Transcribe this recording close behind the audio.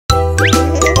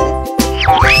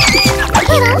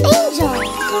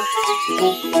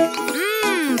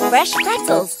Fresh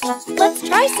pretzels. Let's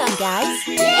try some, guys.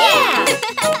 Yeah!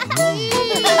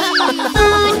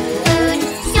 Food,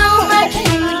 so much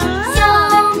food, so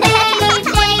many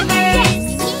flavors.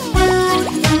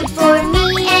 Food for me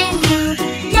and you.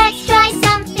 Let's try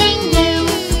something new.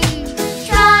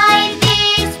 Try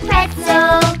this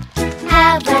pretzel.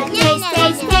 Have a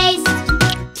taste.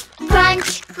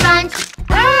 Crunch, crunch.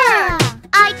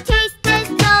 I taste the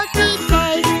salty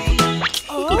taste.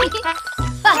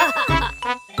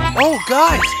 Oh,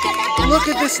 guys, look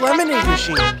at this lemonade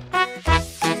machine.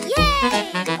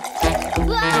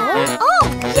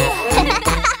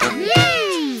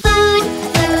 Food,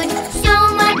 so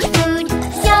much food,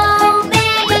 so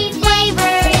many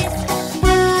flavors.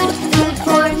 Food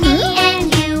for me and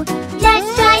you. Let's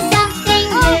try something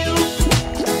new.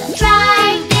 Try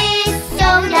this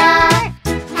soda.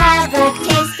 Have a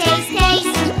taste.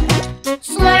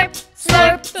 Slurp,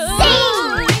 slurp,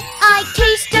 sing. I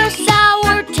taste a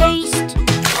sour taste.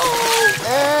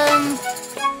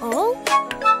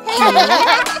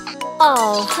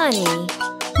 Oh, honey.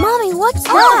 Mommy, what's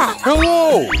that?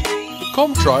 Hello!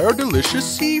 Come try our delicious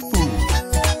seafood.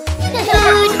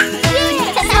 Food,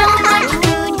 so much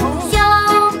food, so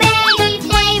many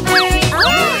flavors.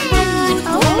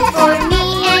 Food for me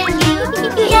and you.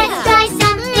 Let's try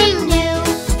something new.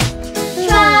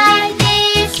 Try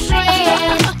this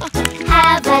shrimp.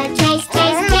 Have a taste.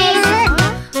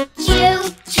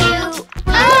 Chew.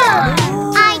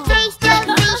 I taste a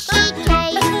fishy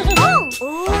taste.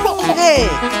 Hey,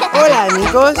 hola,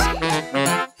 amigos.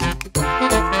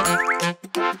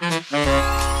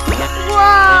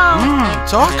 Wow!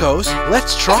 Tacos.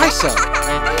 Let's try some.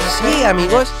 Sí,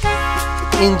 amigos.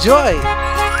 Enjoy.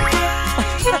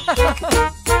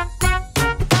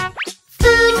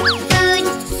 Food,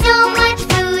 so much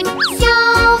food, so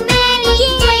many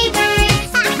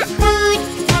flavors.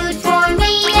 Food for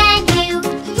me and you.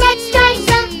 Let's try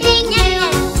something new.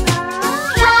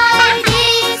 Try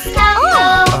this taco.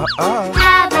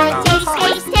 Have a taste.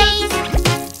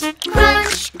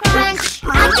 Crunch, crunch,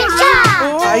 cha-cha.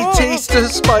 I taste a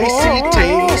spicy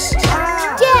taste.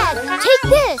 Dad, take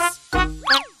this.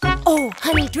 Oh,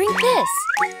 honey, drink this.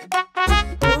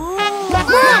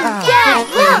 Mom, Dad,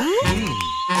 look.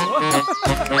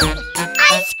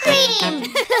 Ice cream.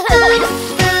 Food,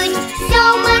 so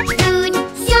much food,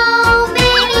 so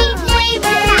many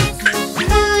flavors.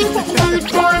 Food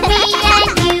for me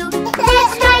and you.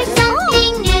 Let's try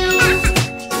something new.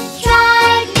 Try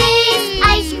this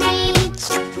ice cream.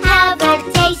 Have a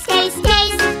taste.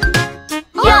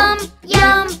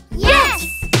 Yum, yes.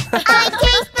 I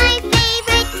taste my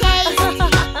favorite taste.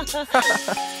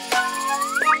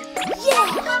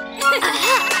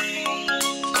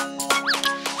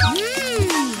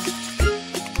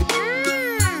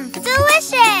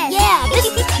 Delicious! Yeah, this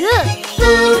is good.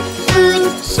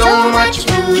 Food, so much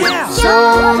food, so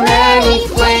many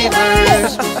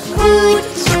flavors.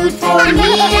 Food for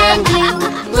me and you.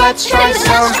 Let's try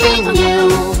something new.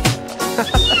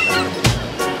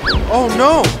 Oh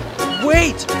no!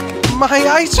 Wait! My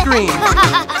ice cream!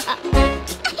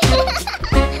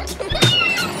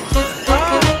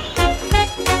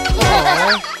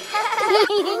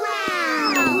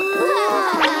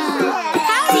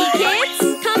 Howdy, kids.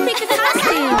 Come pick a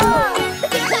costume.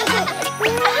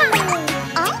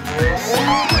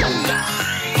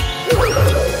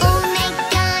 Old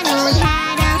MacDonald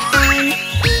had a farm,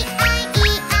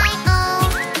 E-I-E-I-O.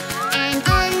 And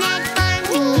on that farm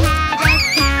he had a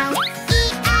cow,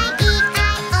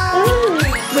 E-I-E-I-O.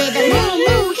 With a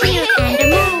moo-moo here and a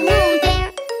moo-moo there.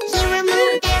 Here a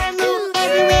moo, there a moo,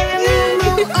 everywhere a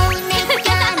moo-moo. Old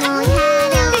MacDonald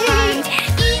had a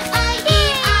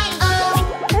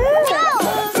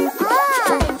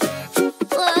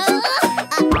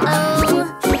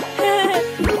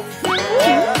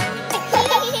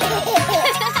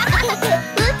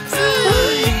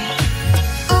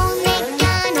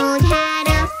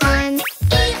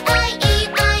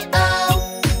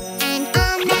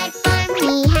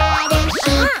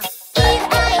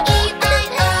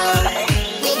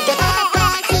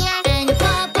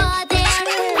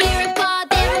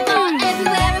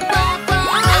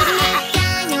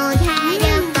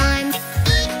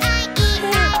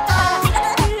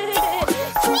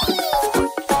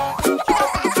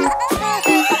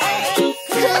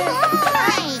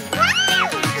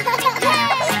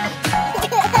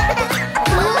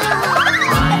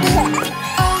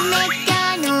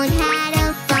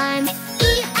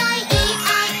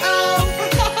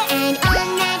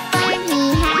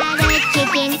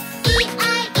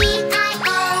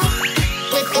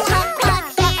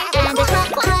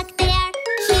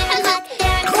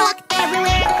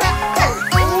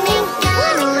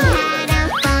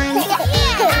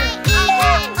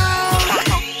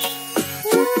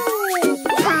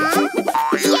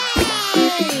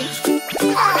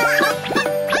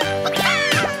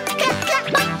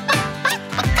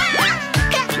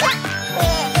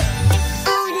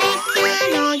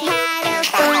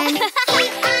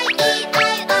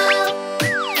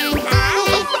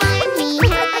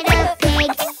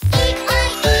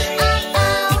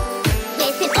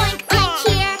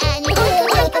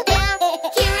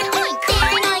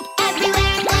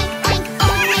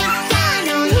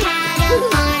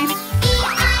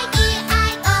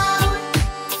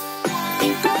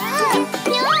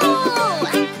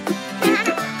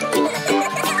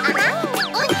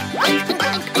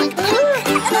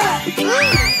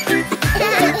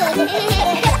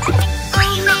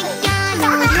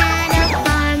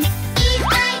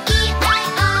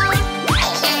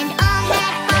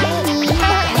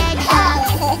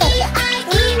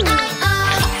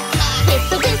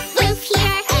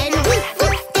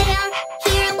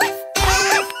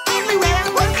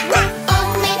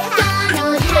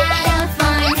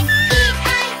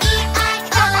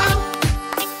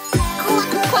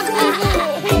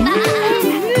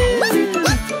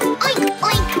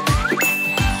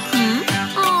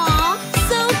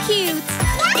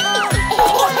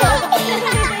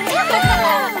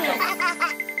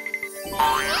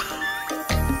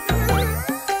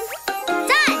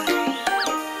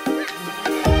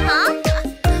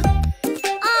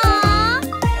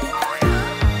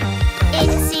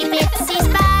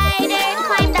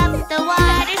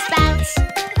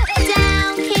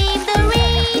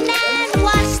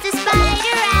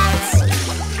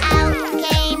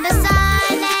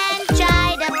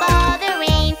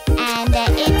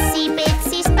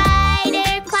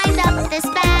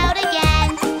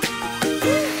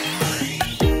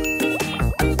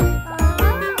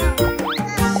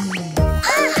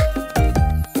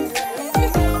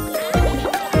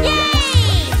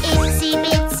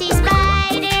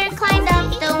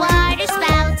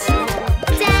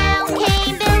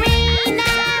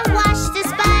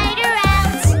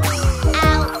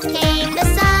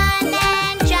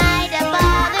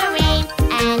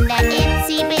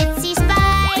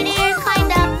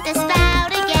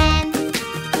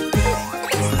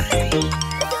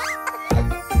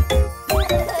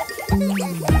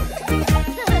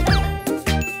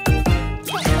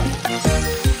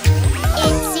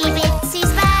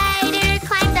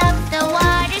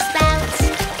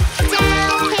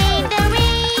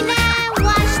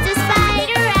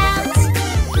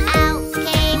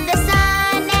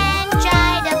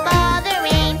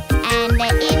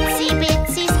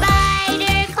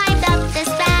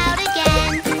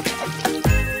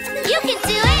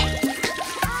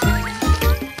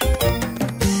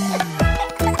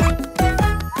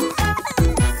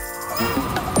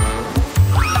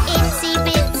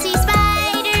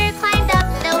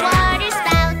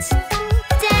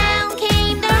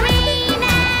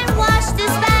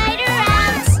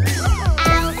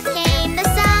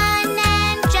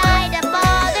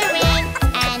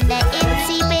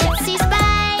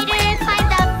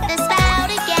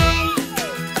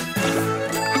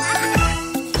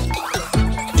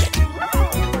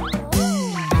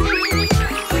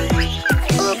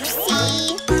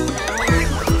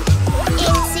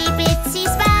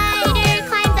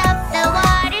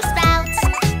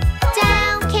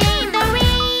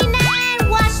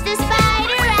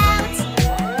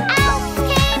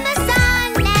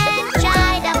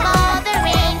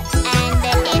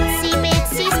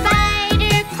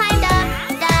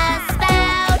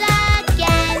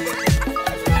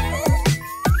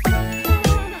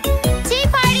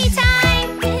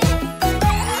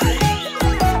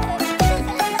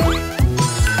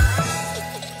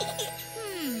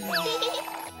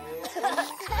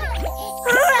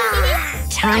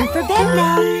Time for bed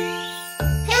now.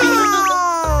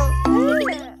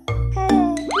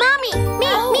 Mommy,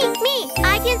 me,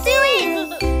 I can do it.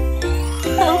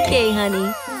 Okay, honey.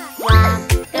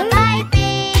 Rock-a-bye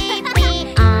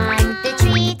baby on the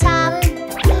treetop.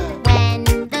 When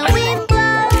the wind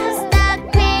blows, the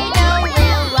cradle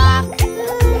will rock.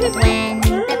 When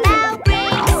the bough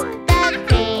breaks, the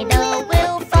cradle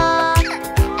will fall.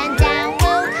 And down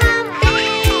will come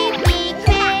baby,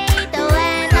 cradle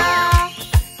and all.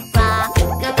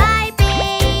 Rock-a-bye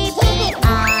baby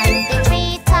on the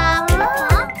treetop.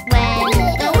 When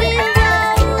the wind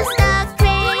blows, the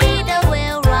cradle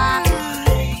will rock.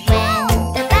 When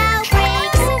the bough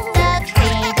breaks, the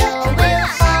cradle will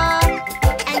fall.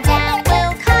 And down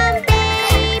will come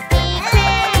baby,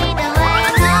 cradle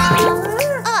and all.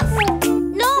 Ugh,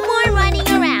 no more running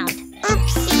around.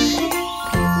 Oopsie.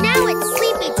 Now it's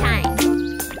sleepy time.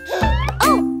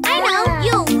 Oh, I know,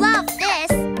 you'll love this.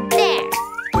 There.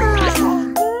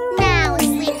 Now,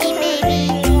 sleepy baby.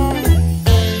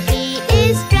 Baby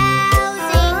is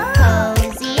drowsing,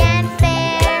 cozy and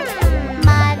fair.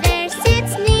 Mother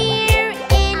sits near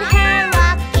in her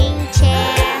rocking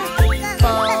chair.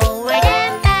 Forward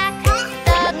and back,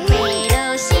 the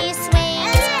cradle she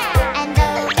swings. And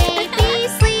though baby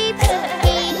sleeps,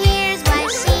 he hears what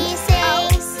she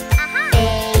sings.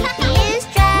 Baby is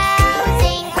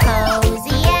drowsing,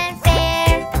 cozy and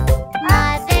fair.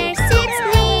 Mother sits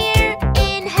near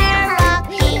in her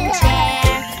rocking chair.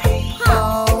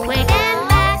 Forward and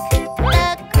back, the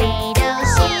cradle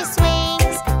she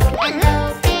swings. And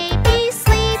though baby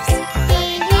sleeps, he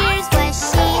hears what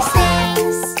she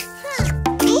sings.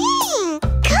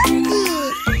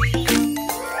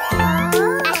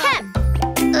 Ahem.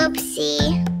 Oopsie.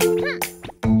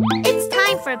 It's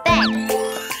time for bed.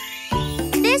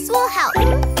 This will help.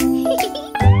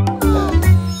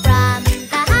 From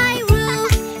the high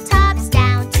roof tops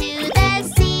down to the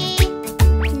sea,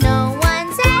 no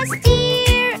one's as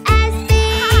dear as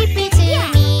baby to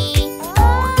me.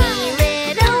 Wee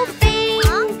little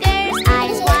fingers,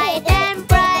 eyes wide and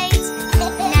bright,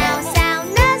 now sound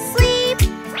asleep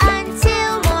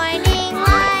until morning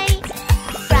light.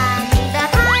 From the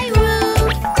high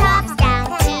roof tops down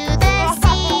to the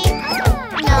sea,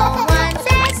 no one's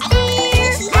as dear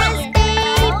as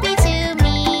baby to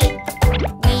me.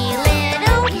 Wee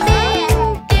little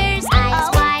fingers, eyes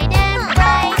wide and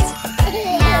bright,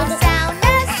 now sound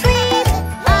asleep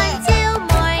until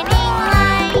morning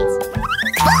light.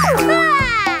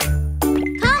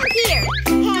 Come here.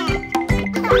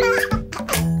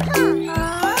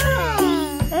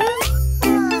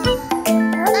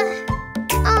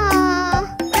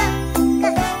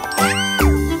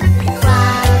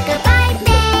 Rock-a-bye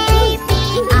baby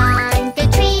on the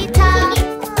treetop.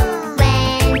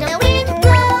 When the wind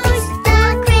blows, the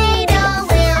cradle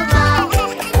will rock.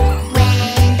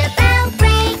 When the bough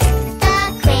breaks, the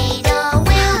cradle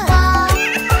will fall.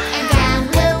 And down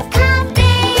will come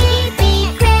baby,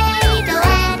 cradle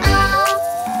and all.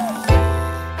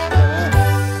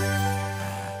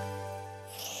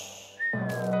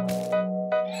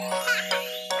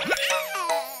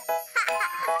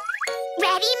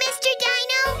 Ready, Mr.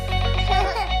 Dino?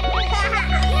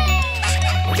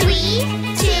 3,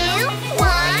 2,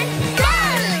 1, go!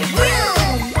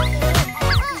 Vroom!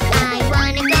 I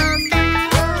wanna go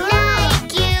fast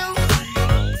like you.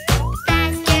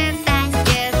 Faster,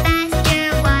 faster, faster,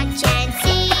 watch and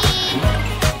see.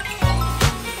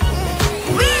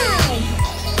 Vroom!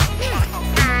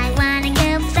 I wanna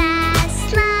go fast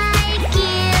like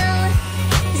you.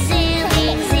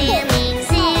 Zooming, zooming,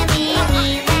 zooming,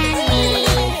 you and me.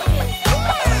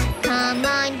 Come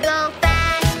on, go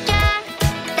faster,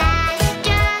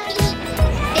 faster.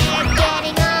 They're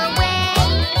getting away.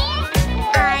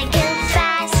 I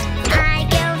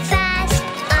go fast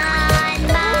on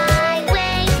my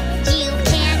way. You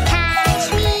can't catch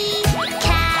me,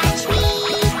 catch me.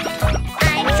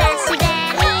 I'm faster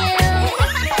than you.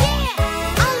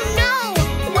 Oh no,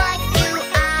 what do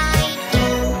I do?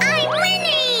 I'm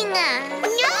winning!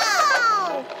 No!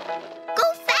 Go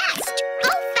fast,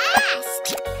 go fast!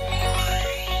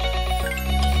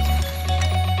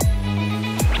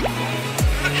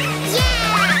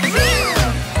 Yeah! Vroom!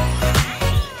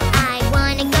 I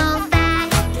wanna go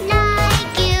fast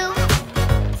like you.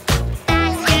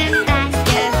 Faster,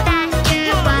 faster, faster,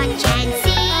 watch and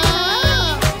see.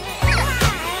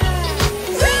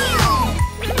 Vroom!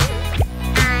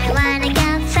 I wanna go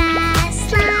fast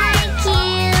like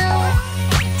you.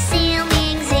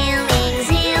 Zooming, zooming,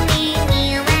 zooming,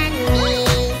 you and me.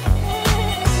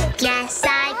 Yes,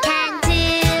 I can do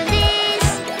this,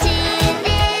 do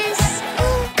this.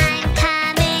 I'm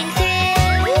coming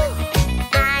through.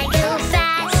 I go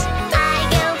fast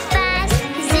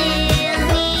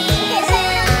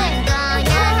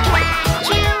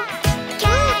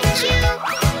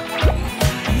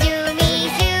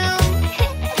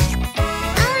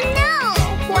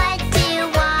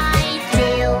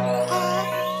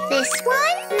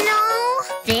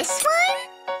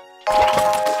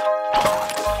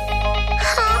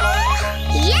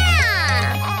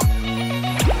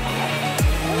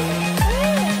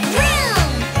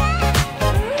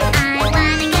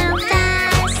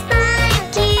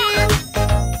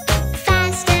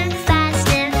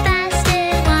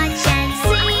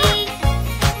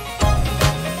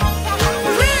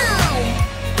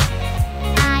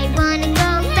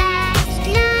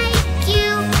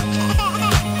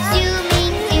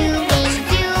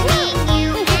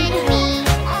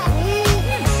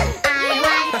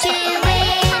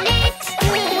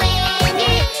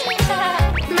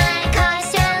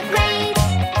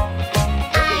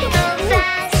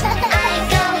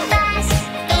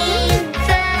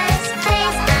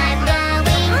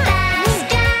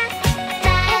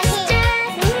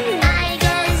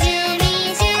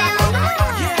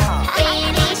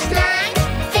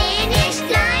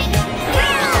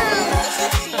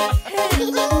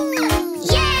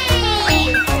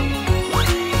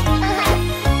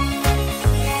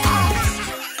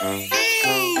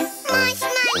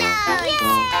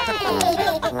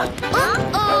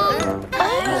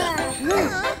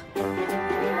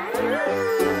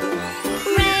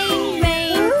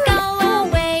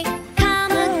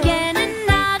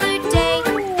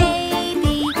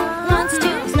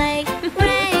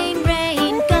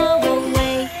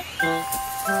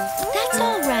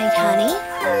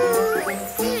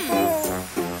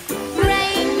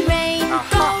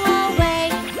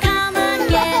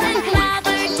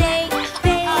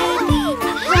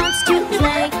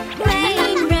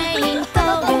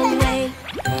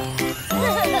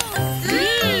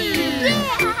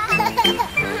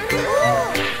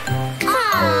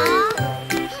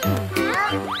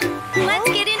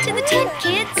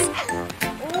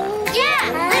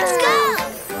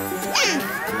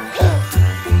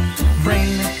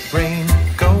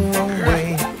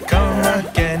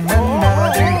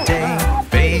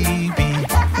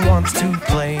wants to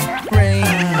play. Rain,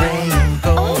 rain,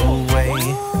 go away.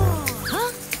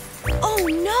 Huh? Oh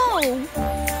no!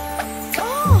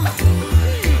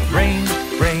 Rain,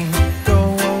 rain,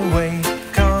 go away.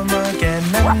 Come again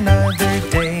another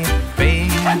day.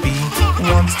 Baby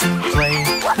wants to play.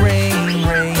 Rain,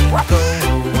 rain, go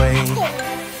away.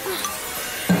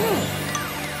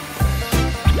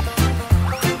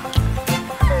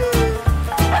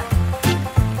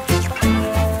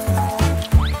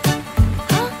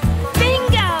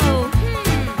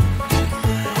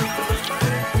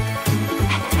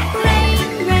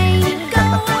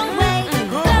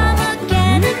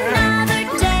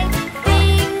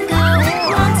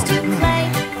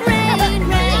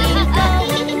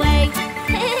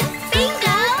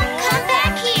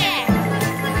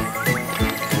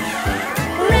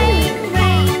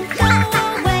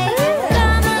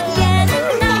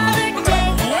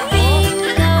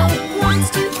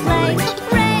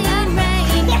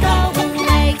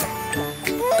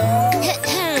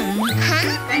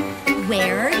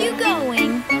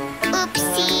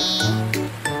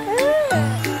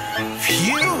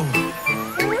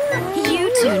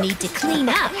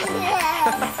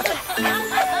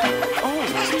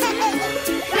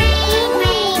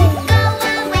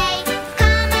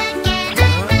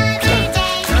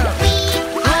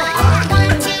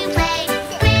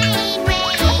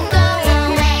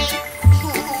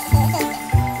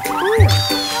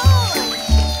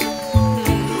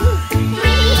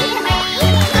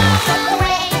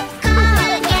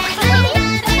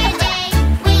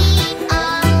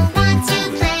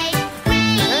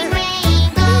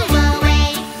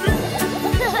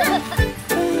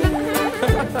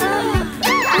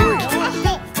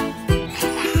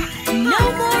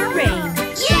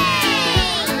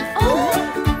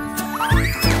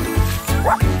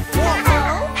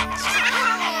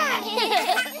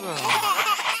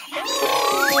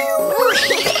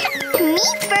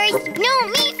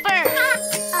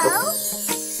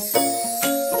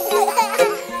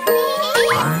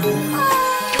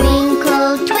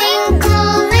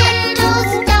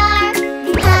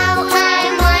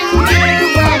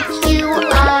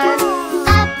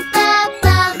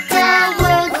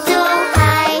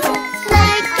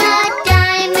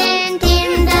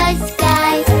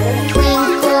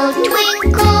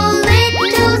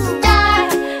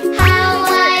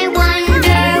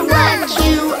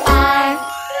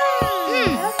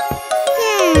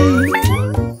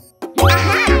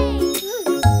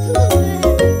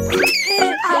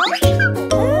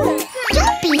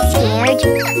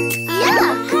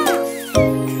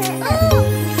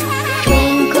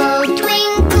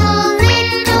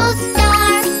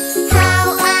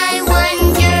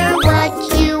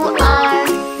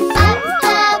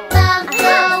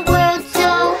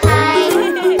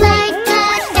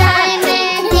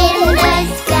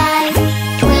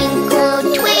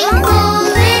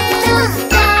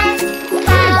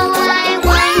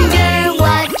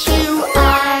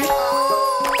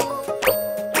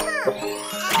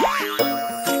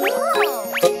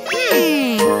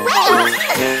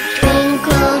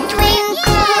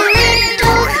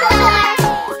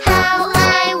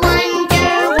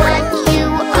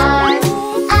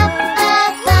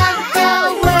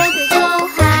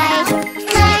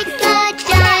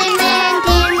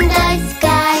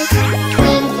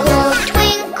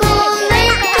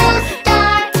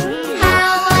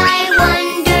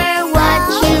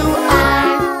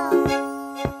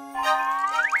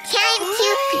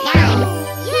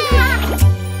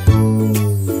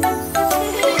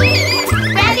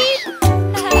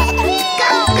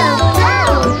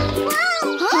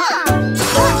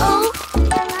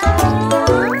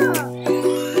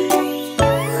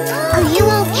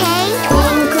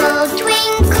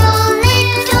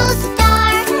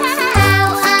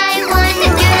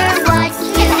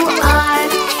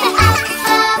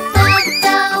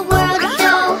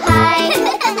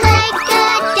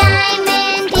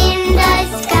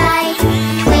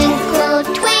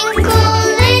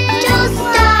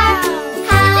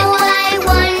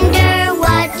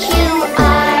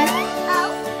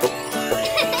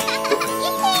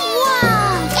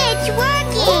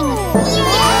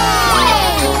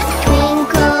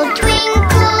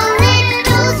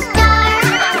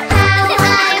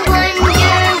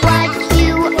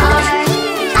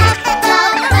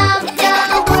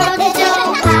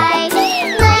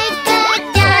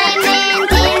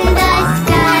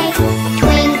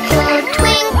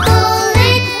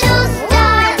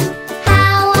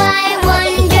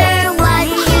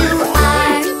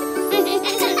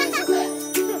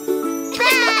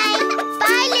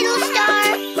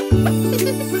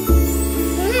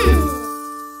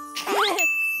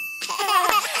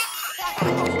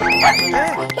 Yo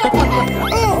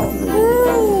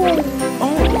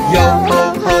ho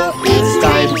ho, it's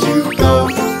time to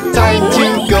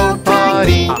go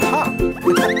potty.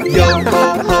 Yo ho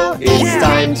ho, it's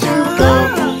time to go.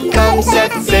 Come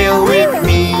set sail with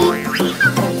me.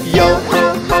 Yo ho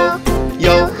ho,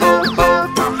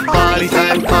 potty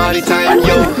time,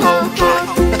 yo ho ho.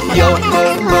 Yo ho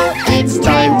ho, it's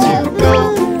time to go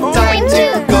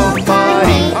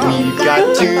potty. We've got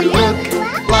to look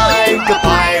like a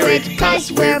pirate,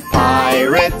 'cause we're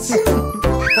pirates.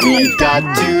 We've got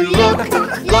to look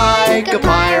like a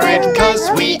pirate, 'cause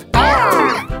we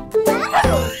are.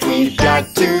 We've got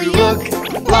to look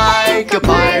like a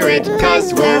pirate,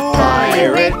 'cause we're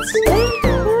pirates.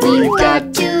 We've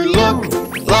got to look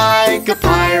like a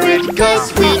pirate,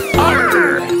 'cause we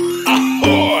are.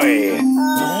 Ahoy!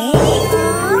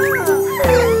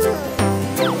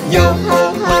 Yo ho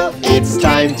ho, it's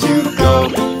time to go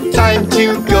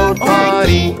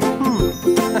potty.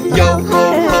 Yo ho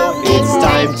ho, it's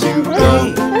time to go.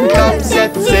 Come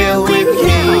set sail with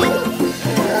me.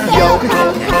 Yo ho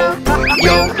ho,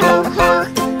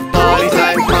 potty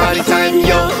time,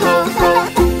 yo ho ho,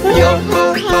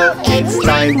 it's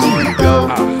time to go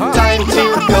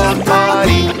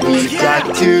potty. We've got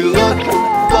to look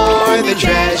for the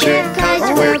treasure, 'cause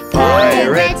we're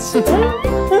pirates.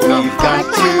 We've got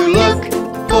to look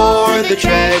for the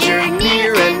treasure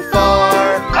near and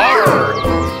far. Arr!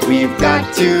 We've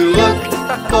got to look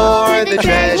for the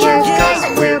treasure, 'cause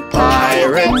we're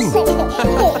pirates.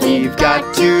 We've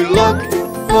got to look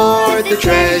for the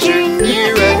treasure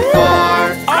near and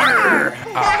far. Arr!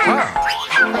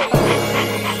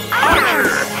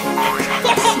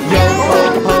 Yo ho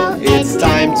ho, it's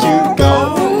time to go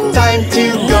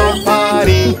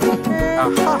potty.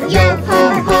 Yo ho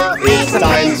ho, it's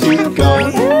time to go.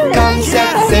 Come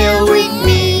set sail with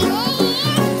me.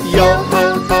 Yo ho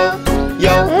ho,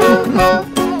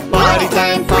 potty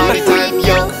time,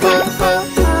 yo ho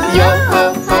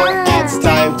ho, it's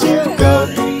time to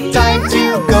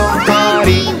go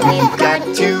potty. We've got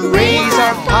to raise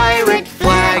our pirate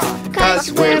flag,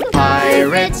 'cause we're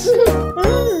pirates.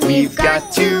 We've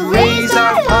got to raise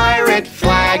our pirate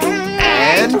flag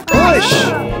and push.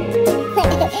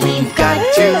 We've got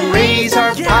to raise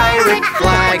our pirate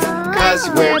flag, 'cause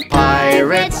we're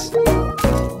pirates.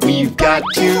 We've got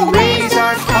to raise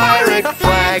our pirate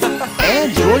flag,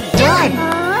 and you're done.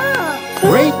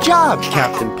 Great job,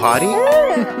 Captain Potty.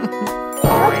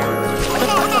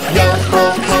 Yo ho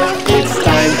ho, it's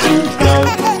time to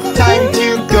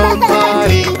go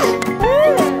potty.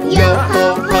 Yo ho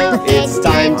ho, it's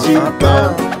time to go.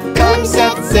 Come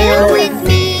set sail with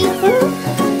me.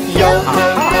 Yo ho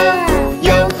ho,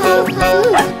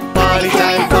 potty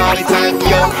time,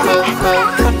 yo ho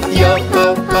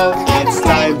ho, it's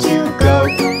time to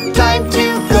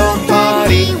go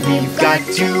potty. We've got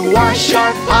to wash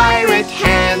our pirate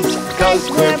hands, 'cause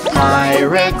we're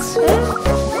pirates.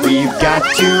 We've got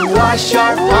to wash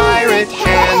our pirate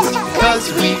hands, 'cause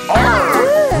we are.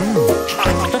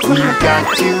 We've got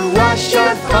to wash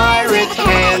our pirate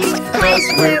hands, 'cause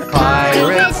we're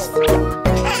pirates.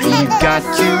 We've got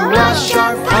to wash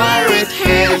our pirate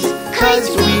hands, 'cause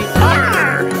we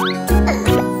are.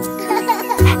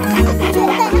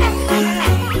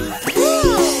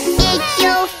 It's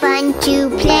so fun to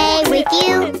play with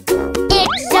you.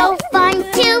 It's so fun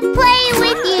to play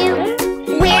with you.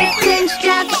 We're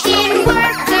construction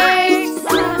workers.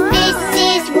 This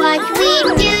is what we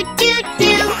do.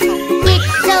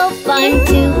 It's so fun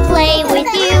to play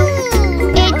with you.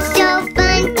 It's so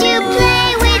fun to play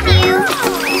with you.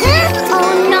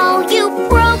 Oh no, you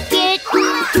broke it.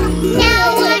 Now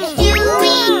what do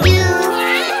we do?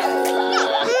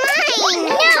 Mine!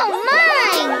 No,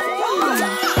 mine!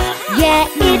 Yeah,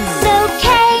 it's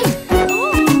okay.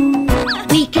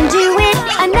 We can do it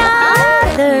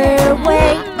another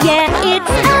way. Yeah,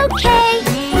 it's okay.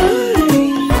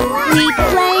 We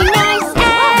play nice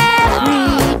every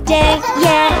day.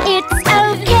 Yeah, it's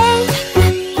okay.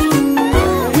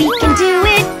 We can do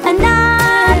it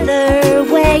another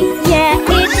way. Yeah,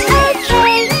 it's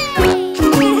okay.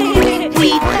 We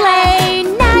play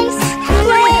nice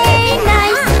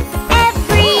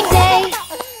every day.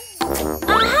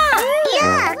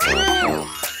 Yuck!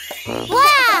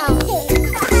 Wow!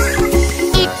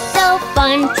 It's so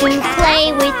fun to play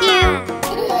with you.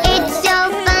 It's so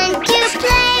fun to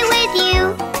play with you.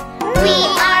 We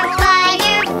are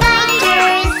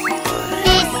firefighters.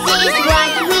 This is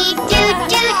what we do.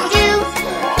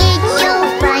 It's so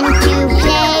fun to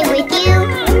play with you.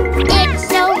 It's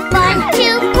so fun to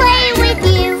play with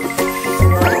you.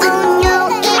 Oh no,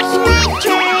 it's my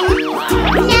turn.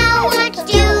 Now what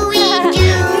do we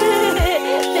do?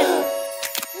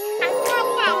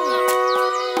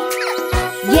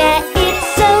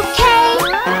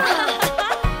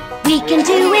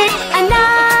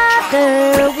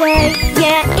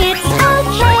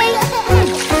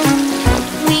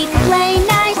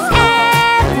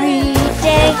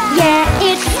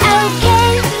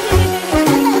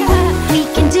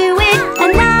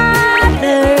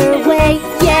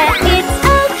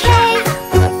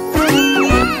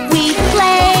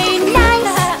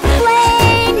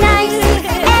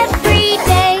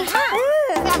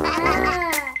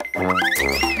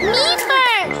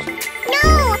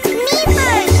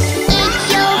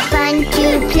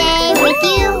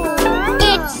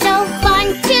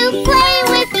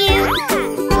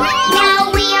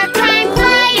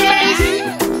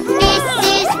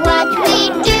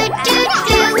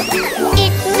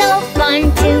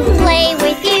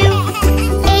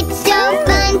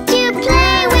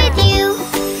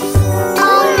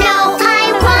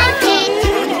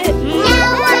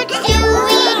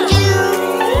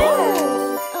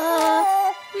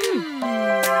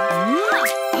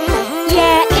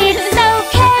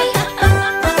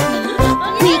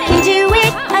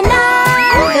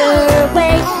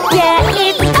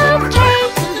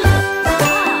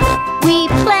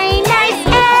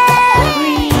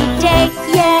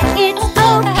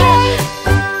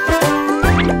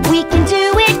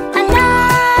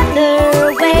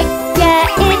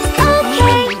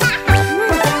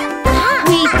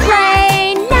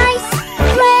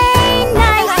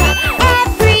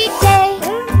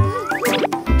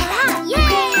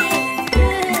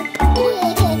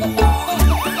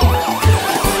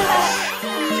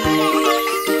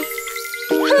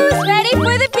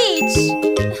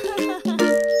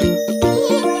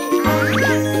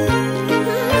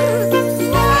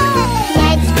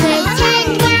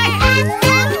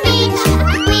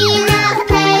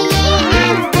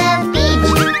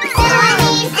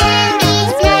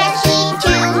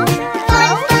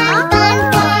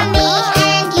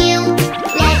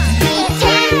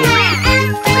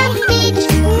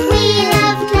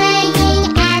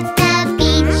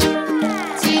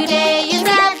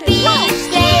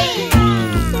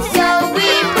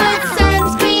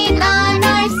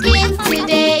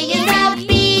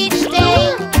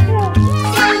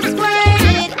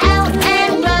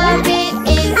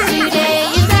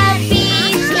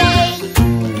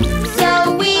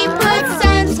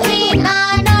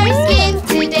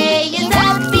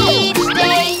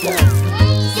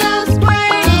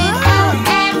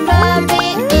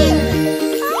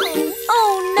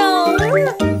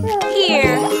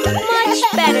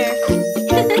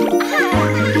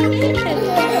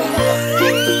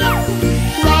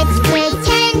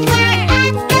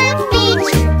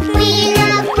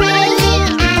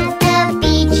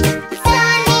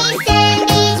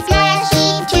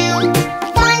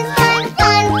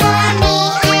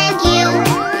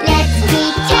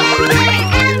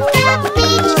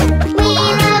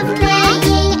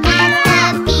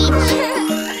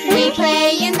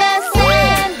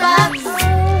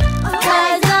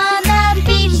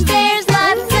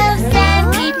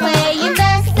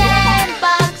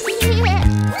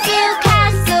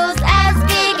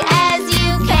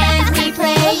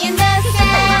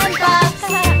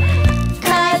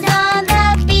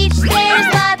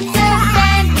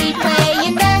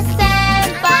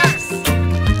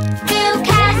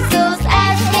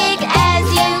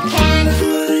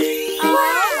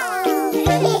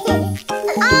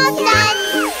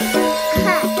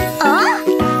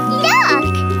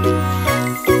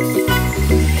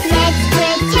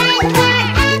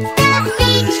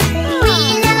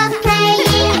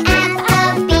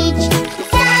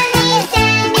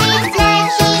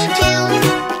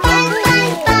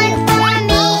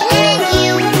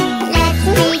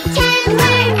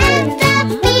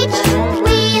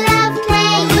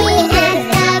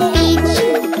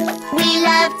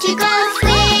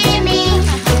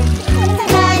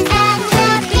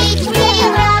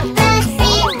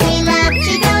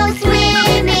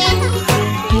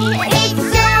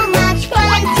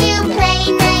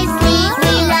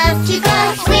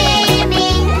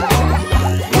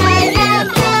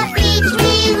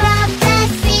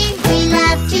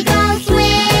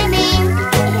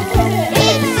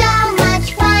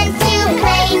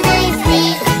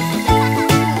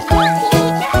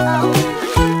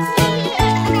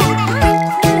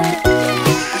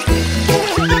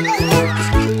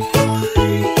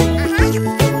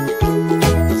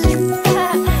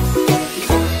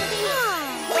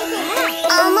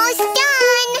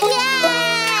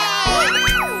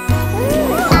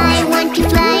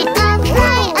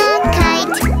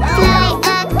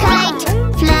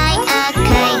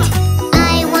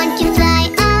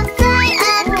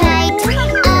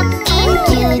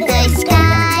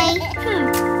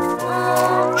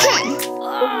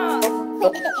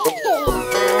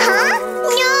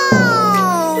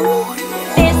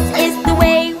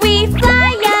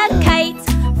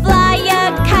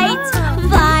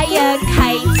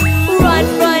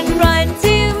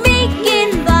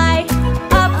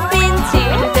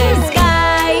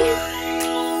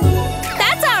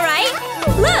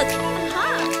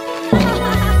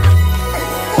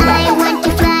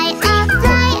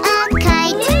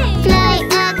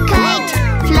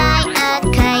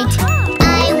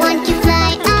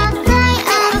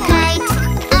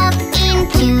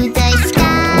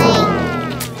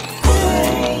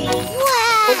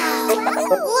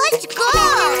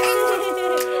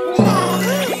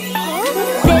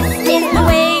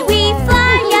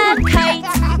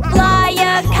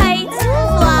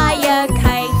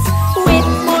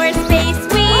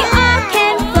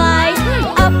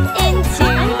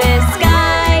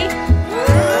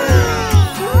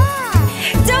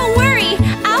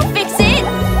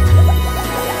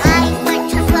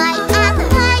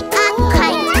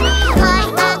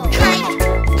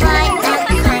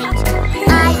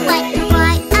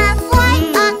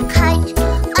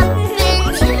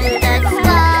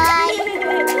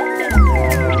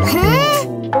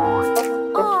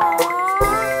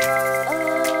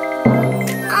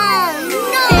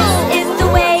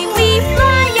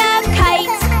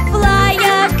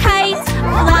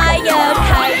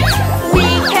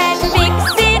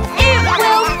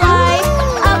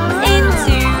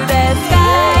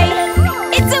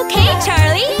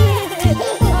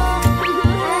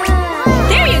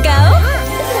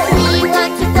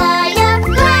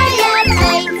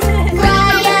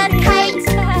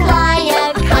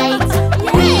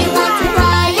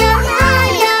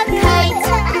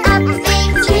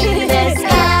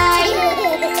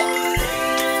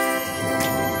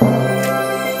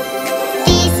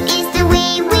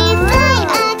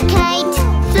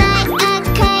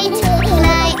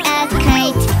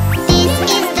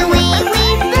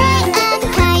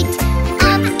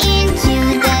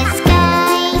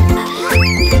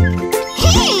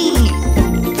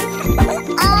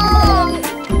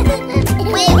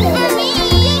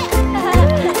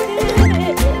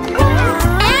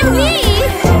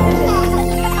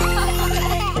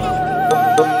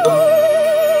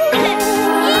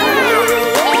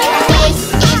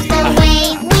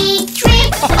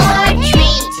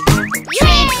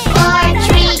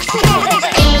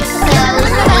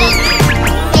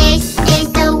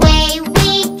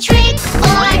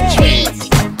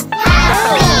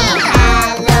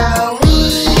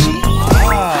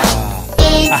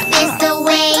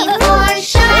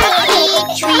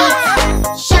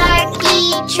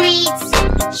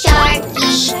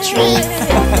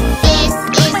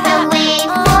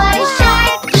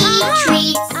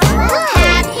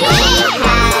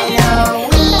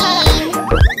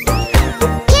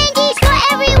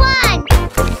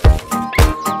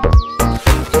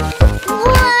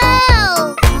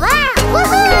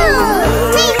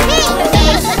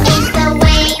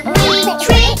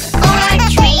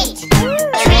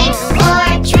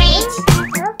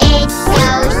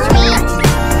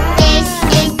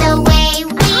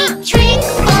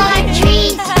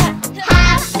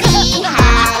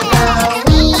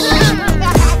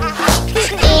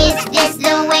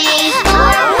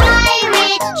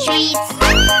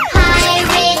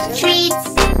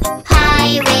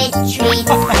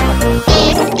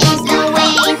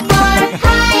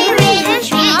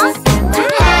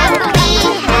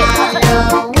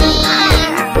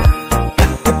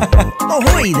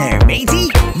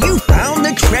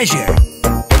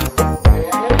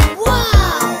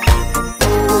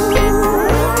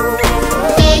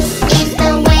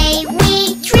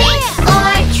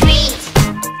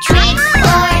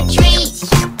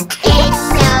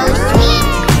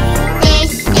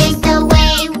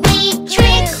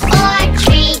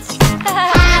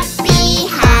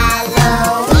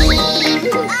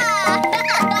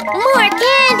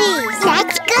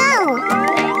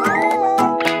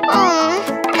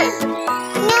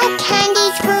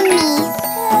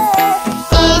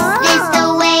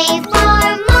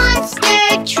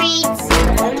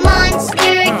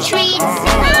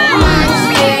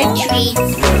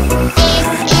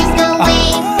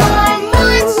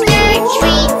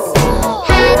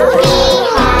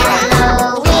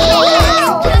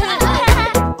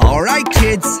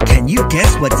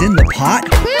 hot?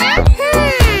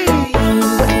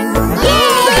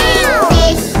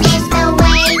 This is the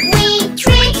way we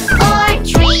trick or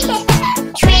treat.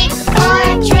 Trick or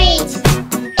treat.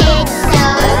 It's so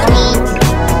neat.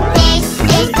 This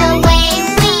is the way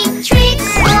we trick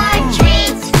or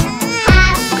treat.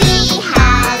 Happy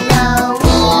Halloween.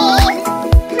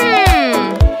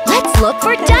 Let's look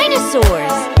for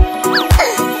dinosaurs.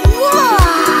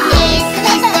 This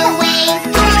is the way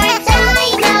for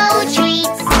dino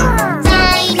treats.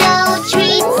 Dino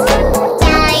treats.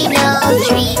 Dino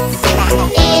treats.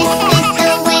 This is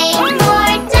the way for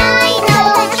dino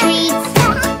treats.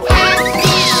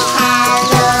 Happy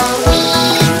Halloween.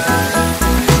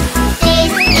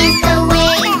 This is the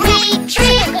way we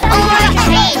trick or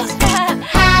treat.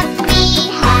 Happy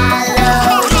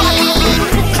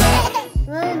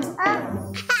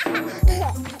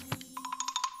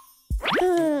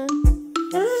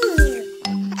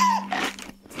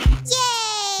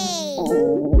Yay!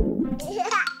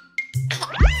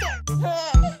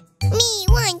 Me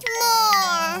want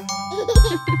more.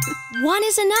 One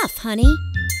is enough, honey.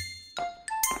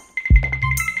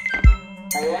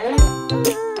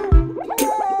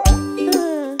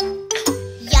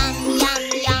 Yum, yum,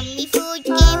 yummy food,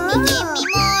 gimme, gimme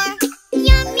more.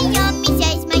 Yummy, yummy,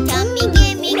 says my tummy,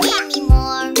 gimme, gimme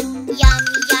more.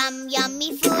 Yummy, yum, yummy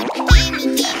food, gimme,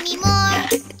 gimme more.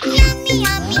 Yummy,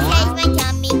 yummy, says my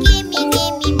tummy, gimme,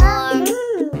 gimme more.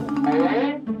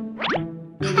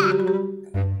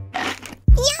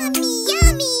 Yummy,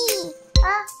 yummy.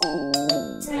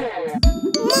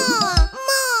 More,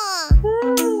 more.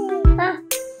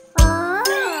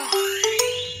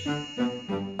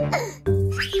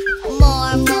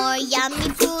 More, more yummy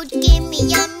food, gimme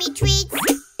yummy treats.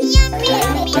 Yummy,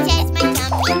 yummy, says my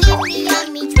tummy, gimme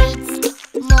yummy treats.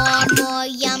 More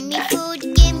yummy food,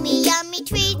 gimme yummy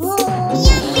treats.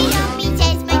 Yummy, yummy,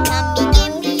 says my tummy,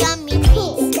 gimme yummy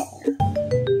treats.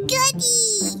 Goody!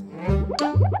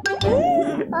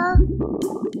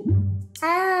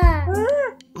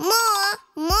 More,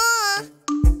 more.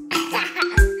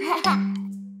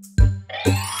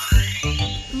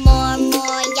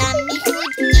 More yummy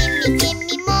food, gimme,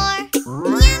 gimme more.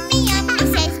 Yummy, yummy,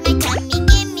 says my tummy,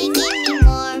 gimme, gimme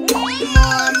more.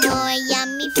 More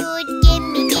yummy food,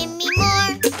 gimme, gimme more.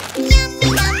 Yummy,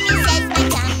 yummy, says my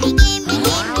tummy, gimme,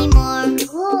 gimme more.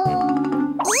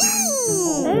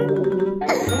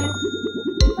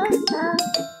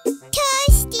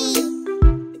 Thirsty!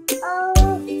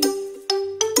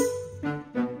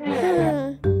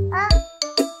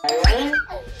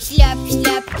 Slurp,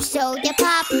 slurp, soda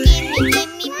pop, gimme,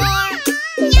 gimme more.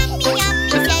 Yummy, yummy,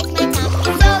 says my tummy,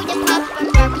 soda pop,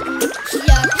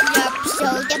 slurp, slurp,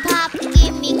 soda pop,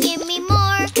 gimme, gimme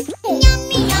more.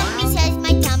 Yummy, yummy, says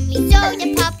my tummy, soda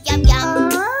pop, yum, yum.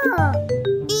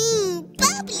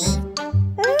 Bubbly.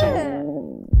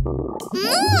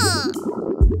 More.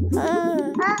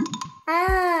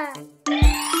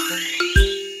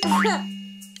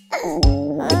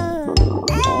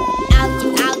 Ouchie,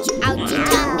 ouchie, ouchie,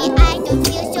 tummy, I don't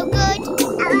feel so good.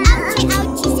 Ouchie,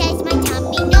 ouchie, says my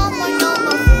tummy, no more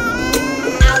food.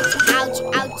 Ouchie, ouchie,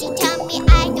 ouchie, tummy,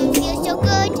 I don't feel so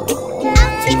good.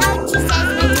 Ouchie, ouchie, says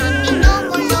my tummy, no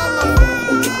more food.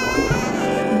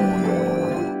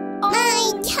 My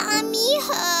tummy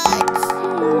hurts.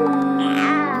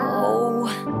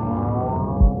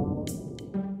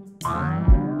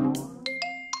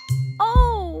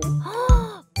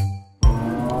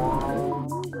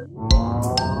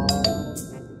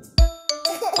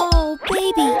 Oh,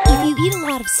 baby, if you eat a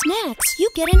lot of snacks, you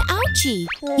get an ouchie.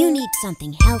 You need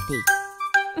something healthy.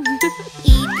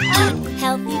 Eat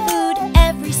healthy food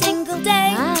every single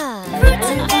day. Fruits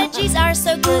and veggies are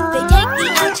so good, they take the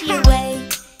ouchie away.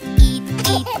 Eat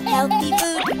healthy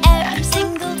food every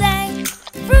single day.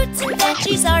 Fruits and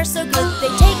veggies are so good, they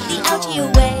take the ouchie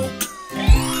away.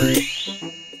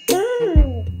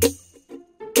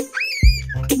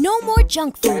 No more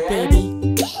junk food,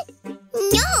 baby.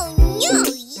 No, yuck.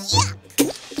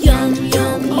 Yum,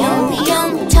 yum, yum,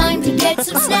 yum, time to get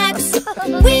some snacks.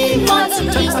 We want some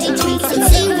tasty treats,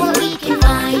 let's see what we can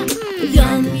find.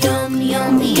 Yum, yum,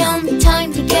 yum, yum,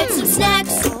 time to get some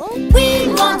snacks. We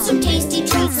want some tasty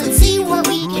treats, let's see what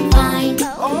we can find.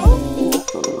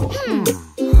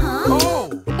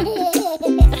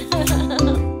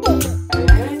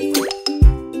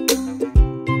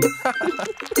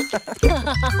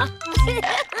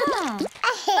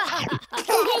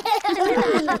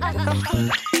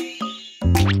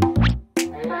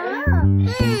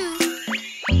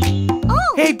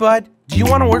 Hey, bud, do you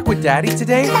want to work with Daddy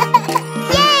today? Yay!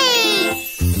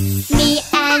 Me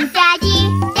and Daddy,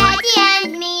 Daddy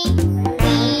and me,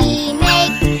 we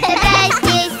make the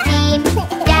bestest team.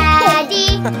 Daddy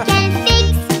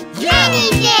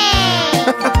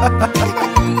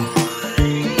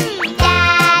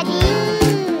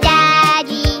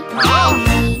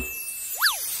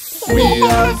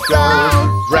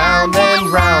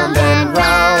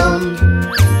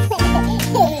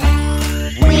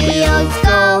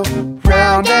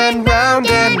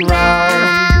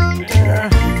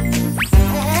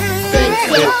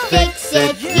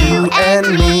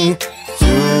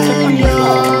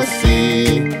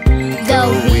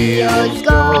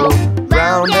go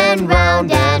round and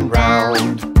round and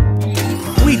round.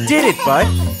 We did it, Bud!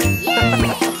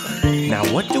 Now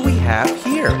what do we have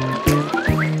here?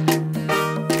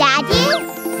 Daddy?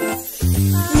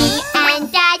 Me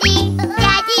and Daddy,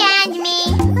 Daddy and me.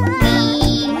 We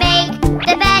make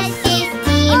the bestest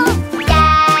team.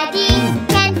 Daddy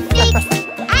can fix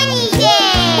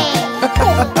anything.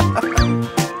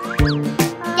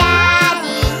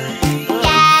 Daddy,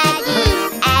 Daddy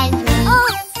and me.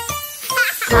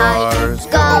 Cars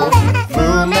go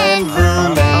vroom and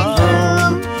vroom and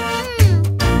vroom.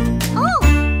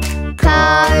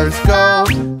 Cars go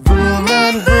vroom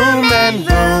and vroom and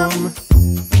vroom.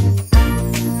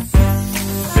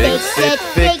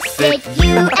 Fix it,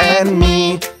 you and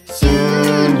me.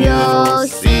 Soon you'll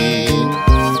see.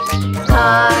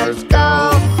 Cars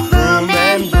go vroom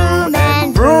and vroom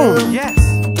and vroom. Yes!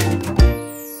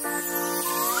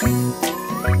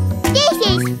 This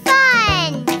is fun!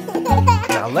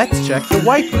 Now let's check the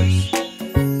wipers.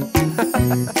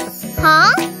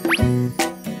 Huh?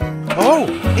 Oh,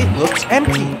 it looks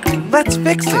empty. Let's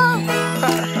fix it.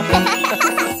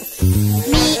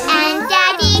 Me and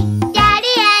Daddy,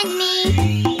 Daddy and me.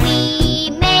 We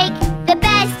make the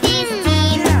bestest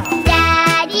team.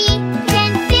 Daddy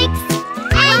can fix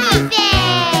anything.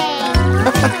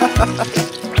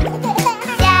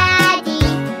 Daddy,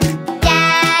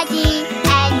 Daddy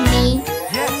and me.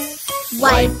 Yes!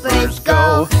 Wipers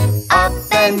go up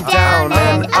and down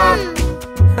and up.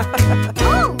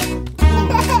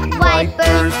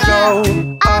 Wipers go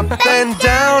Up and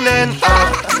down and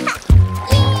up.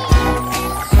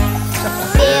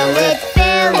 Fill it,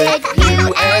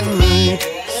 you and me.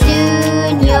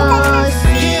 Soon you'll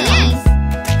see.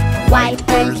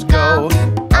 Wipers go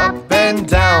up and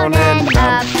down and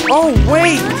up. Oh,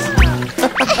 wait!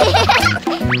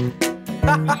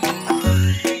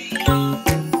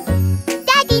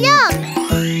 Daddy, look!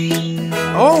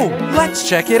 Oh, let's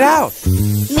check it out.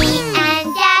 Me and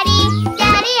Daddy,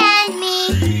 Daddy and me.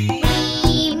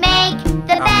 We make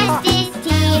the bestest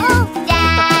team.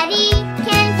 Daddy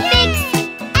can fix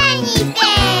anything.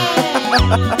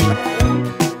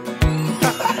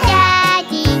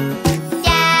 Daddy,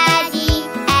 Daddy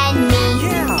and me.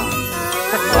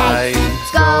 Lights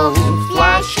Go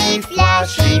flashy,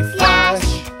 flashy, flash.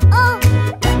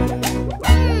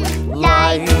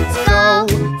 Lights go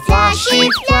flashy,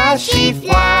 flashy,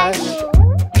 flash.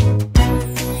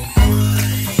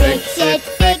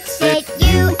 Fix it,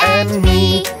 you and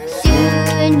me.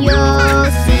 Soon you'll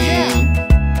see.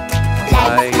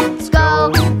 Lights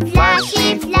go flashy,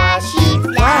 flashy,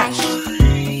 flash.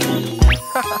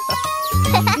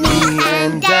 Me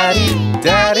and Daddy,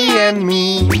 Daddy and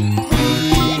me. we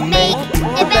make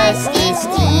the bestest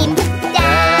team.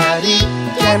 Daddy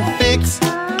Can fix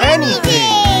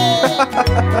anything.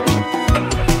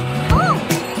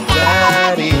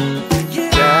 Daddy,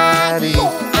 Daddy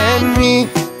and me.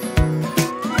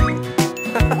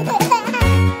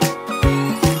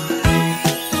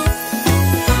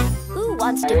 Who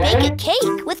wants to bake a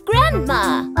cake with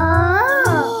Grandma?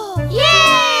 Oh!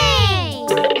 Yay!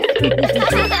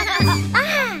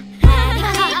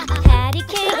 Patty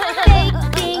cake,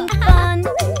 baking fun.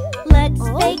 Let's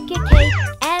bake a cake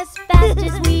as fast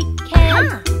as we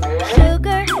can.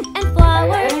 Sugar and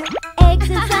flour, eggs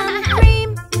and some cream.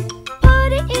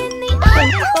 Put it in the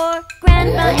oven for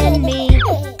Grandma and me.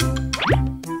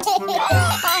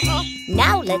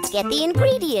 Now let's get the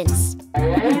ingredients.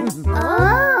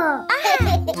 Oh!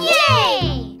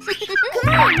 Yay!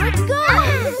 Come on, let's go.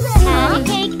 Patty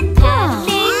cake,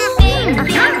 bing,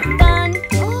 fun.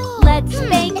 Let's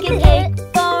bake a cake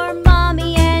for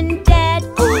Mommy and Dad.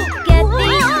 Get the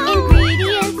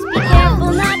ingredients, be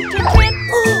careful not to trip.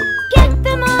 Get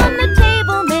them on the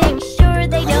table, make sure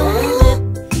they don't slip.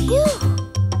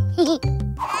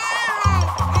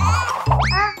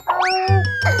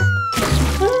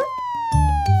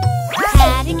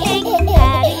 Patty cake,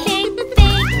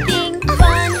 baking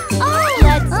fun.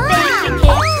 Let's bake a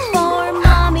cake for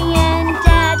Mommy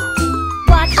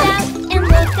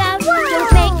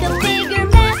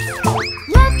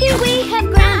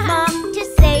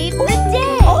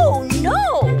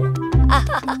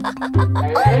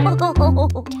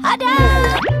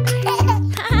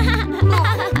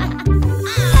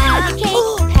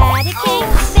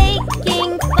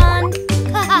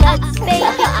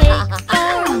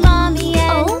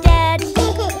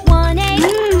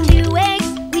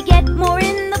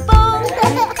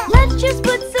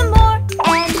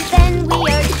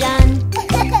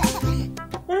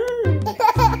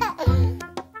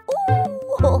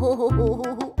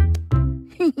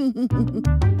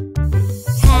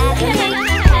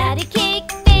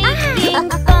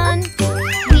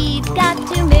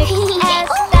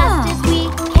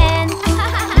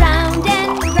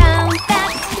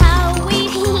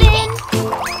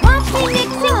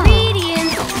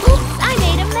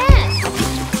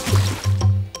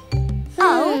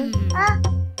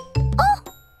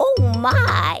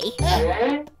my!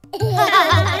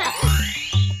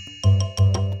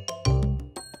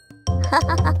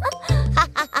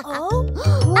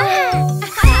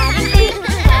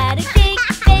 Had a cake,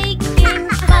 baking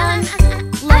fun.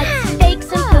 Let's bake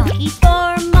some cookies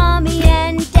for Mommy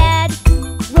and Dad.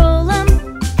 Roll 'em,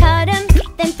 cut 'em,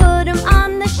 then put 'em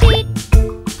on the sheet.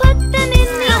 Put them in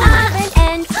the oven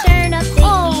and turn up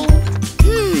the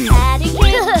heat.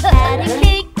 Had a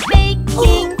cake,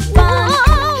 baking fun.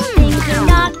 Things are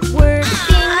not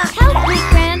working. Help me,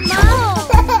 Grandma.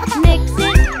 Mix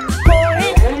it, pour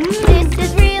it. This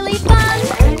is really fun.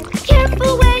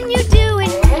 Careful when you do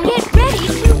it. Get ready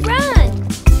to run.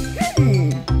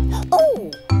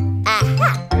 Oh, aha.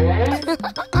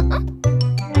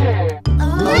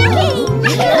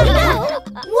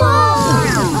 Whoa!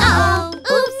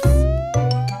 Oops.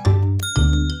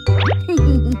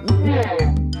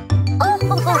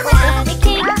 Had a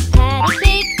cake,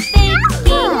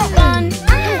 baking fun.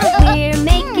 We're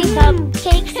making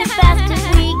cupcakes as fast as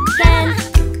we can,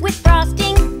 with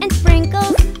frosting and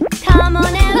sprinkles. Come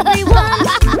on, everyone.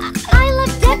 I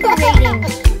love decorating.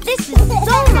 This is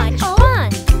so much fun.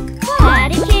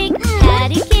 Had a cake,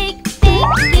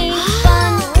 baking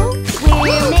fun.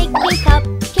 We're making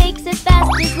cupcakes as fast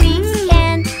as we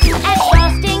can. Add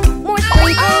frosting, more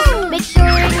sprinkles. Make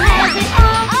sure it has it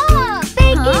all.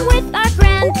 Baking with our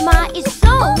grandma is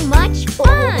so much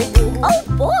fun. Oh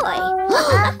boy!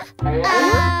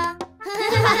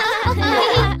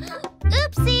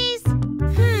 Oopsies!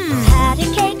 Had a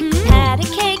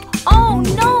cake. Oh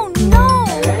no, no!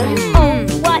 Oh,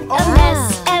 what a mess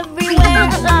everywhere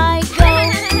I go.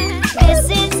 This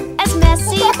is as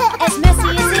messy as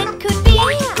it could be.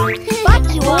 But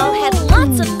you all had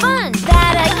lots of fun,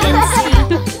 that I can see.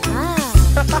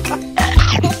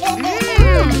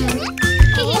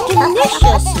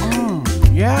 Delicious!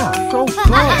 Yeah, so good.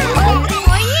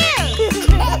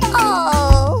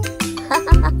 Oh,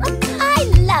 I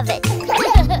love it.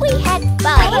 We had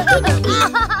fun.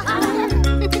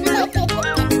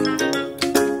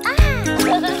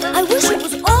 I wish it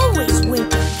was always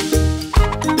winter.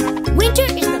 Winter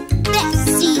is the best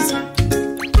season.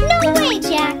 No way,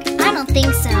 Jack. I don't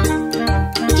think so.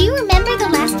 Do you remember the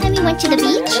last time we went to the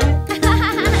beach?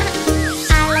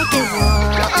 I like it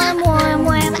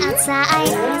warm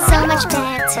outside. So much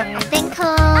better than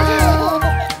cold.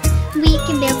 We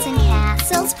can build some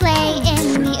castles, play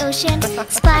in the ocean,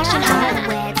 splash in our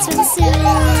wet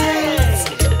swimsuits.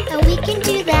 And we can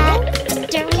do that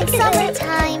during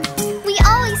summertime. We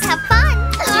always have fun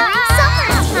during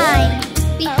summertime.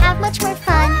 We have much more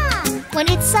fun when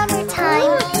it's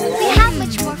summertime. We have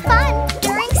much more fun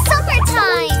during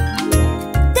summertime.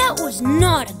 That was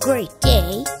not a great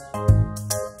day.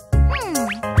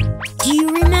 Do you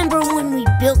remember when we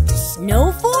built the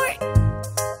snow fort?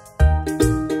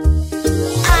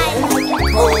 I like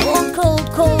it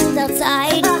cold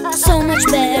outside. So much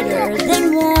better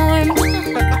than warm.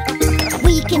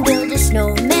 We can build a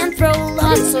snowman, throw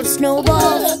lots of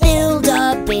snowballs, build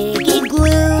a big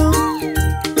igloo.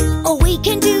 Oh, we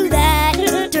can do that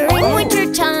during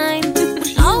winter time.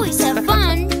 We always have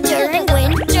fun during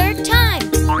winter time.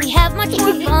 We have much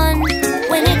more fun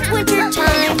when it's winter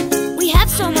time. We have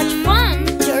so much fun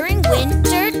during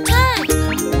winter time.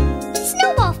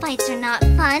 Snowball fights are not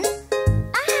fun.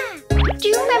 Do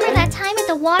you remember that time at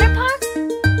the water park?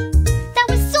 That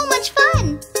was so much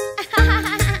fun.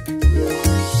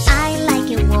 I like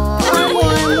it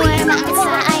warm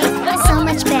outside. So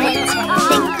much better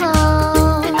than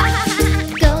cold.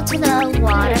 Go to the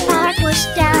water park, push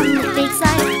down the big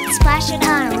slide, splash it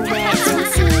on our wet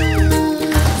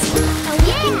swimsuits. And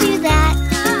we can do that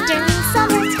during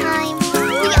summertime.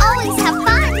 We always have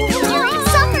fun during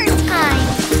summertime.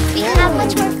 We have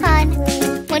much more fun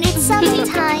when it's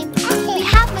summertime. We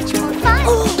have much more fun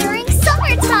during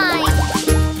summertime.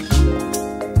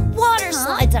 Water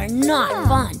slides are not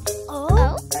fun.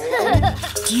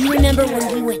 Do you remember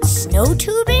when we went snow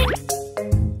tubing?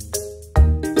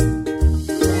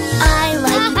 I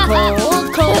like it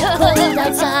cold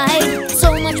outside.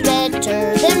 So much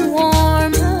better than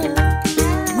warm.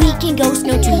 We can go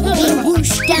snow tubing,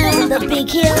 whoosh down the big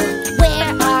hill,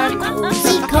 wear our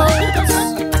cozy coats.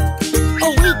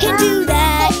 Oh, we can do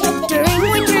that during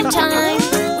winter time.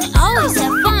 We always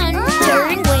have fun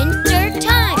during winter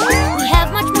time. We have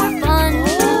much more fun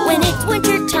when it's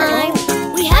winter time.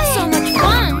 We have so much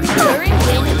fun during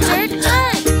winter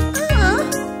time.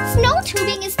 Snow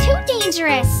tubing is too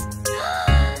dangerous.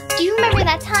 Do you remember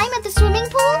that time at the swimming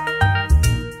pool?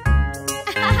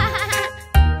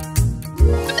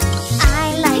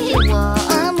 I like it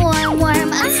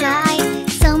warm outside.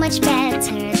 So much better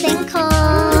than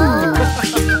cold.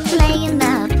 Play in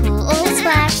the pool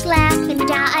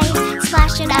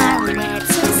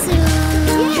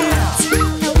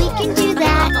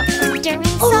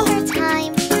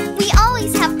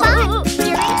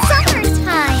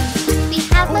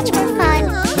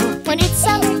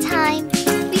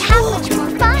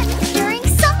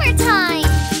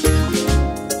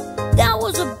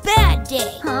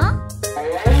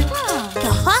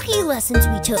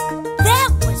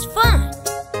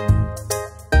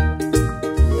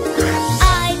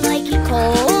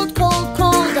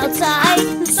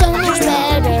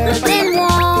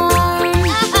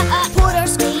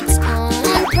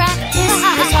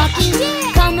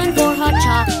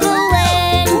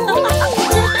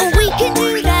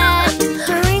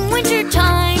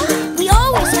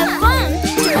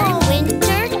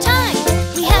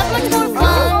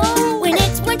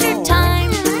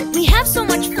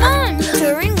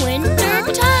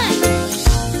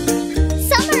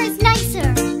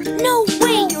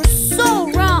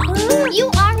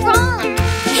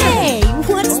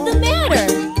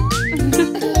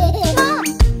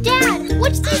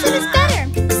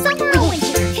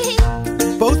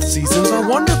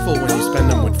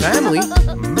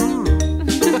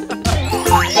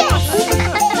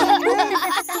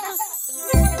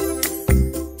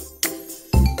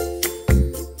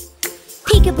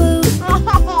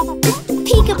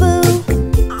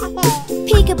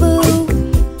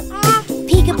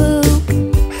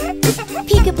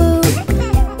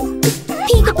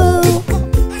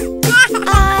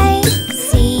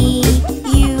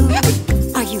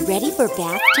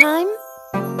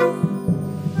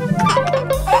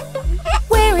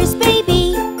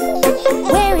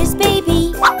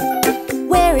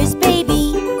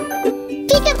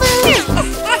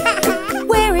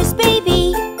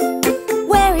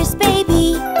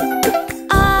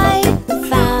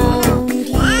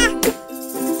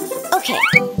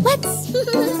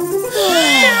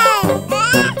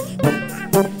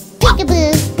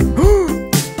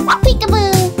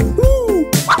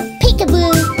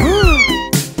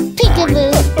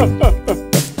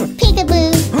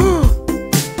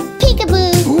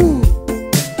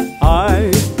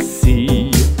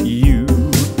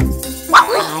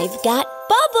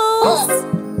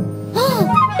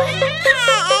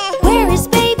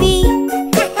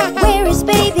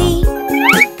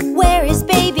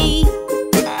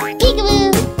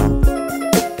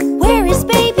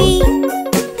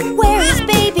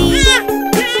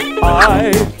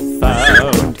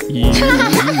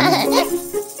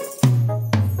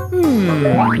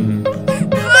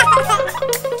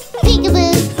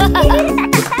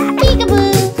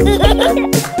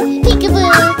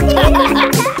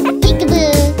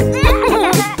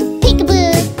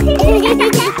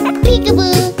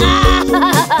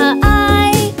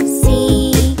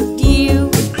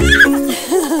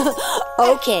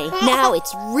Okay, now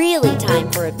it's really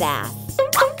time for a bath.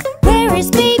 Where is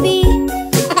baby?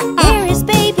 Where is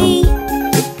baby?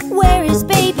 Where is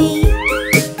baby?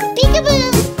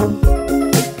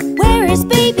 Peekaboo! Where is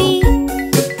baby?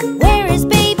 Where is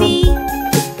baby?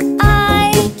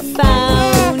 I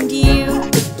found you.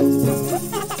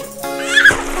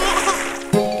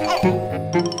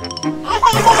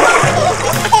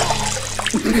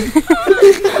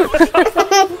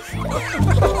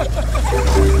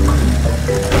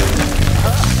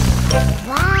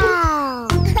 Wow!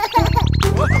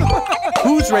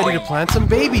 Who's ready to plant some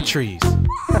baby trees?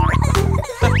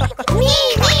 Me!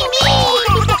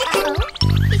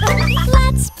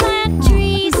 Let's plant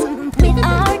trees with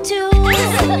our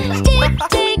tools. Dig,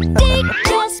 dig, dig,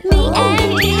 just me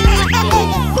and you.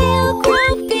 They'll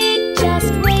grow big,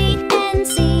 just wait and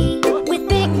see. With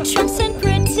big trunks and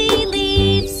pretty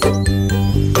leaves.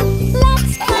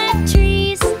 Let's plant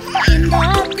trees in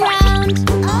the ground.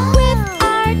 With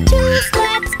our tools,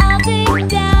 let's all dig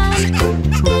down.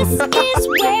 This is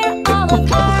where all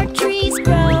of our trees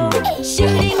grow.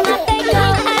 Shooting up they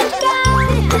go and down.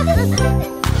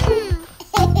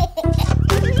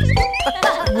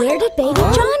 Where did Baby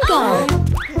John go?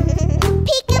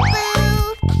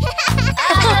 Peekaboo!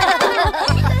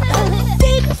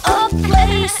 Dig a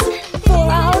place for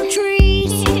our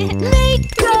trees.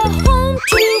 Make a home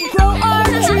to grow our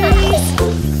trees.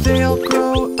 They'll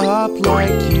grow up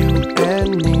like you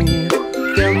and me.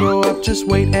 They'll grow up, just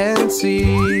wait and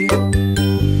see.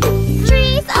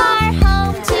 Trees are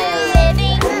home to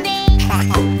living things.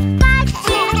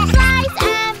 Butterflies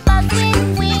and bugs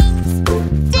with wings.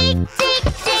 Dig, dig,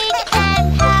 dig and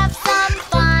have some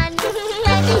fun.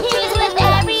 Planting trees with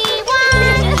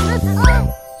everyone.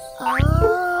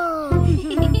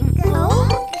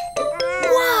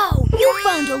 Wow, you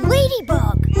found a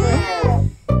ladybug.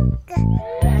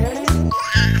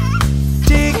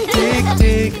 Dig, dig,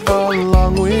 dig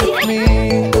along with me.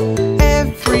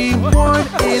 Everyone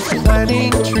is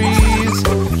planting trees.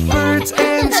 Birds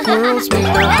and squirrels make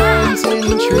their homes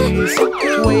in trees,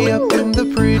 way up in the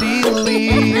pretty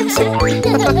leaves.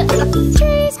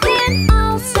 Trees can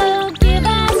also give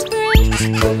us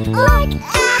fruit, like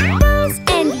apples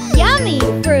and yummy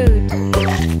fruit.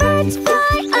 Birds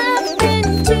fly up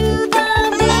into the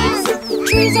leaves.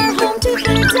 Trees are home to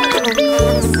birds and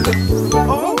bees.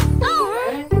 Oh,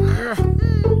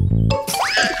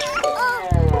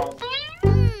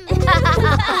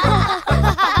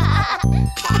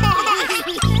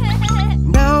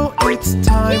 now it's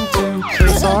time to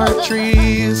place our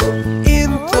trees.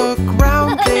 In the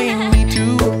ground they need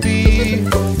to be.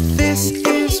 This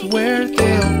is where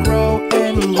they'll grow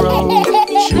and grow.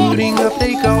 Shooting up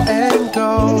they go and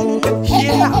go.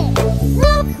 Yeah!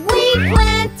 Look, we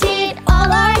planted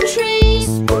all our trees.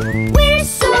 We're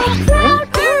so proud,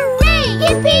 hooray,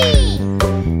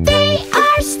 yippee! They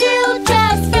are still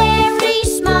just very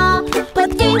small,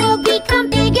 but they will become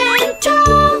big and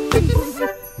tall.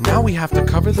 Now we have to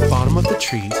cover the bottom of the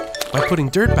trees by putting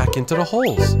dirt back into the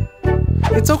holes.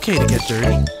 It's okay to get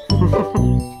dirty.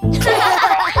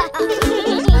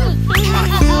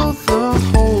 Fill the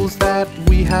holes that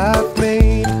we have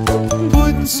made.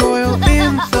 Put soil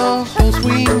in the holes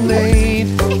we made.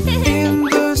 In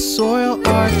the soil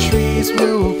our trees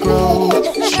will grow.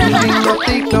 Shooting up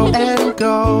they go and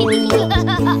go.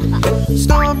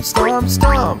 Stomp, stomp,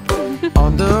 stomp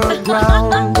on the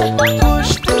ground.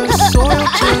 Push the soil,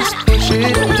 just push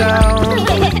it down.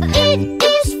 It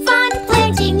is fun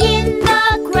planting in the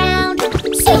ground,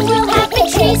 so we'll have big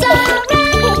trees around.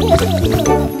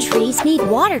 Trees need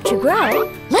water to grow.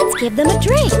 Let's give them a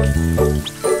drink.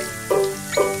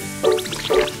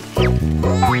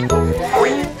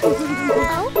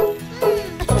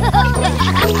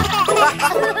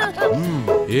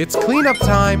 It's cleanup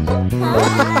time.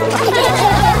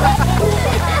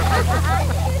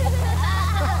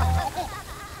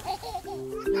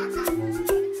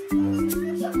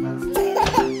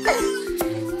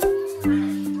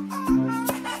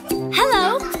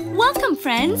 Hello, welcome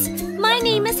friends. My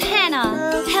name is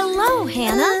Hannah. Hello,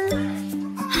 Hannah.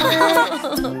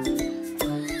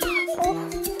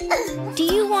 Do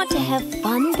you want to have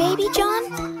fun, Baby John?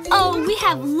 Oh, we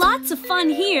have lots of fun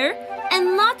here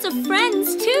and lots of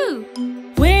friends too.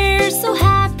 We're so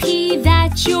happy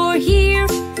that you're here,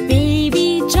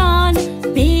 Baby John,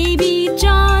 Baby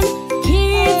John.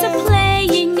 Kids are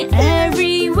playing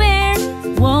everywhere.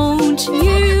 Won't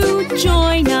you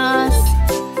join us?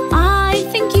 I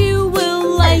think you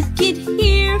will like it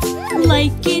here,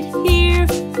 like it here,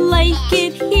 like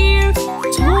it here.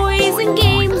 Toys and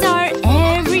games are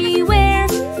everywhere.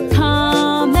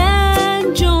 Come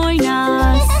and join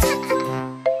us.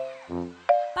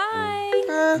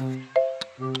 Bye.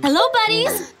 Hello,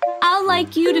 buddies. I'd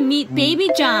like you to meet Baby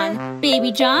John.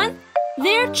 Baby John,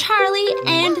 they're Charlie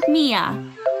and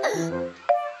Mia.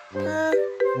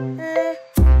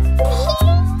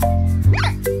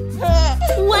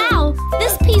 Wow,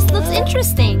 this piece looks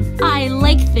interesting. I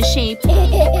like the shape.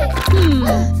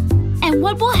 And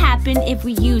what will happen if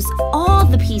we use all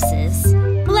the pieces?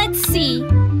 Let's see.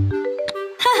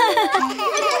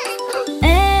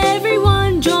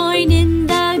 Everyone join in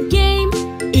the game.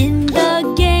 In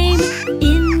the game.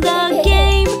 In the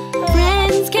game.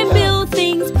 Friends can build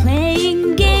things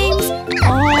playing games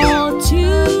all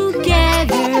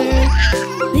together.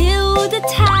 Build a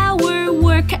tower,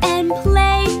 work and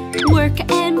play. Work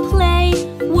and play.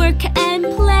 Work and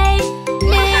play.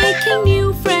 Making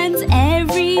new friends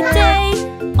every day.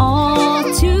 All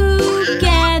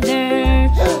together.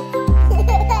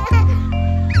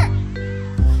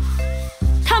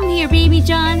 Come here, Baby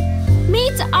John.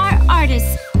 Meet our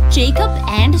artists, Jacob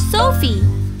and Sophie.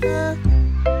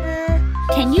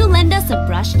 Can you lend us a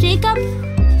brush, Jacob?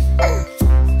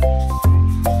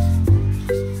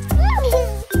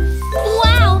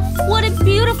 Wow, what a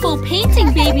beautiful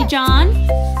painting, Baby John.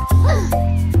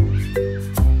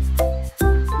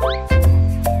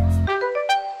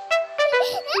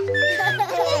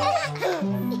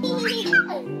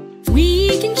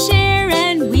 We can share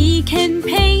and we can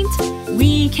paint.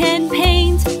 We can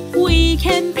paint, we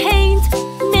can paint.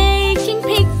 Making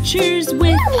pictures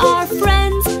with our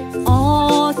friends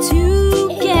all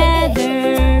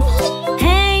together.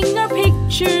 Hang our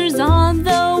pictures on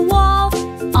the wall.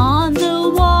 On the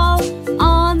wall,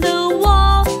 on the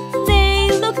wall.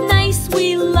 They look nice,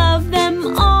 we love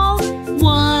them all.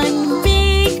 One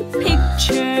big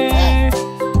picture.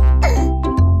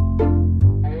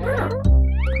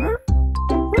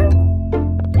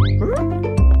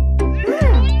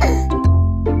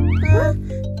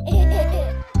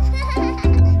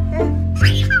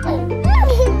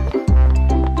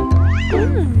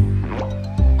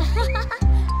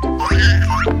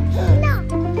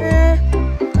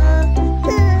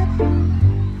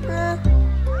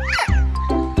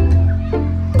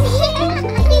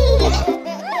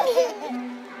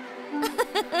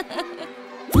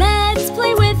 Let's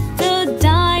play with the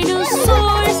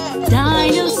dinosaurs.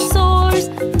 Dinosaurs,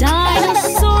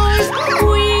 dinosaurs.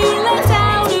 We let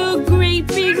out a great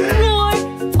big roar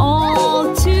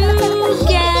all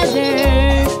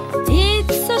together.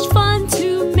 It's such fun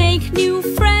to make new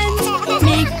friends.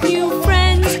 Make new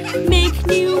friends, make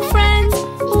new friends.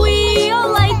 We all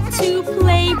like to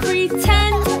play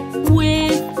pretend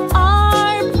with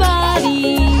our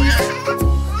buddies.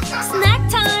 Snack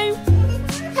time.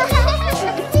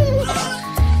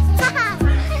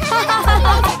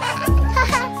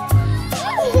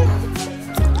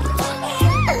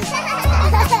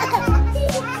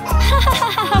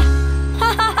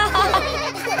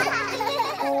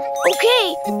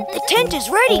 Okay, the tent is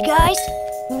ready, guys.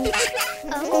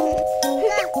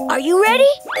 Are you ready?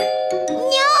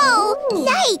 No!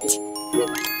 Light!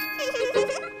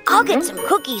 I'll get some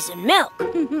cookies and milk.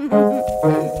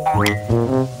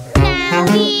 Now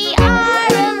we are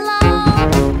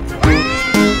alone.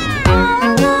 All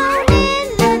alone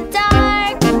in the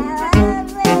dark.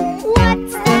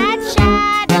 What's that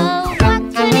shadow? What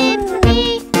could it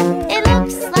be? It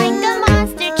looks like a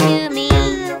monster to me.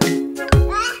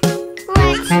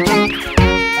 Let's check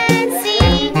and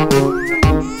see.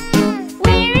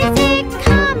 Where is it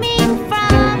coming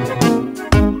from?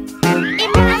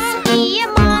 It must be a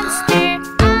monster,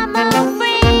 I'm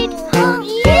afraid.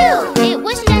 It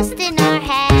was just in our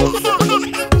heads.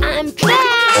 I'm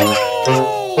trapped.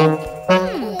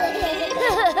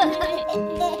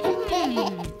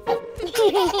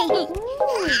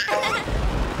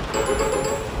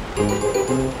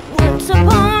 Once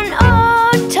upon a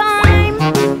time,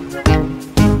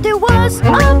 there was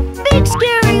a big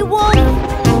scary wolf,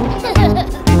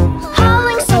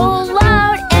 howling so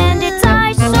loud and its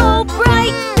eyes so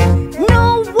bright.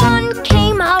 No one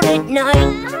came out at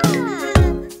night.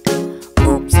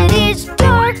 Oops, it is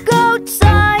dark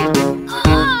outside.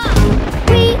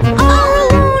 We are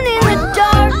alone in the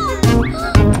dark.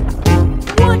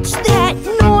 What's that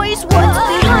noise? What's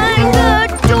behind the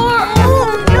door?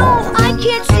 Oh no, I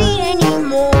can't see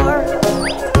anymore.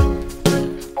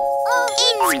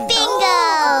 It's bingo!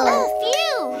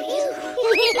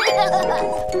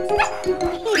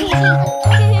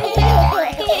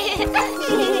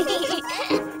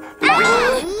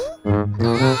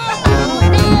 Phew!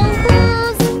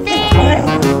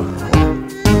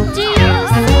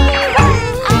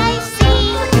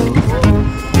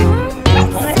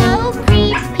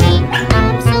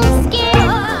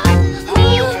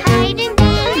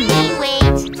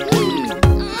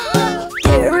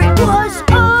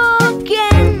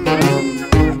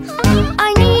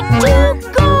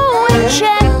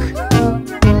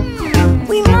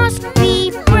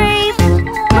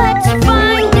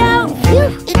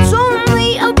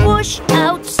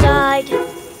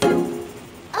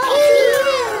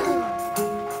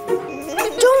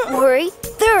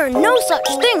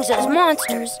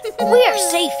 monsters. We are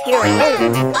safe here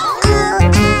alone. Oh,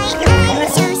 I'm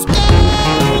so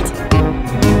scared.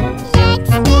 Let's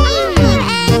stay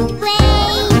and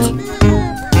wait.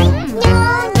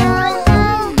 No,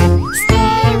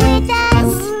 stay with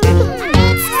us.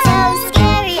 It's so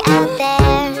scary out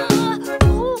there.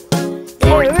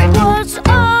 There it was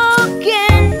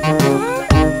again.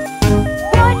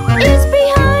 What is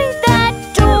behind that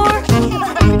door?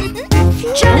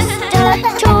 Just a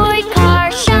toy car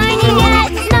shining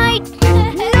at night.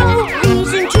 No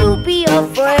reason to be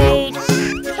afraid.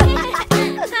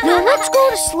 Now let's go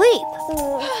to sleep.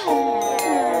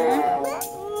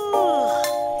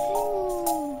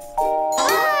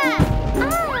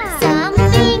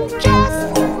 Something just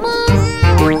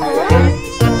moved.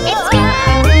 It's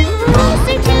coming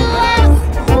closer to us.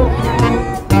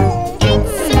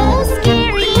 It's so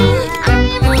scary.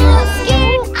 I'm so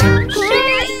scared. I'm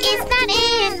sure it's not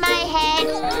in my head.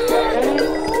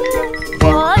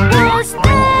 What was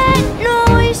that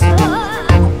noise?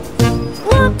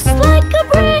 Looks like a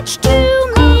branch to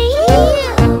me.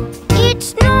 It's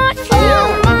not a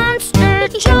monster,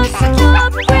 just a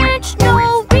branch. No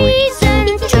reason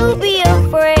to be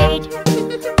afraid.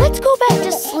 Let's go back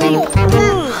to sleep.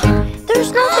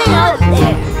 There's nothing out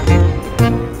there.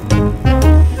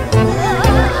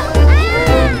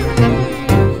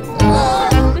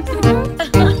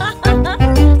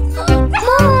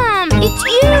 Mom, it's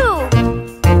you!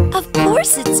 Of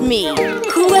course it's me.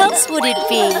 Who else would it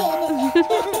be?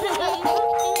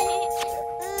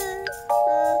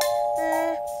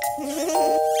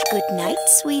 Good night,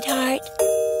 sweetheart.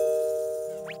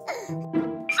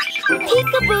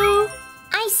 Peekaboo!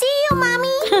 I see you,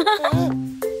 Mommy.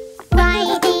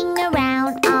 Riding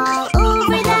around all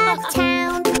over the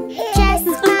town, just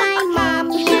my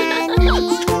Mommy and me.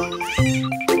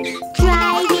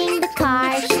 Driving the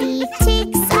car, she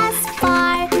takes us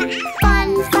far. Fun,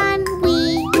 fun,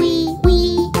 wee.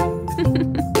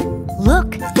 Look,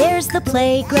 there's the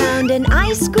playground and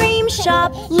ice cream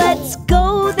shop. Let's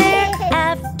go there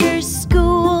after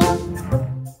school.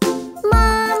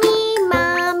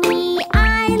 Mommy,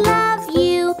 I love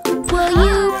you. Will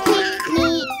you pick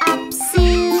me up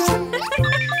soon?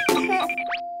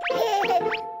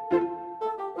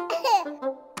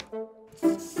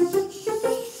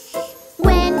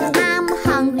 When I'm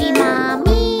hungry,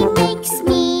 Mommy makes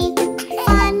me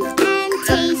fun and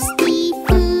tasty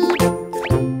food.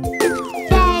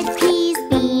 Veggies,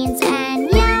 beans, and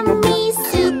yummy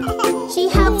soup.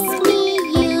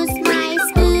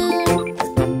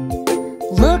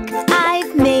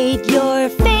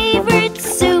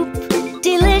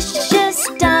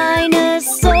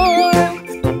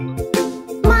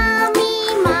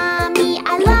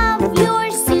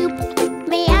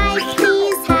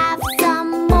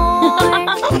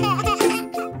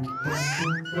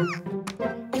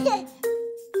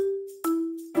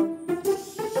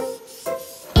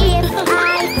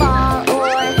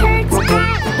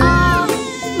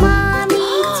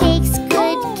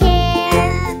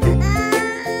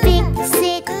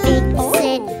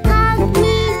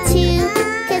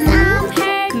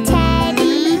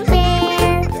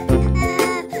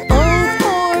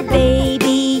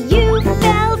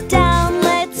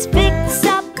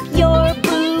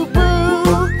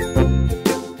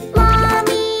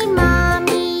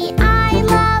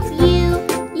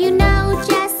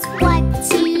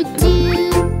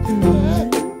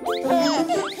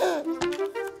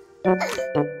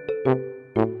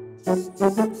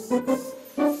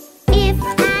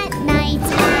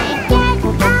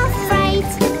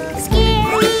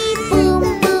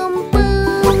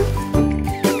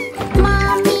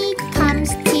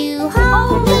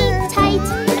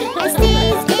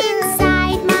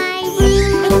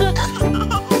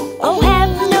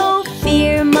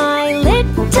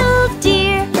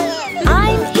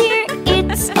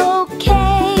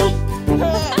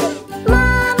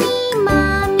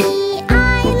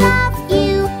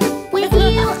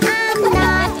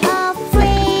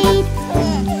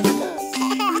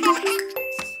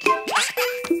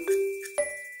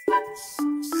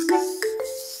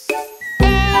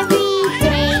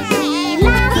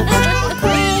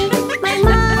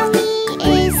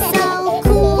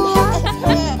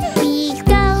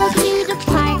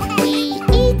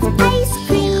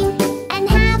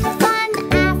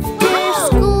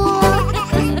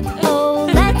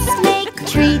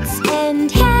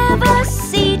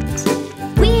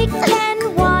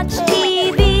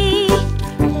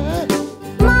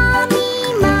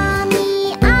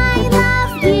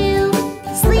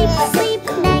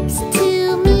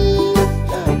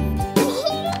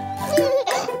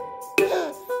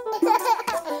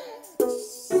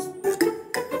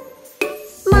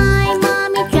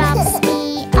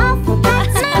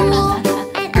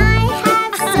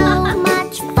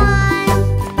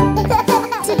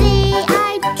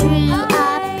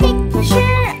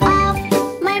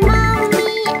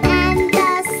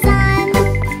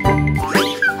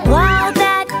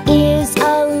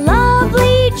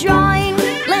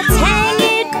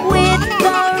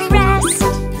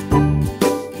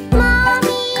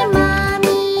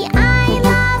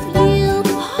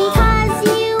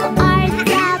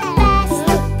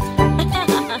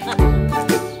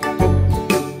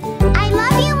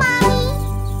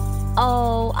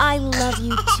 I love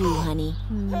you too, honey.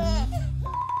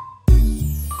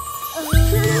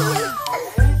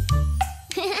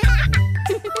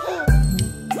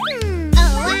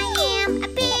 Oh, I am a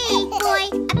big boy,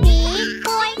 a big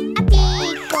boy, a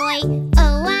big boy.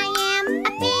 Oh, I am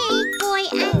a big boy,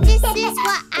 and this is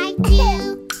what I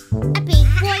do. A big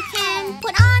boy can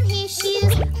put on his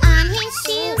shoes, on his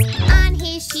shoes, on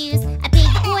his shoes. A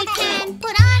big boy can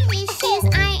put on his shoes.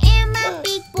 I am a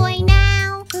big boy now.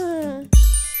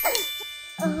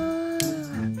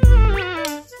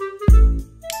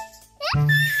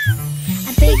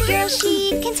 A big girl,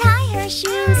 she can tie her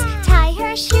shoes, tie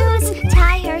her shoes,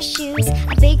 tie her shoes.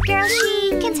 A big girl, she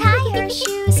can tie her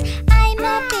shoes. I'm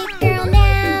a big girl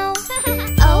now.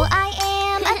 Oh, I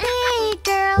am a big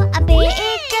girl, a big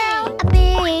girl, a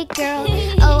big girl.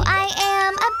 Oh, I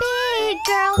am a big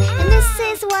girl, and this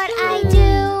is what I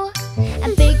do.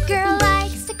 A big girl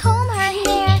likes to comb her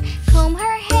hair, comb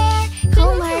her hair,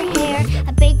 comb her hair.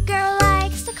 A big girl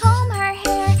likes to comb her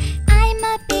hair. I'm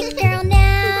a big girl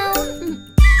now.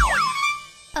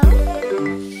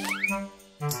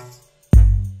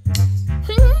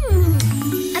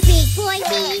 A big boy,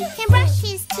 he can brush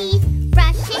his teeth,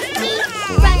 brush his teeth,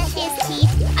 brush his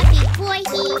teeth. A big boy,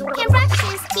 he can brush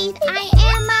his teeth. I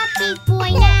am a big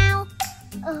boy now.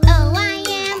 Oh, I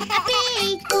am a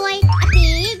big boy, a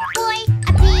big boy,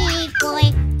 a big boy.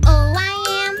 Oh, I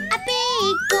am a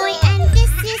big boy, and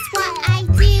this is what I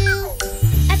do.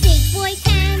 A big boy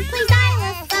can play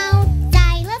xylophone,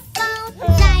 xylophone,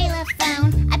 xylophone.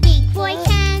 A big boy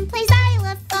can play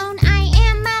xylophone. I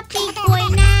am a big boy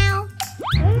now.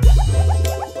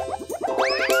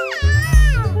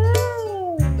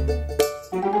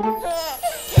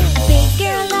 A big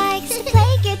girl likes to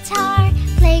play guitar,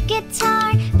 play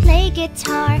guitar, play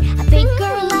guitar. A big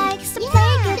girl likes to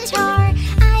play guitar.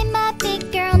 I'm a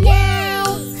big girl now.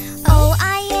 Oh,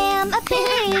 I am a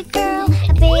big girl,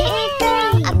 a big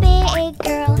girl, a big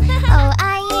girl. Oh,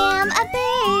 I am a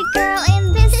big girl,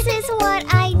 and this is what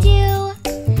I do.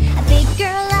 A big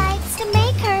girl likes to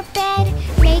make her bed,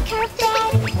 make her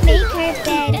bed, make her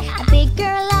bed. A big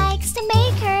girl likes to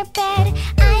make her bed.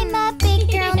 I'm a big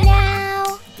girl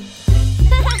now.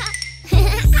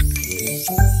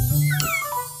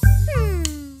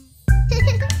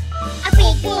 A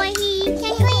big boy, he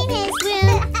can clean his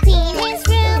room, clean his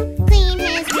room, clean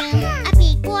his room. A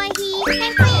big boy, he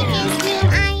can clean his room.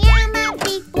 I am a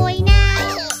big boy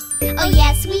now. Oh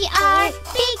yes, we are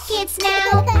big kids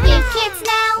now, big kids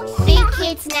now, big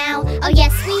kids now. Oh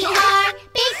yes, we are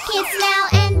big kids now,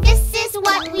 and this is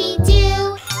what we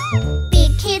do.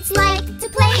 Big kids like to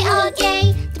play all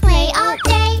day, to play all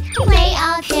day, to play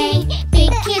all day.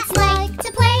 Big kids like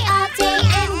to play all day,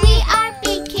 and we are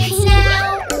big kids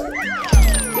now.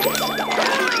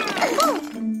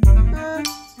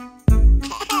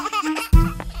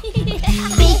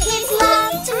 Big kids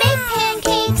love to make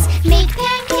pancakes, make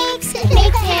pancakes,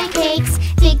 make pancakes.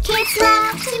 Big kids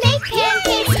love to make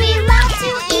pancakes. We love to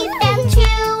eat them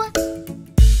too.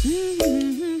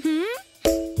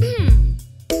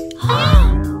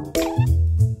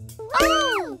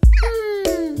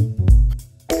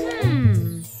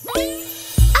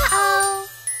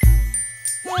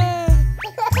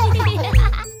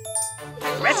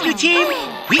 Rescue team,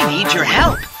 we need your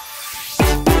help.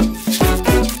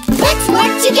 Let's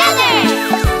work together!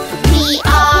 We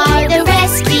are the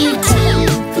rescue team.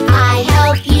 I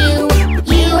help you,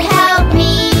 you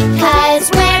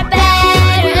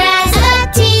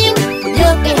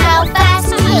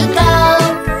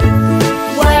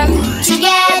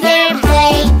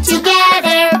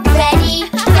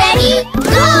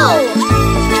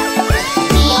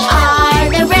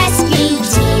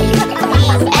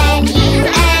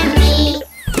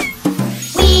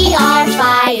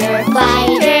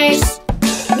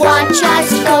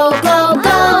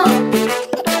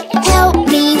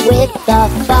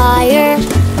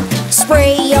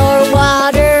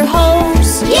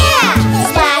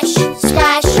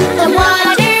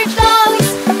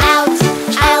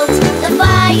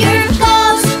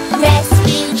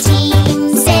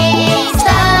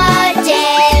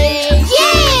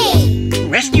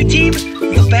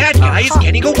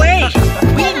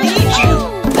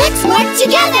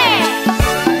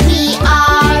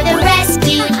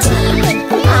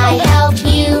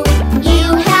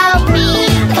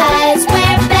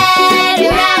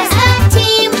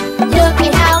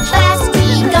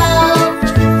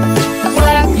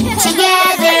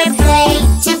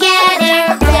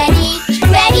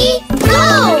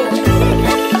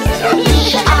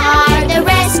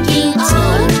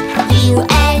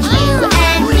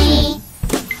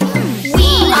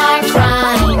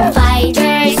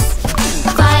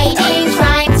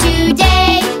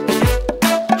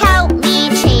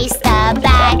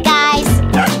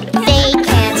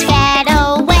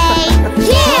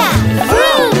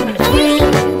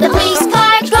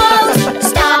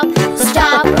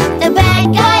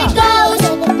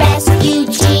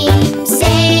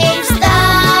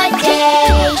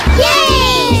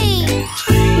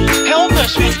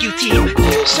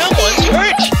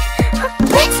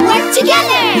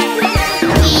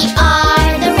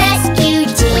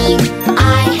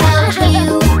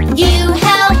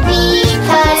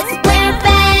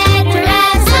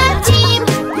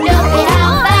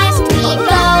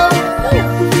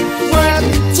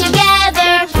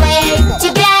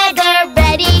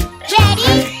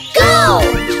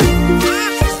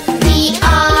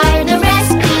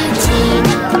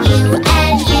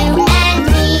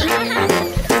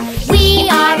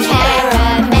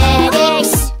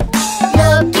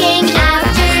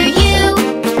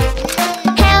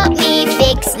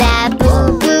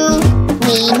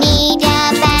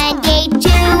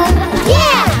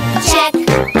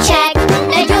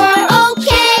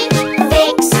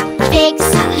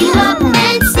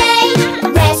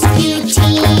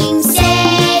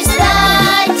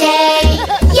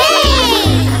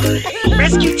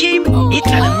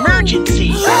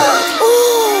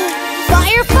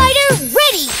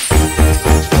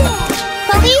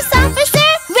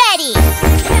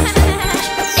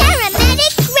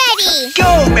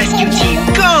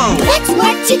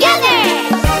together!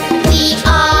 We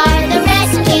are the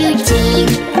rescue team.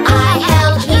 I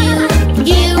help you,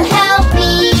 you help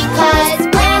me, 'cause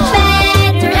we're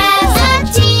better as a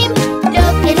team.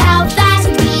 Look at how fast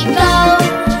we go.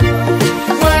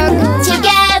 Work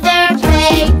together,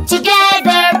 play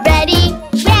together. Ready,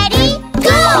 ready,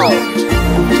 go!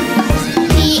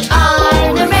 We are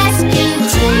the rescue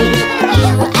team.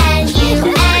 You and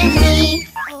me.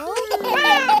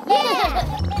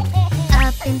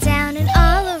 Up and down and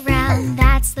all around,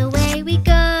 that's the way we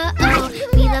go.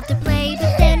 We love to play,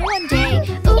 but then one day,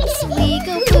 oops, we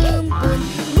go boom, boom.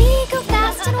 We go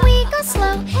fast and we go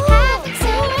slow, having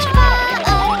so much fun.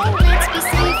 Let's be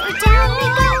safe, or down we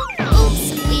go. Oops,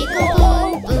 we go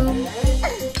boom, boom.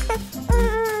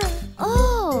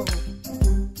 Oh.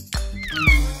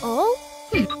 Oh?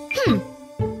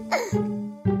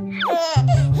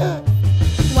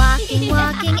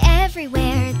 Walking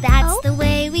everywhere, that's the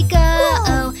way we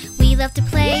go. We love to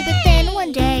play, but then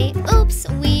one day, oops,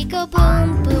 we go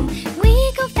boom, boom. We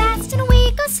go fast and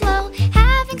we go slow,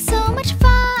 having so much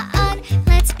fun.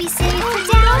 Let's be safe, or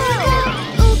down we go.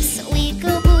 Oops, we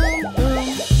go boom, boom.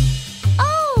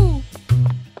 Oh!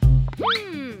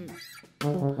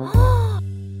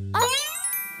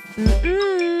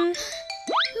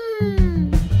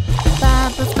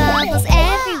 Bubbles, bubbles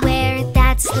everywhere,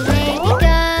 that's the way we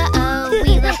go.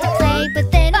 We love to play, but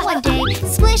then one day,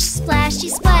 splish, splashy,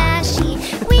 splashy.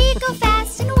 We go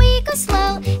fast and we go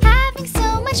slow, having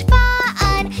so much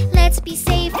fun. Let's be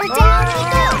safe, or down we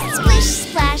go. Splish,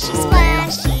 splashy,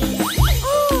 splashy.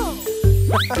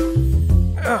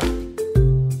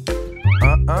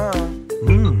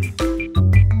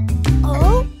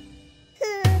 Oh!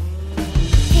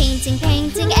 Painting,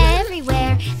 painting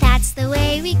everywhere, that's the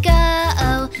way we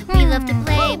go. We love to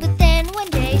play, but then one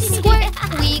day, squirt,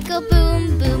 we go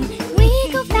boom, boom. We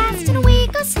go fast and we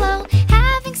go slow,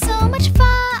 having so much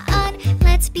fun.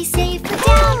 Let's be safe, or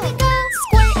down we go.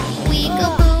 Squirt, we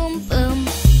go boom, boom.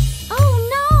 Oh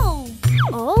no!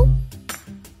 Oh?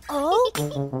 Oh?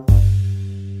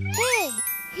 Hey!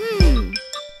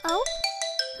 Oh?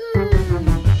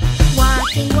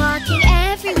 Walking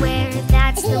everywhere,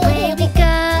 that's the way we go.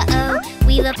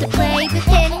 We love to play, but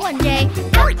then one day,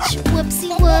 ouch,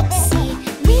 whoopsie, whoopsie.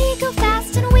 We go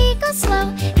fast and we go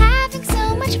slow, having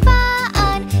so much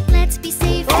fun. Let's be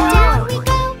safe, or down we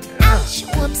go. Ouch,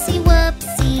 whoopsie,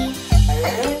 whoopsie.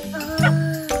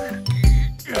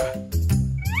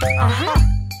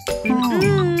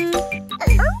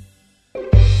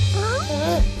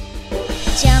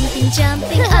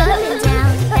 Jumping up and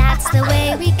down, that's the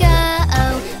way we go.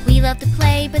 We love to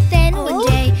play, but then one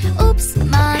day, oops,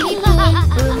 mommy, boom,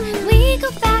 boom. We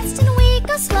go fast and we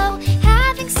go slow,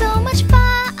 having so much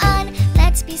fun.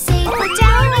 Let's be safe, or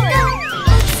down we go.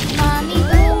 Oops, mommy,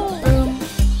 boom, boom.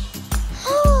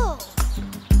 Oh.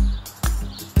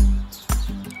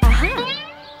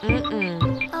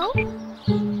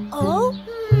 Oh?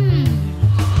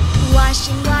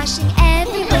 Washing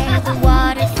everywhere, the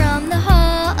water from the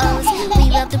hose. We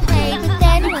love to play, but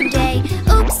then one day,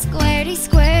 oops, squirty,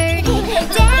 squirty.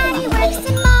 Daddy works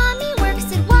and mommy works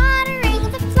at watering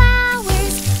the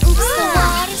flowers. Oops, the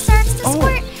water starts to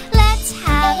squirt. Let's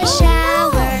have a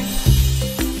shower.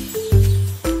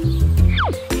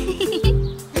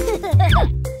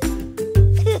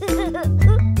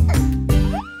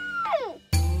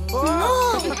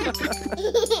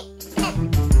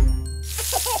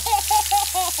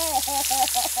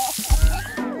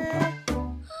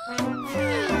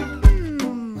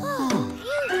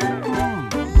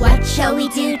 What shall we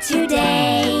do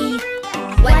today?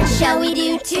 What shall we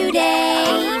do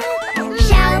today?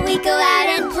 Shall we go out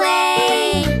and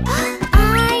play?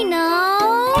 I know!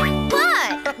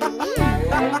 What?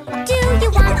 Do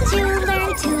you want to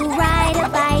learn to ride a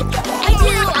bike? I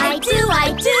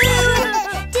do!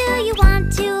 Do you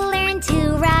want to learn to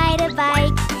ride a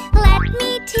bike? Let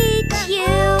me teach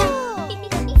you.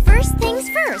 First things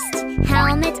first,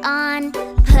 helmet on,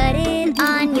 put it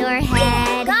on your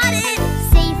head. Got it!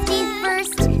 Safety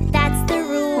first, that's the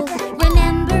rule.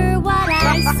 Remember what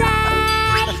I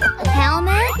said.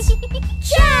 Helmet?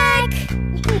 Check!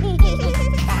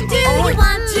 Do you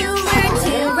want to learn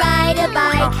to ride a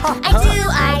bike? I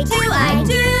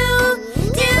do!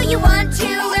 Do you want to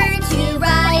learn to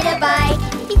ride a bike?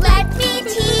 Let me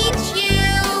teach you.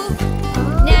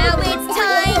 Now it's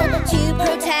time to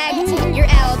protect your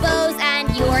elbows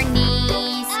and your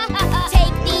knees.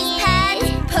 Take these pads,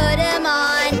 put them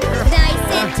on, nice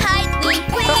and tightly,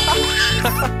 please.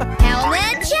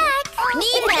 Helmet check,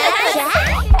 knee pads,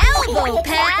 elbow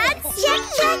pads. Check,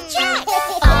 check, check.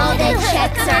 All the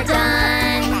checks are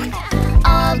done.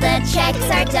 All the checks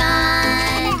are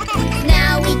done.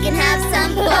 Now we can have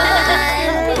some fun.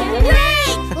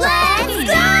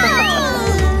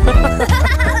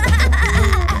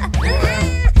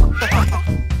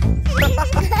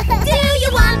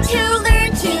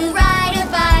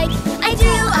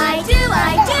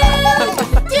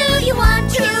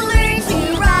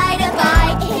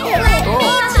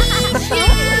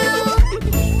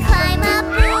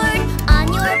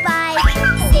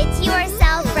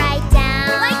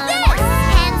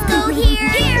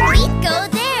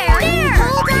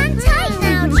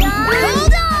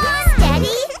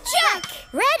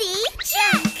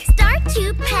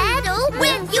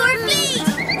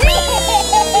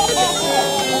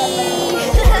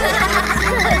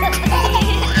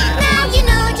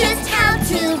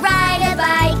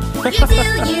 You do,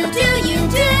 you do, you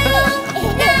do.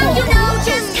 Now you know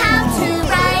just how to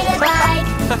ride a bike.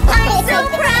 I'm so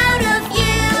proud of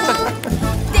you.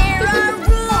 There are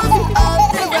rules of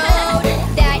the road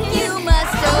that you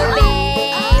must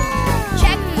obey.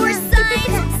 Check for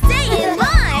signs, stay in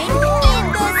line in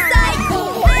the cycle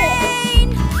lane.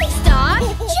 Stop,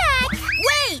 check,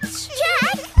 wait,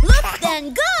 check, look, then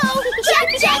go. Check,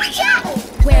 check, check.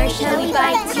 Where shall we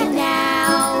bike to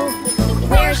now?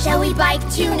 Where shall we bike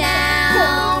to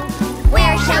now?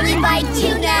 Where shall we bike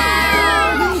to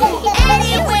now?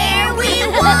 Anywhere we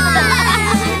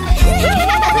want!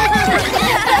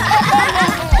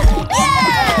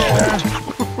 Yeah!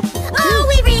 Oh,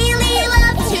 we really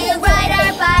love to ride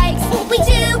our bikes. We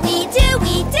do, we do,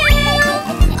 we do.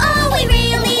 Oh, we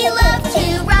really love to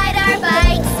ride our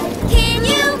bikes. Can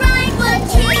you ride one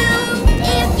too?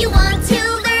 If you want to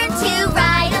learn to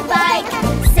ride a bike,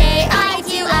 say I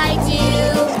do, I do.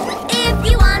 If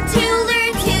you want to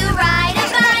learn to ride a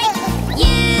bike,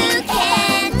 you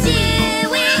can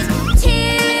do it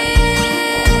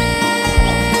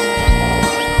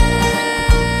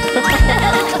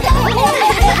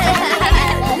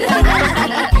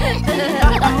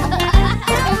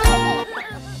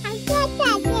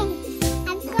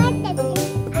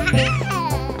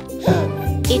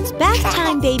It's bath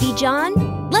time, Baby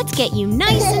John. Let's get you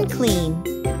nice and clean.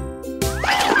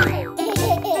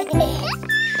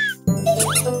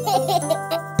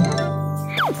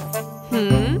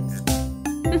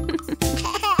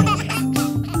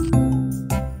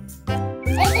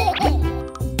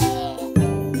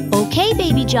 Okay,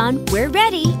 Baby John, we're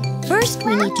ready. First,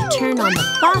 we need to turn on the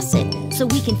faucet so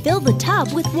we can fill the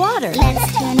tub with water.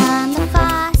 Let's turn on the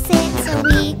faucet so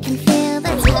we can fill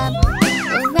the tub.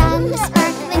 We'll run the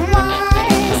sparkling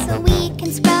water so we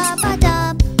can scrub our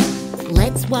tub.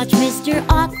 Let's watch Mr.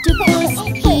 Octopus,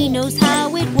 he knows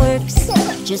how it works.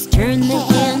 Just turn the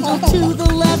handle to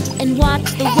the left and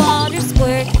watch the water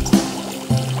squirt.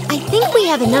 I think we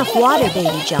have enough water,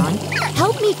 Baby John.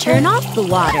 Help me turn off the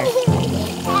water.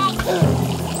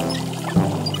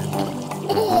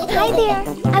 Hi there,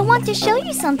 I want to show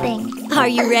you something. Are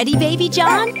you ready, Baby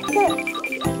John?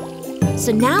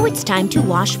 So now it's time to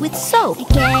wash with soap.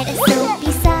 Get a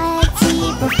soapy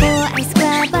sudsy before I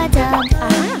scrub a tub.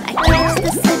 I catch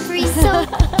the slippery soap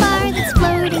bar that's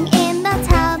floating in the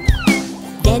tub.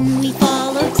 Then we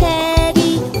follow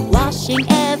Teddy, washing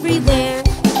everywhere.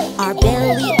 Our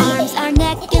belly, arms, our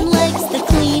neck and legs, the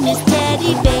cleanest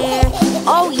teddy bear.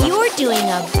 Oh, you're doing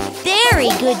a very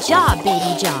good job,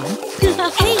 Baby John.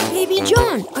 Hey, Baby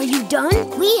John, are you done?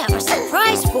 We have a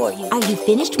surprise for you. Are you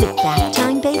finished with bath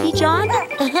time, Baby John?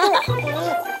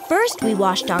 First, we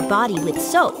washed our body with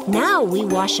soap. Now we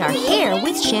wash our hair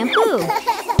with shampoo.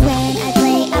 When I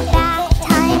play a bath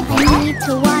time, I need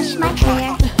to wash my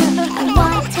hair. I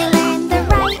want to learn the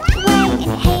right way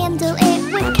and handle it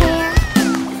with care.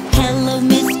 Hello,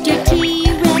 Mr.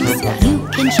 T-Rex, you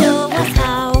can show us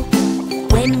how.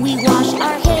 When we wash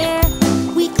our hair,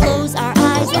 we close our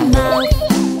eyes and mouth.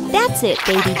 That's it,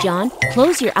 Baby John.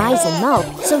 Close your eyes and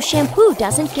mouth so shampoo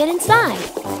doesn't get inside.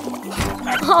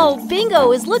 Oh,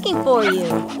 Bingo is looking for you.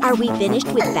 Are we finished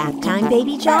with bath time,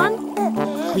 Baby John?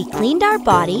 We cleaned our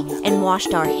body and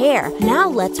washed our hair. Now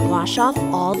let's wash off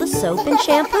all the soap and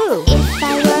shampoo. If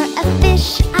I were a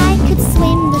fish, I could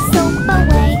swim the soap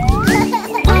away.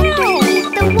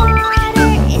 Underneath the water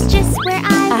is just where I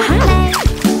would play.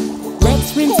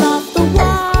 Let's rinse off the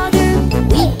water.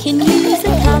 We can use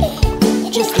a cup,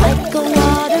 just like a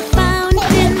water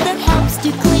fountain that helps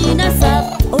to clean us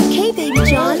up. Okay, Baby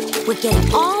John, we're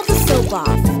getting all the soap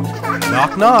off.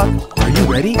 Knock, knock. Are you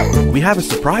ready? We have a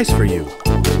surprise for you.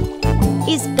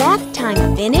 Is bath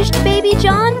time finished, Baby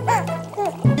John?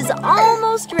 Is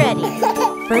almost ready.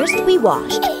 First we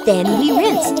washed, then we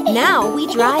rinsed. Now we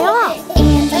dry off.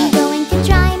 And I'm going to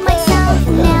dry myself.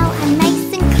 Now I'm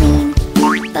nice and clean.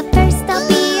 But first I'll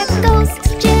be a ghost,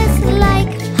 just like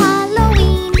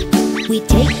Halloween. We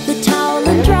take the towel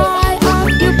and dry off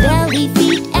your belly,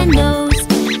 feet, and nose.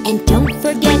 And don't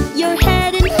forget your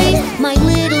head and face, my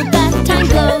little bath time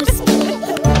ghost.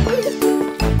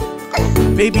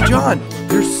 Baby John,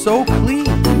 you're so clean.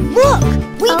 Look,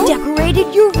 we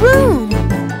decorated your room.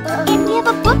 And we have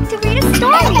a book to read a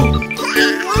story.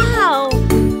 Wow,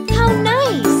 how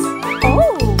nice.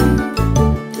 Oh.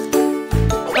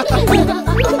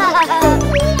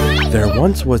 There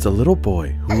once was a little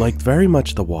boy who liked very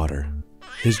much the water.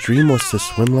 His dream was to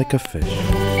swim like a fish.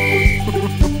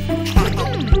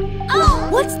 Oh,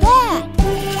 what's that?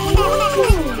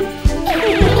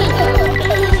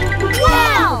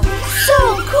 Wow, so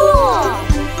cool.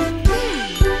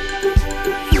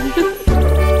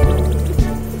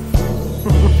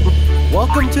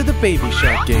 Welcome to the Baby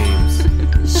Shark games.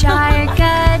 Shark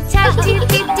attack, toot toot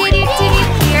toot toot toot.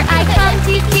 Here I come,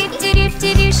 toot toot toot toot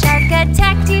toot toot. Shark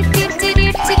attack, toot toot toot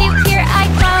toot toot toot. Here I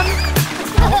come.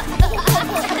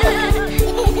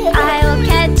 I'll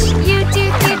catch you, toot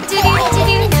toot toot toot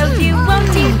toot. No, you won't,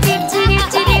 toot toot toot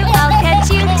toot toot. I'll catch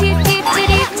you, toot toot toot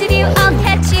toot toot. I'll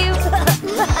catch you.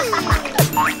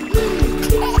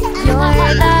 You're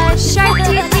the shark,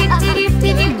 toot toot toot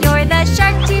toot toot. You're the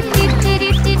shark, toot toot toot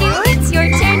toot toot. It's your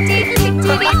turn, toot toot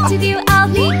toot toot toot. I'll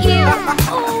beat you.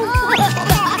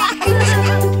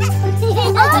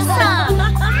 Awesome!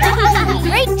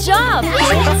 Great job,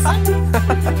 kids!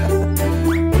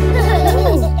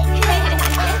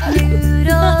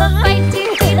 Noodle fight, do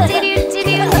do do do do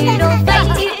do. Noodle fight,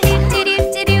 do do do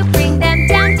do do do. Bring them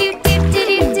down, do do do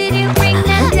do do do. Bring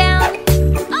them down.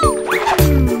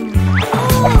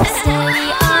 Stay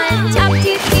on top,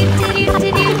 do do do do do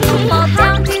do. Don't fall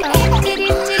down, do do do do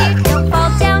do. Don't fall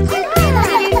down, do do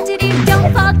do do do. Don't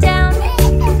fall down.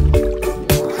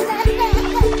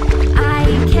 I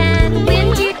can win,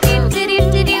 do do do do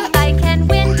do do. I can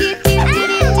win, do do do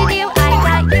do do do. I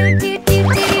got you, do do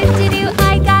do do do do. I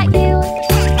got you.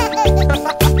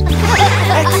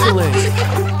 Excellent.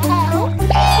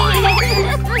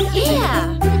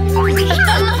 Yeah!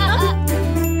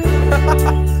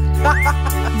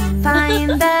 Find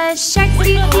the sharks, do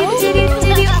do do do do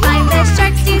do. Find the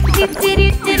sharks, do do do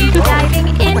do do do. Diving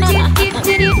in, do do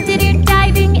do do do do.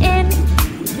 Diving in.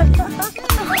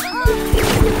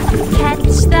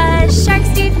 Catch the sharks,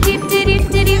 do do do do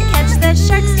do do. Catch the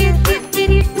sharks, do do do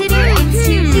do do do. It's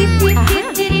too deep, do do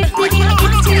do do do do.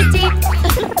 It's too deep.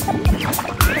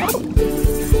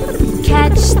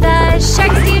 Catch the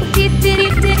sharks, do do do do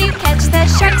do do. Catch the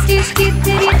sharks, do do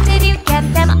do do do do. Get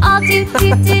them all, do do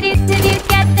do do do do.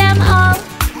 Get them all.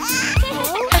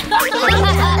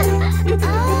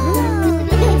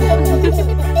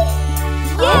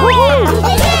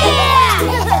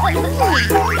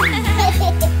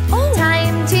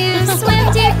 Time to swim,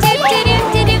 do do do do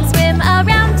do do. Swim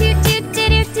around, do do do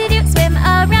do do do. Swim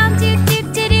around, do do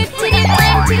do do do do.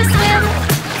 Learn to swim.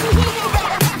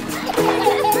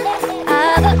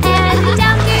 Up and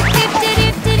down, do do do do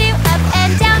do do. Up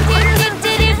and down, do do do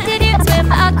do do do. Swim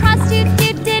across, do do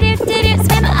do do do do.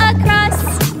 Swim across.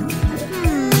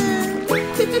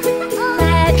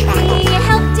 Let me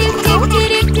help, do do do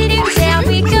do do do. Down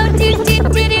we go, do do do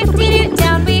do do do.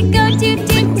 Down we go, do do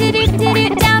do do do do.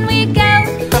 Down we go.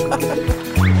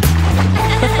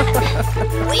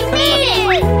 We made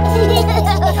it!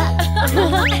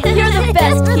 You're the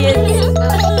best, kids!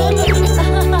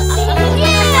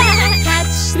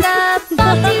 Catch the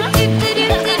ball, do do do do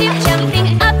do do. Jumping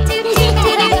up, do do do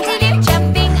do do do.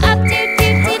 Jumping up, do do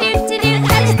do do do do.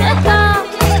 Catch the ball.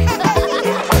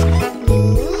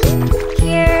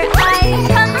 Here I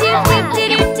come, do do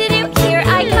do do do do. Here I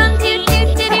come, do do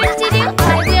do do do do.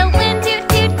 I will win, do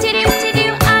do do do do do.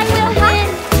 I will win.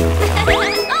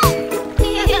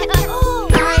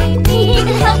 I need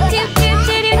help, do do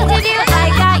do do do do. I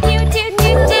got you, do do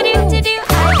do do do do.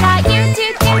 I got you, do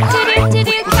do do do do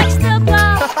do. Catch the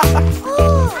ball.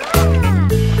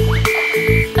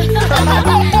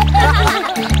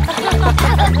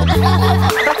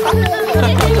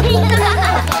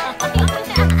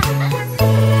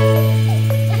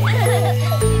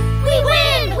 We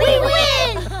win! We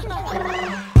win!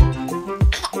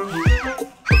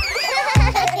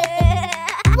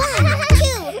 One,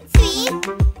 two, three,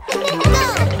 go!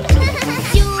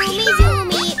 Zoomy,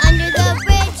 zoomy, under the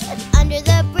bridge, under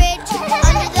the bridge,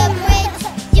 under the bridge.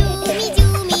 Zoomy,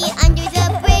 zoomy, under the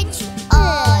bridge,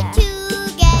 all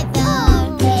together.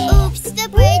 Oops, the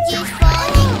bridge is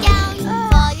falling down,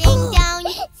 falling down,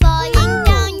 falling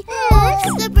down.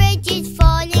 Oops, the bridge is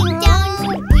falling down.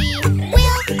 We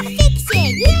will fix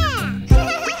it. Yeah.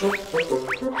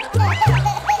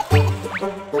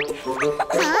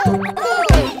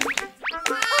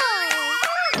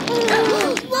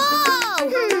 Whoa!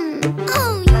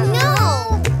 Oh no!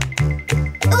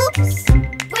 Oops!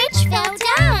 Bridge fell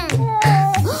down.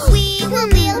 We will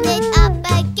build it up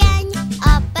again,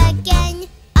 up again,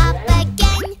 up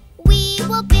again. We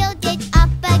will build it up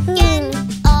again,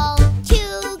 all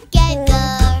together.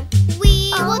 We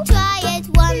will try it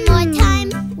one more time,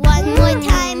 one more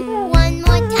time, one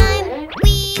more time.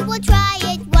 We will try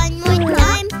it one more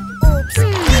time. Oops!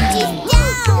 Bridge is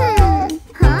down.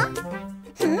 Huh?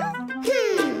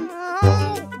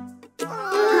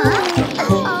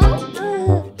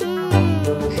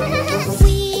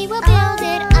 We will build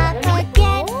it up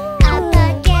again, up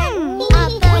again,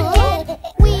 up again.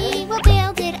 We will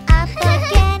build it up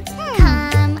again.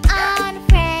 Come on,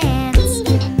 friends.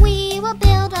 We will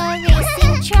build a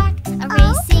racing track, a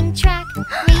racing track.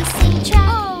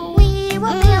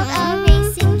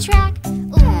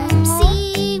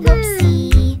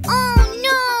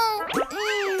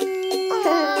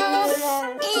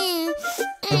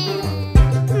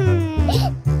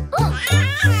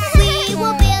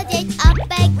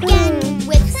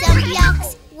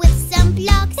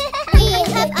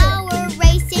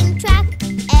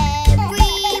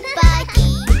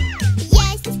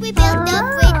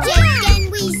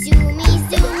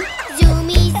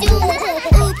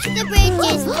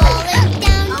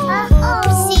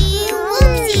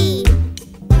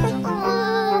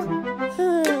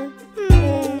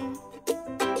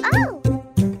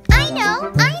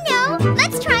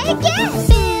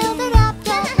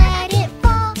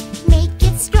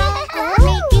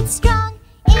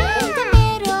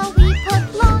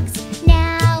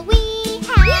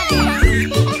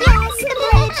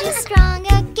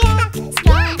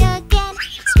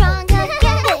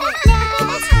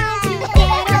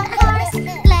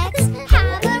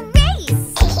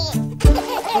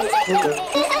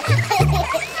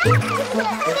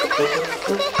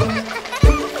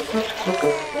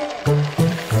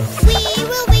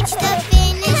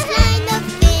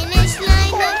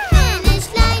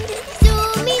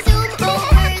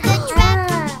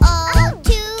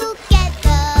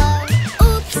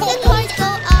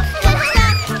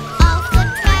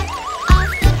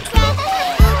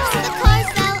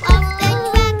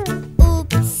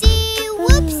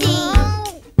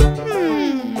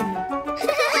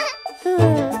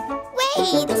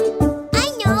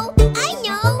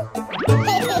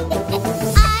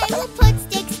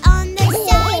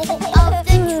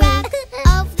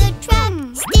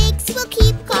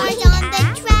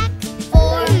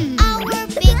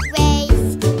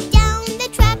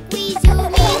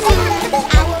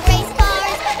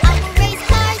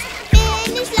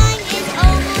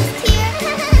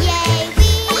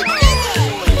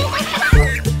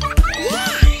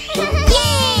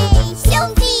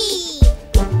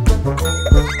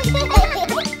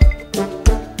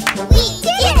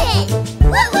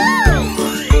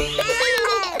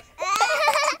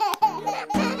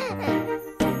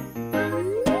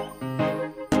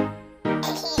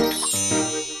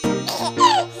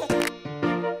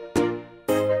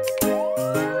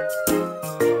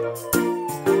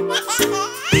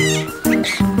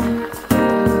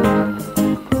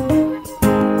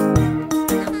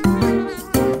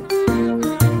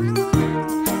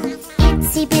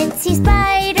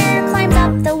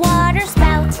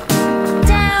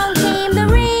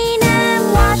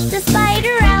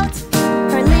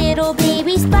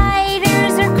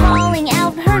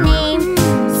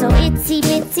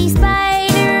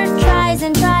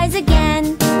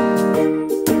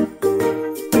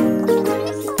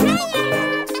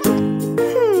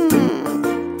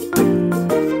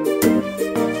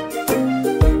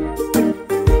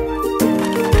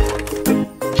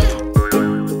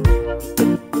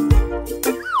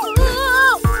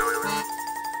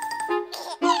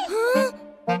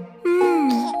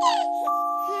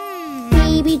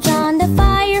 Baby John, the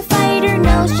firefighter,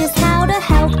 knows just how to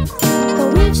help.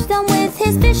 He'll reach them with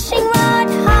his fishing rod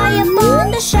high up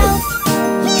on the shelf.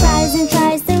 He tries and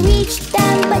tries to reach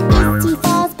them, but Itsy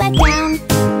falls back down.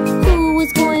 Who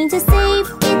is going to save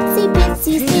Itsy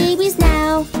Bitsy's babies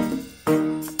now?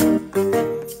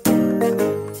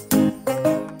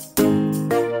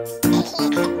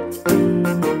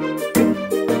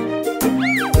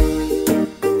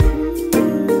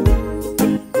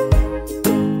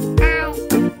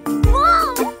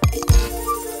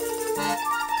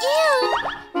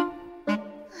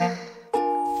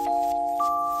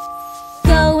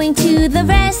 Going to the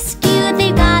rescue,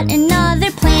 they've got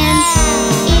another plan.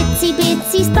 Itsy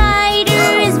Bitsy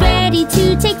Spider is ready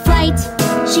to take flight.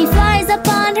 She flies up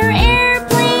on her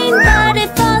airplane, but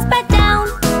it falls back down.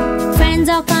 Friends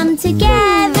all come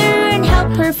together and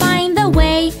help her find the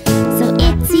way, so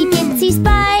Itsy Bitsy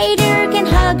Spider can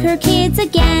hug her kids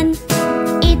again.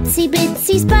 Itsy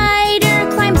Bitsy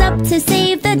Spider climbs up to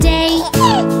save the day.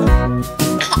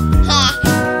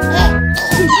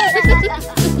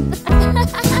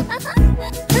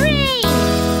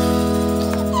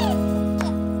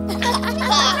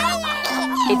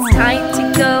 It's time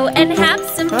to go and have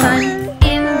some fun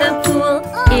in the pool,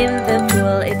 in the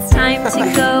pool. It's time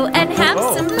to go and have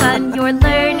some fun. You're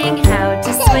learning how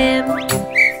to swim.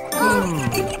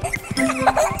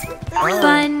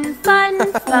 Fun, fun,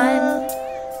 fun.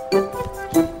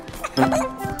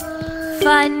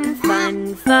 Fun,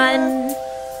 fun, fun.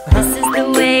 This is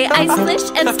the way I splish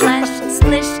and splash,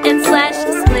 splish and slash,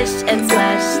 splish and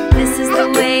slash. This is the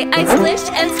way I splish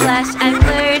and splash. I'm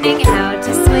learning how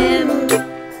to swim.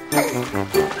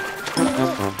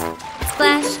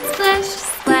 Splash, splash,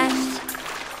 splash.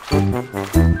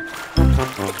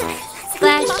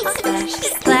 Splash, splash,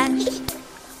 splash.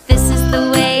 This is the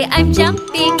way I'm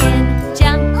jumping in,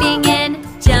 jumping in,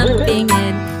 jumping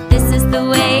in. This is the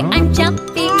way I'm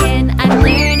jumping in. I'm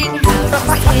learning how to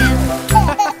swim.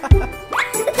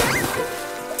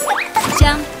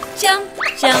 Jump, jump,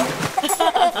 jump.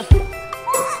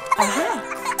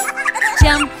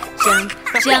 Jump, jump,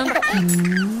 jump.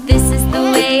 This is the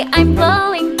way I'm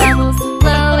blowing bubbles,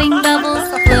 blowing bubbles,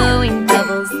 blowing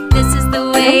bubbles. This is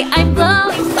the way I'm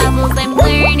blowing bubbles. I'm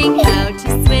learning how to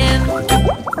swim.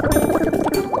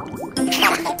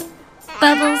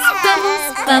 Bubbles, bubbles,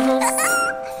 bubbles.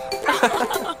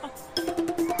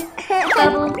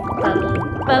 Bubble, bubble,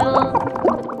 bubble.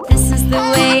 This is the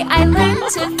way I learn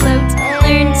to float,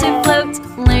 learn to float,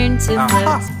 learn to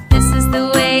float. This is the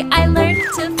way I learn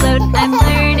to float. I'm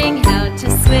learning how to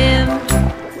swim.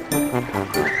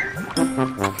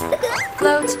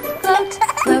 Float, float,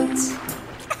 float.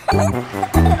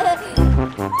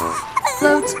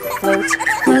 Float, float,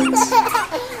 float.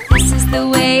 This is the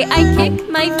way I kick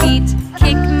my feet,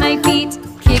 kick my feet,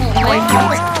 kick my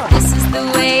feet. This is the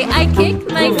way I kick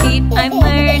my feet. I'm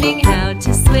learning how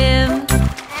to swim.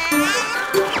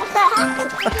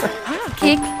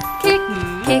 Kick, kick,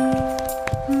 kick.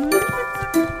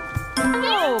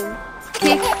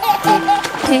 Kick, kick,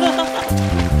 kick.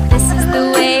 This is the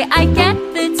way I get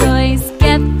the toys,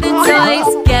 get the toys,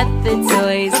 get the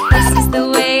toys. This is the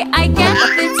way I get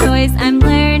the toys. I'm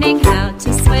learning how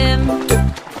to swim.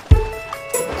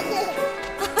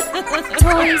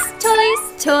 Toys, toys,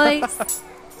 toys.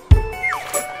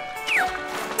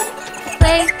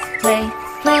 Play, play,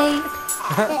 play.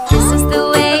 This is the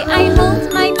way I hold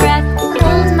my breath,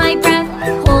 hold my breath,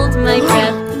 hold my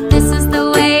breath. This is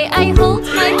the way I hold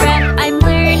my breath. I'm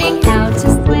learning how to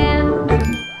swim.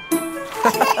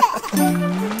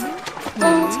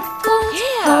 Hold, hold,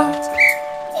 hold.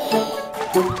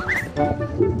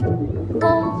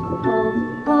 Hold, hold,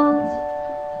 hold.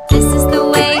 This is the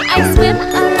way I swim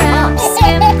around,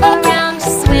 swim around,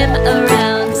 swim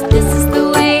around. This is the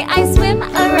way I swim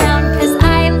around, 'cause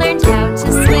I learned how to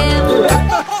swim.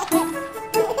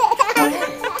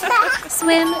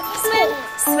 Swim, swim,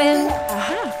 swim.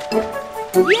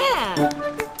 Yeah!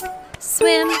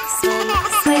 Swim, swim,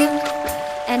 swim.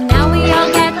 And now we all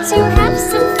get to have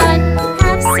some fun,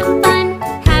 have some fun,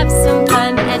 have some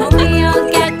fun. And we all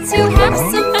get to have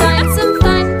some fun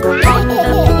in the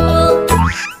pool.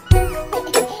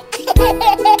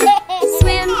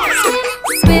 Swim, swim,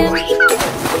 swim.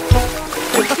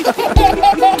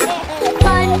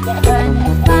 Fun, fun,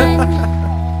 fun.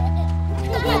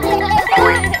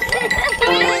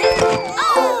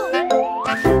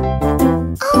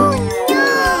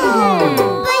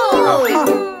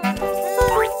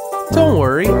 Don't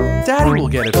worry, Daddy will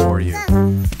get it for you.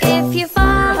 If you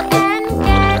fall and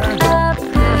get up,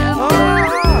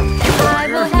 I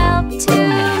will help to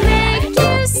make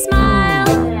you smile.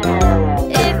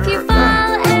 If you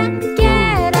fall and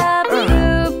get up,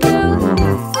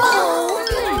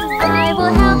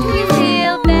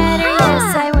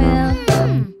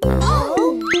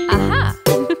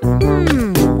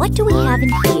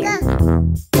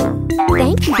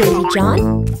 John.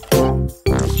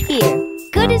 Here,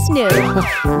 good as new.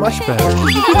 Much better.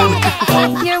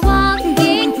 If you're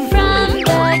walking from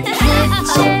the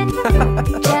kitchen,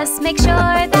 just make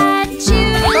sure that you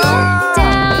look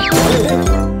down.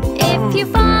 If you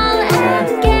fall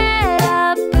and get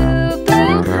a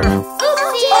boo-boo,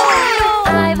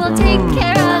 I will take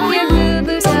care of your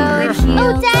boo-boo so it heals.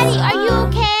 Oh, Daddy, are you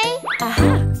okay?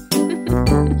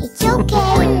 It's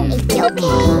okay. It's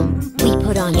okay. We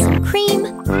put on some cream,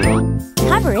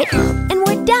 cover it, and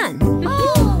we're done.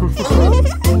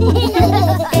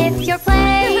 If you're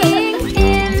playing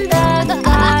in the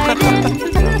garden,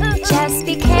 just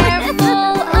be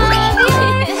careful of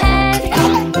your head.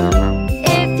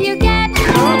 If you get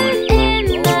hurt in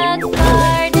the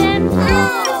garden,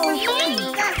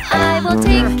 I will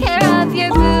take care of your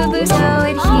boo-boo so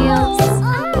it heals.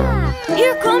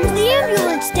 Here comes the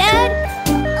ambulance, Dad.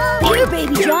 Here,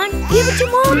 baby John, give it to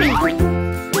Mommy.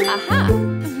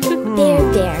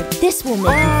 There, this will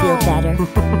make you feel better.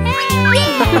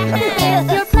 If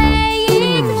you're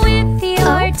playing with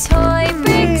your toy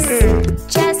bricks,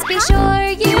 just be sure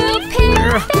you pick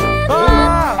them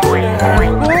up.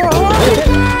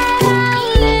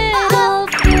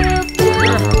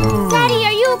 Daddy,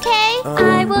 are you okay?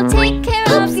 I will take care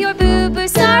of your boo-boo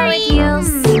so it heals.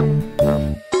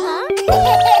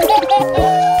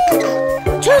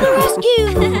 To the rescue!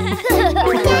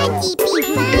 Daddy, be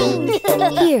fine.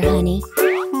 Here, honey.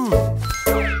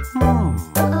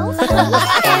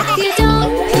 If you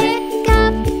don't pick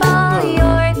up all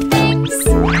your things, you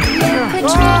could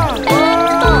trip and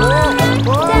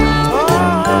fall down.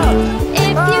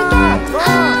 If you get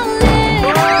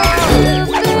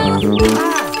a little boo-boo,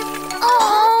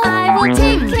 I will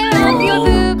take care of your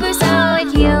boo-boo so it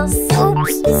heals.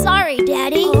 Oops, sorry,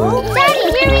 Daddy. Daddy,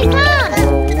 here he comes.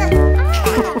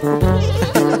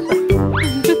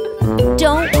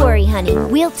 Don't worry, honey.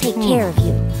 We'll take care of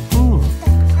you.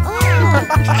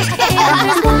 If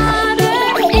there's water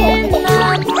in the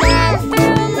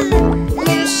bathroom,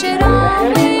 you should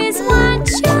always watch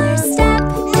your step.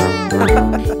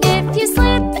 If you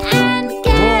slip and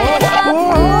get a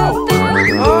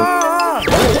boo-boo,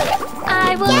 I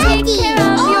will take care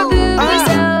of your boo-boo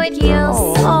so it heals.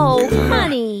 Oh,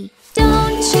 honey.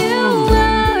 Don't you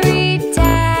worry,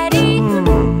 Daddy.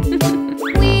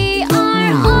 We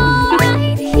are all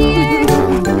right here.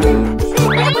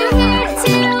 We're here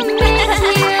to make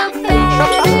you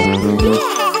better.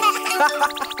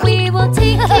 We will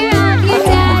take care of you,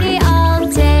 Daddy, all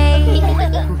day.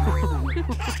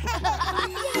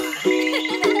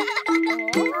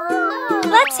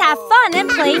 Let's have fun and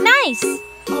play nice.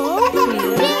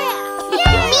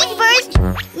 Me first?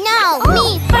 No, me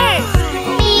first.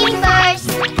 Me first.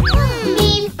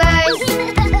 Me first.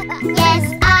 Yes,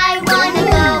 I wanna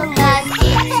go 'cause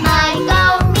it's my go.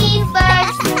 Me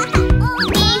first.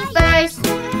 Me first.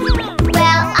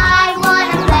 Well, I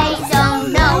wanna play, so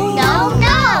no, no,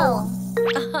 no.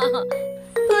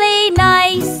 Play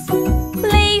nice,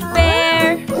 play fair,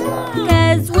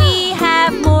 'cause we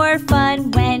have more fun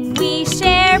when we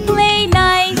share. Play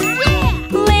nice,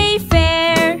 play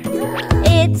fair,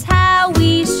 it's how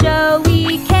we show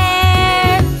we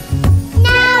care.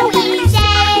 Now we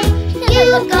say, you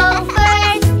go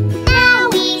first. Now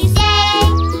we say,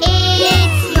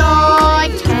 it's your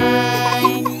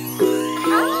turn.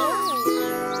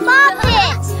 Pop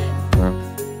it!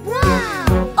 Wow!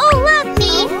 Oh, look!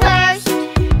 Me first.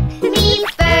 Me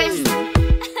first.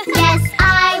 Yes,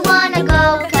 I wanna go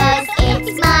 'cause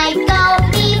it's my go.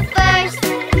 Me first.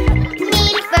 Me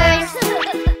first.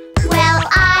 Well,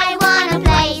 I wanna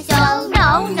play, so no,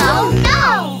 no, no.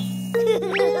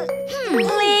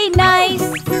 Play nice,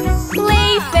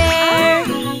 play fair,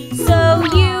 so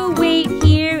you wait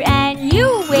here and you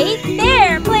wait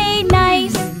there. Play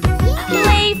nice,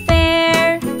 play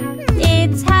fair,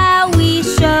 it's how we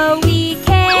show we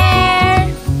care.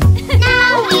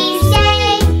 Now we say,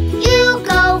 you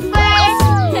go first.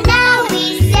 Now we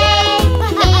say,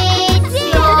 it's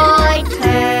your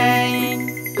turn.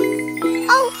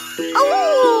 Oh,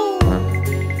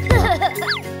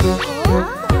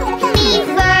 Me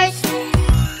first.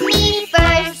 Me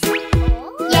first.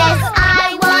 Yes, I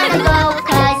wanna go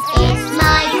 'cause it's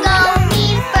my go. Me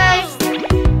first.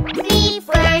 Me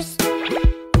first.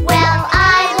 Well,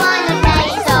 I wanna play,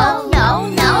 so no,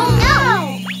 no, no.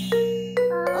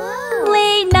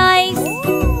 Play nice,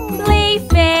 play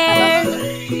fair,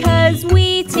 'cause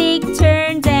we take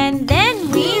turns and then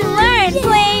we learn.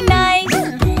 Play nice,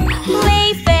 play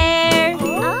fair,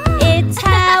 it's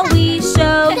how we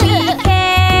show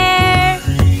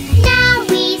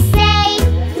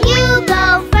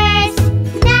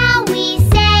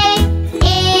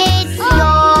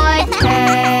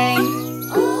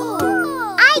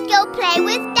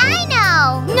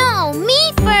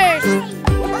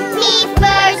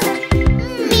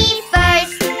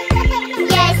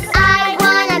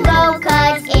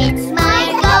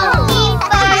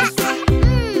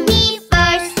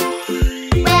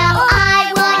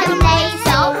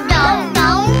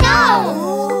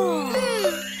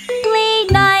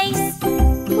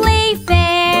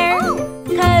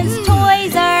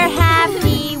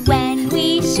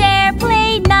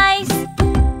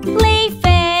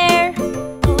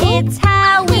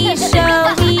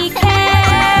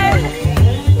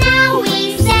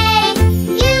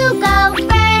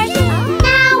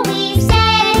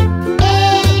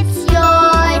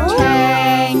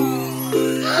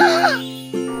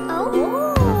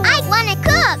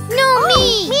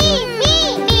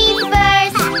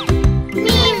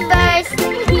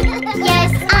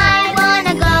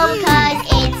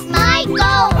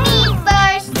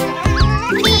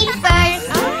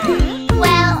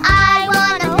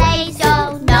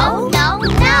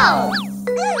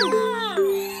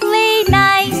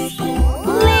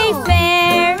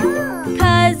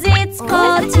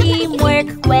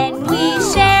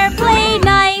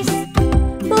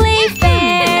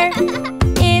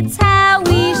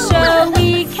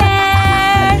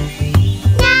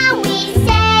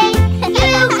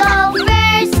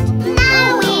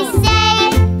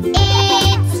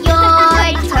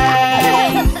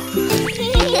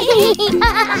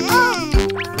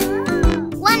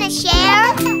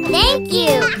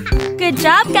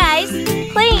job, guys!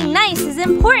 Playing nice is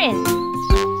important.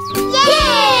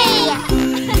 Yay!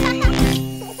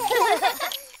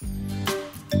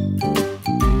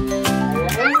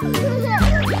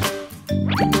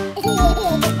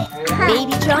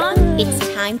 Baby John,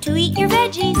 it's time to eat your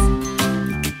veggies.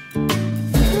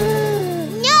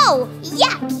 No!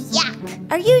 Yuck,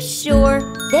 yuck! Are you sure?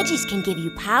 Veggies can give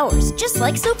you powers, just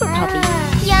like Super Puppy.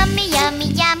 Yummy, yummy,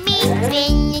 yummy,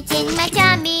 spinach in my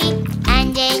tummy,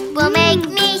 and it will make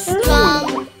me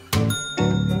strong.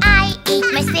 I eat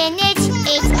my spinach,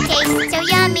 it tastes so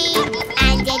yummy,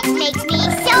 and it makes me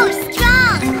so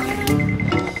strong.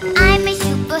 I'm a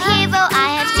superhero, I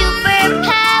have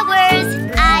superpowers,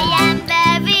 I am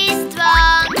very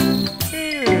strong.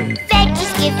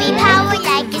 Veggies give me power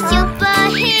like a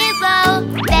superhero,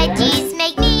 veggies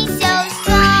make me so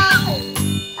strong.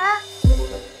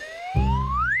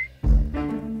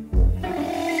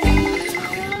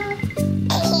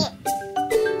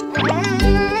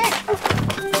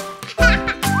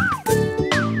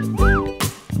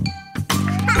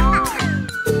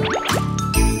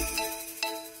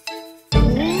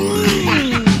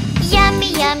 Yummy,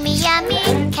 yummy, yummy,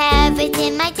 carrots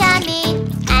in my tummy,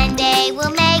 and they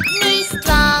will make me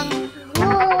strong.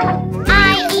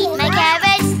 I eat my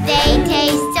carrots, they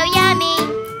taste so yummy,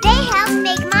 they help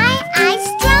make my eyes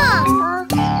strong.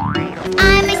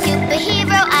 I'm a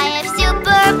superhero, I have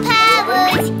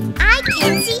superpowers, I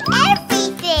can see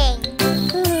everything.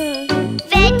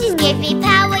 Veggies give me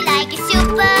power like a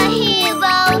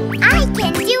superhero, I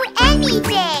can do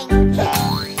anything.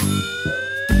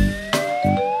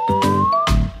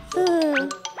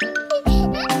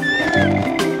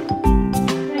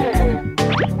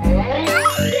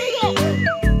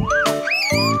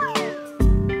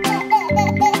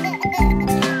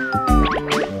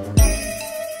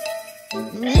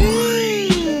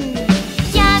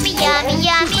 Yummy, yummy,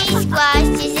 yummy, squash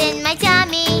is in my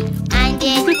tummy, and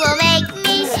it will make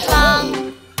me strong.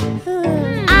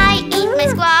 I eat my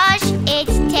squash, it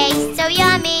tastes so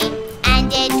yummy,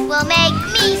 and it will make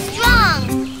me strong.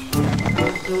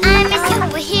 I'm a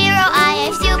superhero, I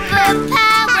have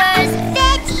superpowers,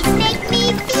 veggies make me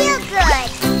feel good.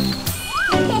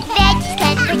 Veggies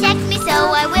can protect me so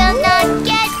I will not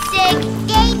get sick,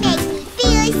 they make me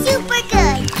feel super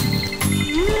good.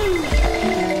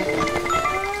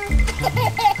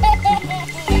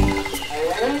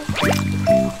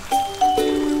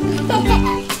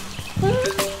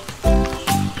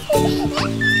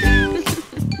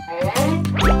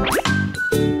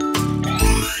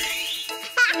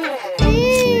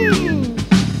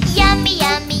 Yummy,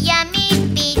 yummy, yummy,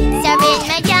 beets are in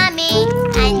my tummy,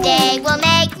 and they will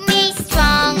make me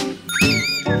strong.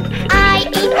 I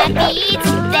eat my beets,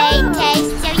 they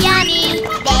taste so yummy,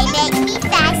 they make me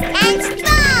fast and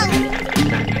strong.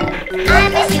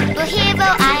 I'm a superhero,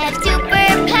 I have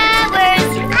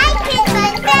superpowers, I can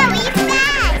run very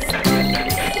fast.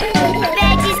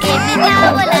 Veggies give me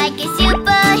power like a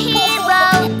superhero,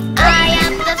 I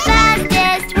am the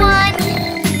fastest one.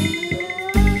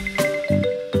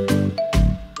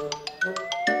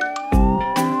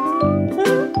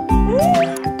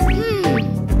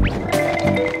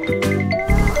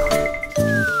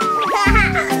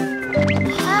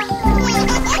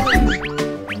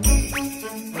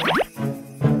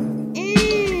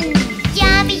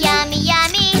 Yummy, yummy,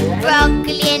 yummy,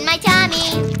 broccoli in my tummy,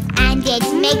 and it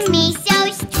makes me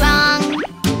so strong.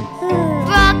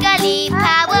 Broccoli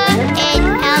power, it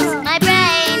helps my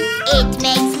brain, it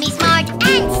makes me smart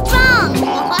and strong.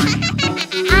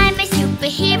 I'm a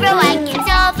superhero, I can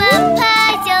solve a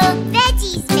puzzle,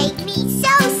 veggies make me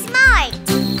so smart.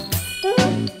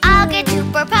 I'll get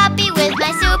super puppy with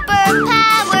my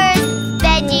superpowers,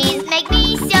 veggies make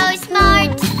me so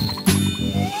smart.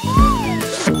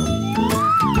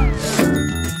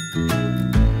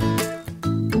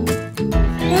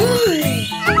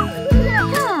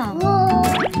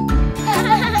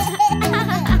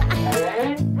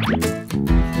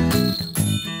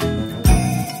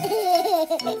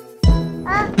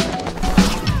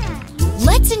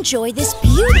 Let's enjoy this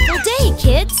beautiful day,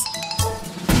 kids.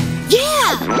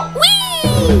 Yeah!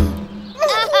 Whee!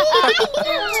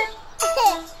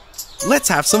 Let's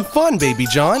have some fun, Baby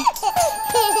John.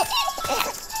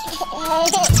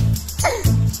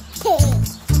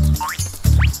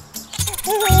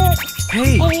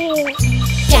 Hey,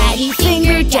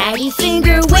 Daddy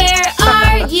Finger, where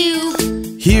are you?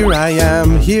 Here I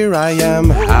am,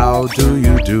 how do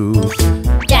you do?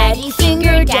 Daddy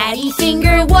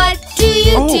Finger, what do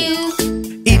you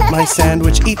do? Eat my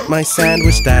sandwich,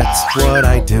 that's what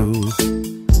I do.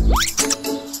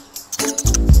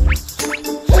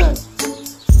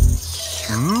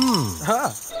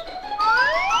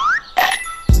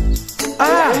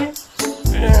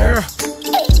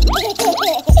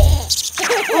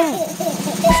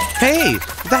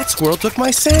 That squirrel took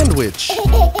my sandwich.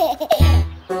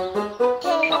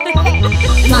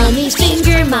 Mommy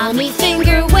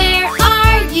finger, where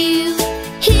are you?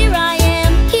 Here I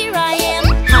am,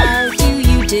 how do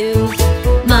you do?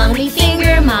 Mommy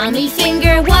finger,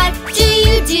 what do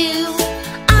you do?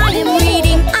 I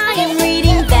am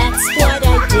reading, that's what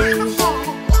I do.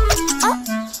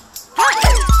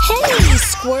 Hey,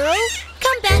 squirrel,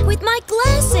 come back with my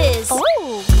glasses. Oh.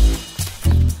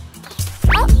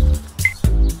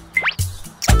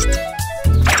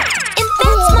 And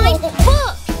that's my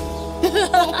book.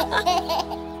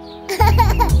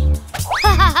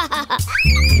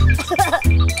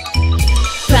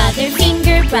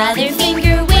 Brother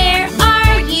finger, where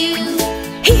are you?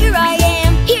 Here I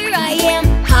am,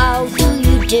 how do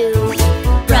you do?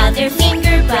 Brother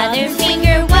finger,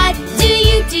 what do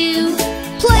you do?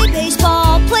 Play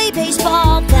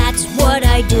baseball, that's what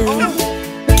I do.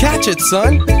 Catch it,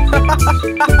 son.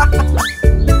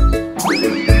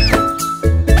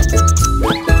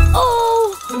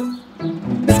 Oh!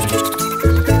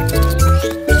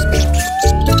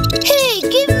 Hey,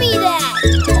 give me that!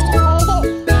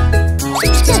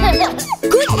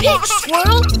 Good pitch,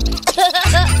 squirrel!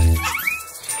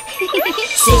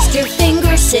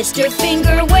 Sister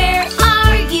finger, where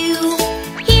are you?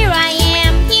 Here I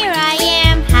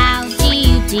am, how do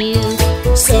you do?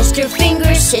 Sister finger,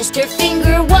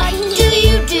 what do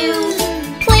you do?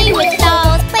 Play with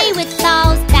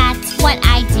dolls, that's what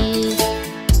I do.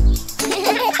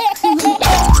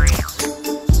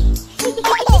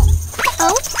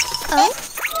 Oh.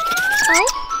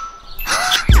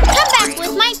 Come back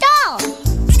with my doll.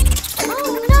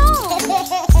 Oh no.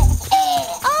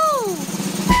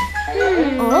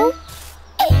 Oh.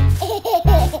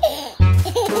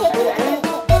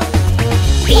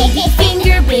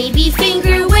 Baby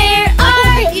finger, where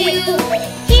are you?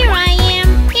 Here I am,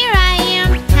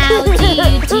 how do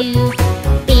you do?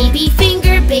 Baby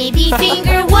finger,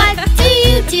 what do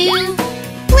you do?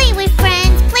 Play with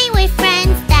friends,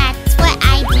 that's what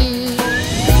I do.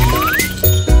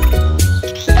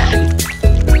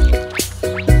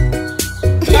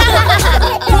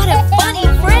 What a funny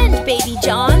friend, Baby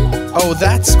John. Oh,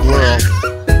 that squirrel.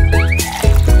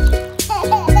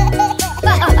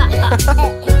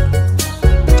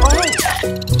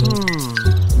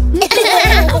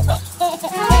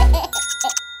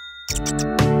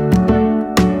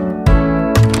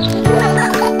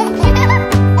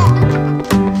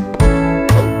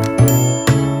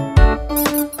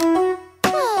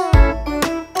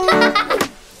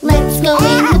 Let's go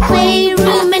in the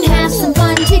playroom and have some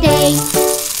fun today.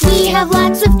 We have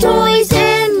lots of toys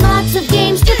and lots of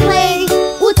games to play.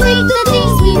 We'll take the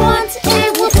things we want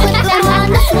and we'll put them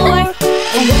on the floor.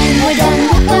 And when we're done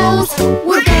with those,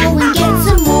 we'll go and get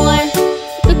some more.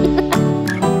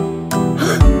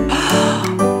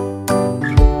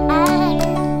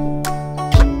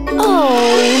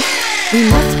 Oh, we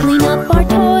must clean up our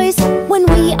toys when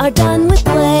we are done with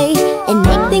play and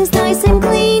make things nice and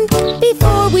clean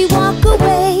before we walk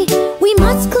away. We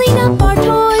must clean up our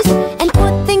toys and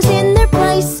put things in their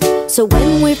place, so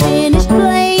when we're finished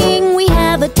playing, we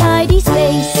have a tidy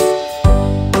space.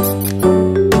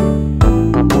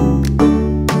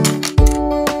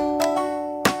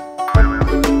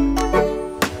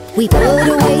 We put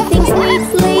away things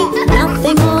neatly,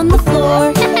 nothing on the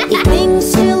floor. If things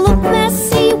still look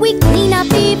messy, we clean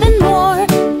up even more.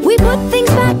 We put things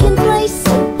back in place,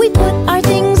 we put our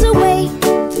things away.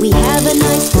 We have a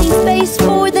nice clean space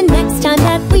for the next time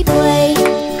that we play.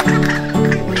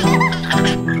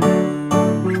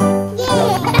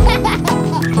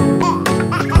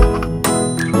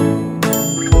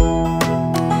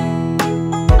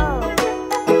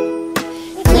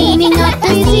 Cleaning up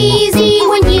is easy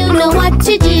when you know what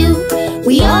to do.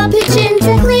 We all pitch in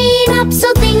to clean up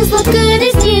so things look good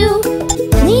as new.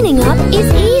 Cleaning up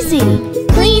is easy.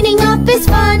 Cleaning up is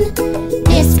fun.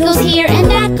 This goes here and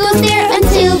that goes there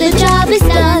until the job is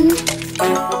done.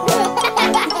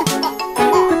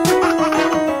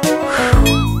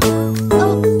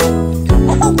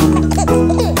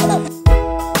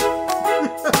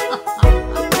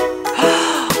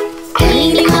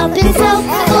 Cleaning up is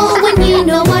helpful when you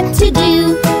know what to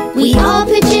do. We all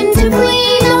pitch in to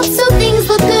clean up so things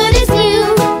look good as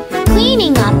new.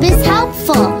 Cleaning up is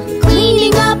helpful.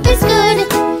 Cleaning up is good.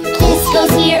 This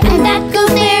goes here and that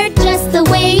goes there, just the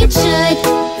way it should.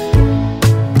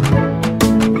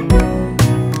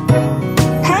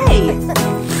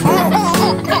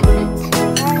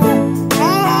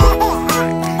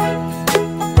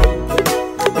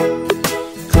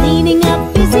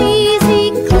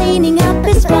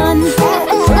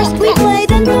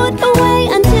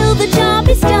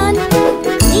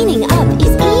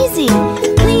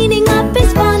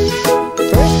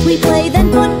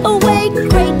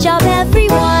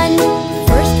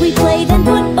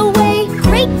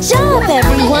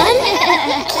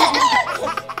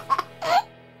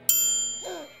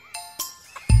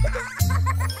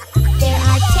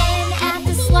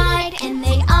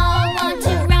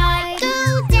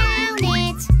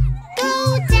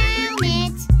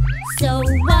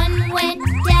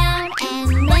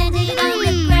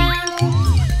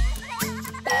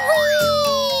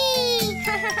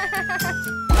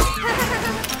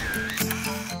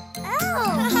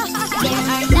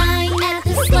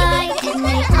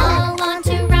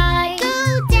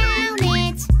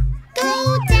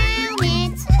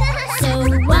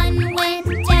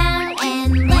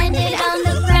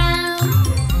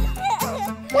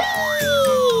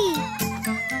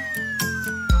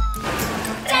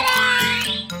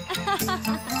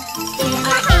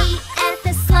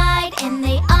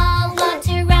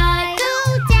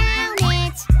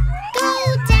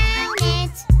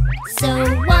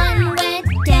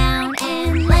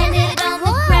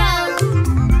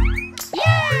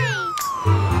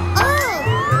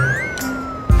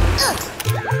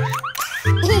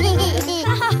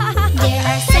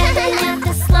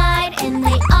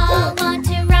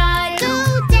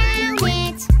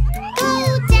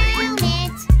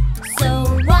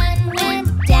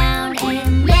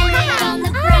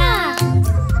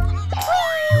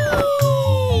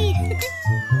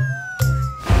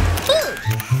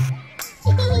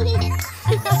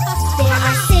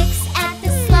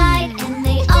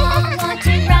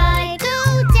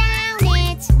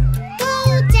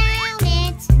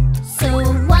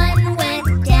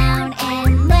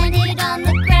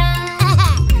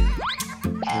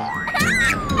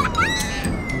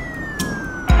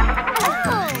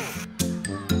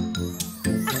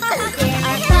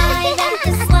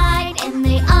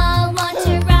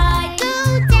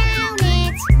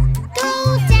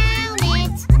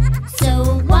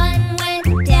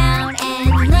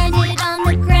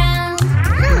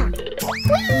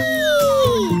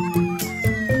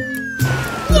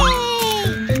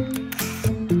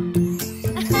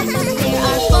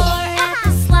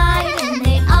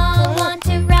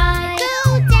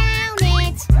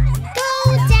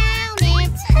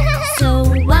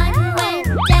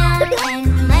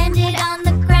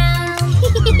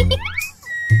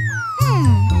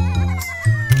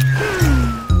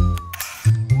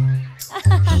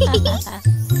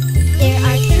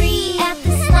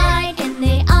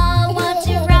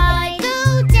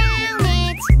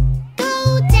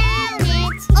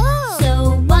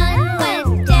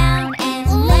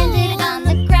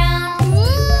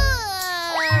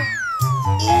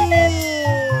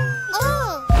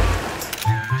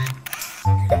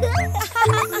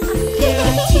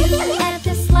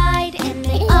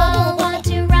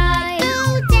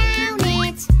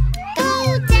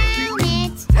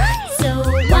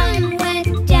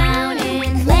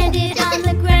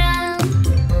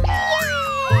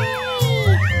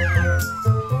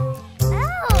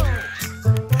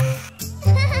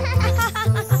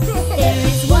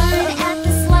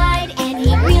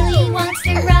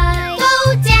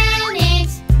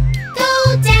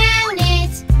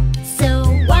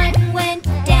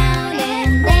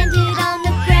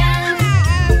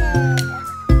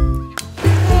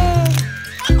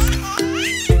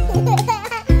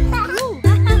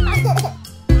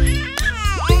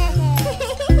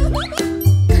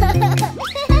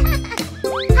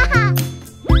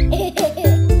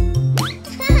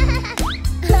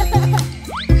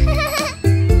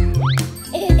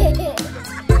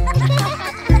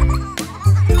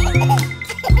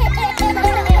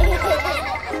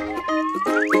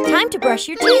 brush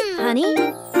your teeth, honey.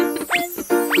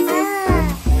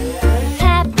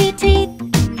 Happy teeth,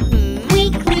 we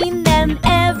clean them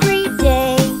every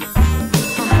day.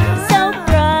 So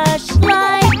brush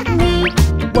like me,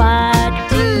 what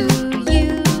do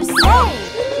you say?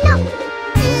 No.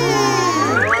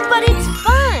 But it's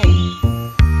fun.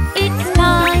 It's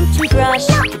time to brush,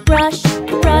 brush,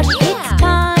 brush. It's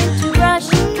time to brush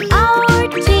our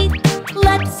teeth.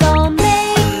 Let's all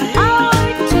make our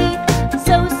teeth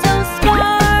so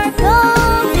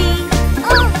sparkly.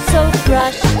 So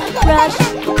brush, brush,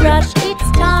 brush. It's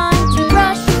time to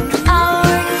brush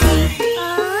our teeth.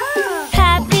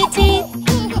 Happy teeth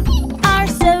are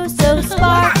so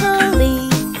sparkly.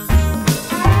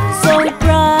 So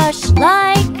brush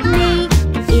like me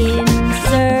in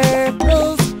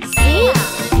circles. See?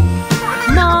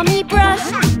 Mommy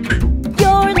brushed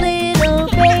your little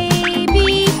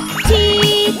baby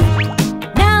teeth.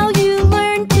 Now you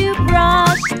learn to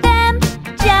brush them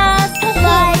just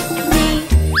like me.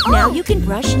 Now you can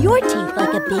brush your teeth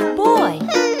like a big boy.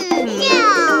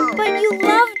 No. But you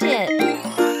loved it.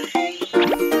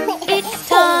 It's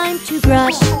time to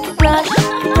brush, brush,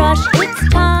 brush. It's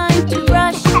time to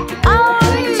brush our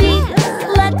teeth.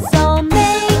 Let's all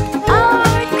make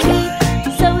our teeth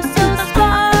so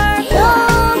sparkly.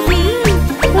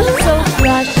 So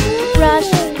brush, brush,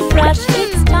 brush.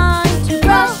 It's time to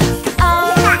brush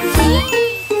our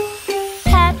teeth.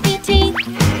 Happy teeth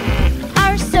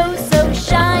are so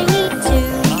shiny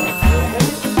too.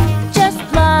 Just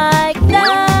like the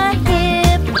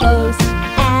hippos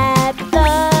at the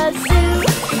zoo.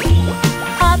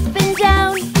 Up and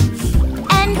down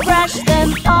and brush them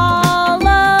all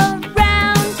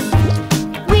around.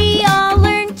 We all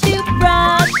learn to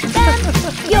brush them.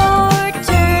 Your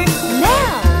turn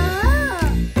now.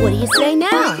 What do you say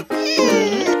now?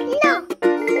 No.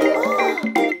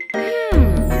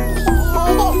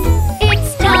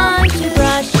 It's time to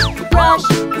brush, brush,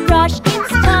 brush.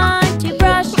 It's time to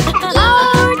brush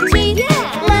our teeth.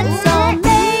 Let's all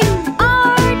make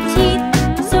our teeth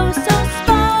so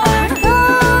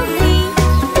sparkly.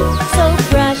 So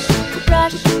brush,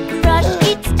 brush, brush.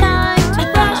 It's time to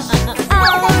brush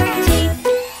our teeth.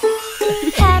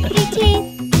 Happy teeth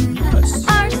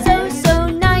are so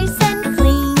nice and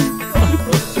clean.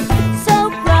 So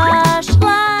brush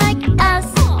like us,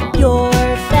 your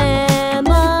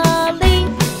family.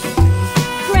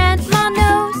 Grandma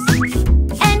knows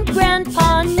and Grandpa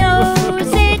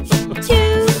knows it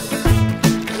too.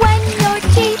 When your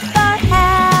teeth are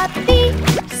happy,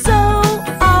 so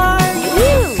are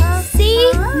you.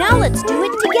 See? Now let's do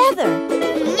it together.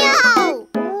 No.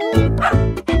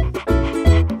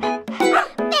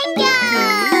 Bingo.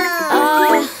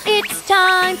 It's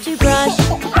time to brush,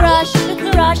 brush,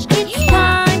 brush. It's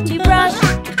time to brush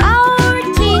our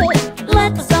teeth.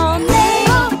 Let's all make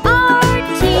our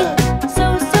teeth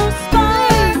so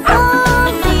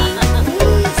sparkly.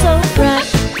 So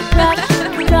brush, brush,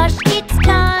 brush. It's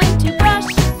time to brush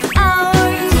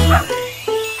our teeth.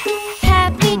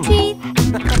 Happy teeth,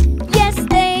 yes,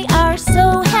 they are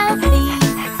so healthy.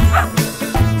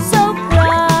 So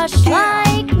brush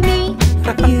like me,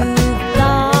 you've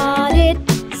got it.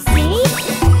 See?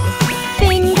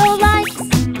 Bingo likes,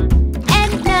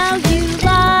 and now you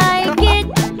like it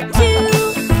too.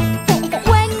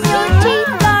 When your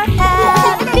teeth are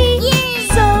happy,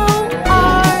 so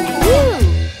are you.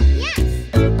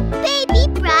 Baby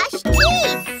brush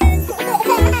teeth.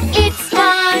 It's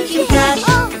time to brush,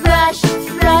 brush,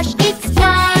 brush. It's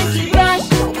time to brush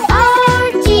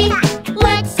our teeth.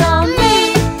 Let's all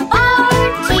make our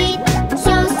teeth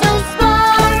so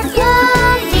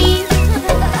sparkly.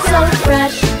 So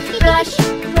brush, brush,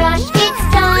 brush. It's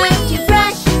time to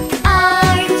brush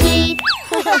our teeth.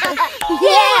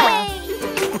 Yeah!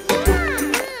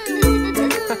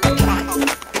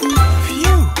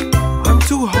 Phew! I'm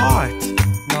too hot.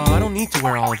 No, I don't need to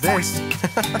wear all of this.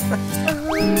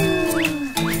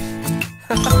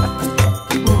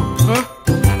 Huh?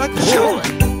 Achoo!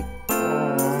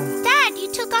 Dad, you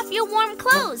took off your warm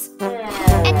clothes.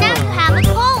 And now you have a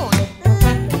cold.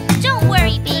 Don't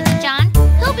worry, Baby John.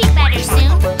 He'll be better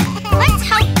soon. Let's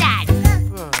help Dad.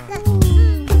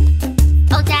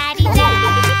 Oh, Daddy,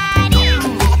 Daddy.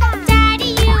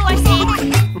 Daddy, you are sick.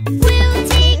 We'll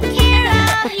take care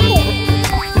of you.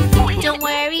 Don't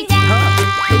worry,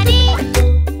 Daddy.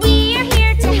 We are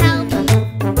here to help.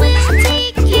 We'll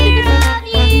take care of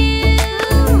you.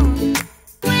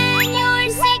 When you're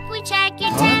sick, we check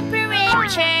your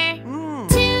temperature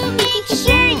to make sure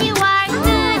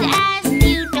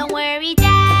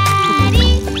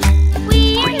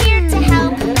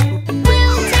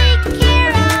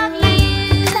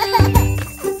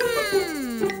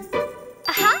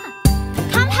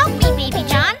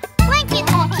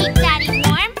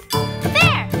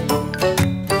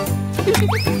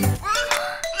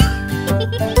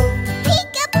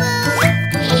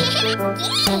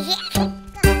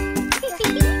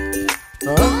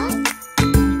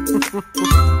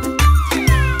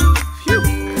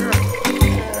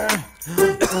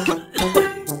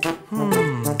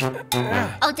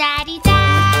Oh, Daddy,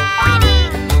 Daddy,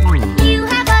 you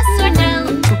have us or no?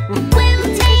 We'll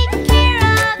take care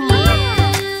of you.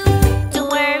 Don't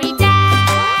worry,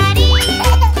 Daddy,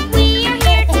 we are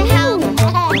here to help.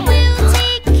 We'll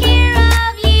take care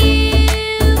of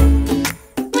you.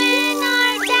 When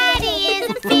our daddy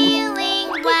isn't feeling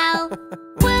well,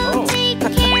 we'll take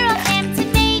care of him to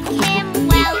make him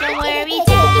well. Don't worry,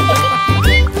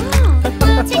 Daddy,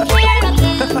 we'll take care of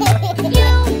you.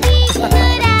 You'll be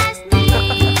good as new.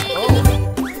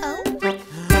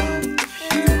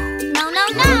 No, no,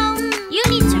 no. You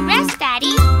need to rest,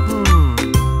 Daddy.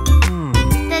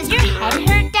 Does your head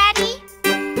hurt, Daddy?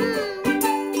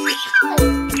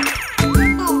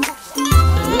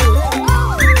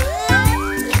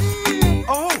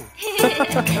 Oh!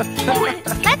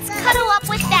 Let's cuddle up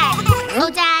with Daddy. Oh,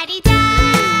 Daddy,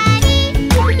 Daddy,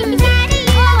 Daddy,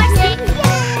 you are sick.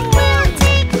 We'll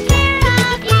take care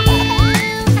of you.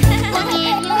 We'll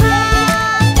give you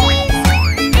huggies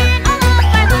and all of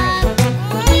our love.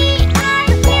 We are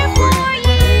here for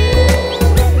you.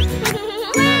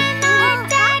 When our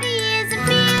daddy isn't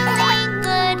feeling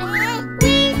good,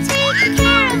 we take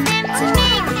care of him to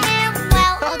make him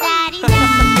well. Oh, Daddy,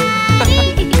 Daddy,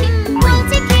 we'll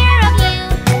take care of you.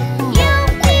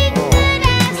 You'll be good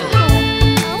as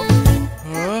new.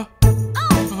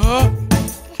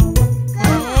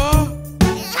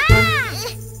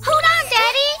 Hold on,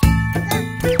 Daddy.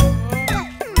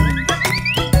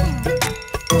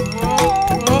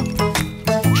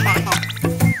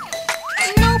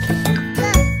 Nope,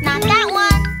 not that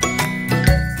one.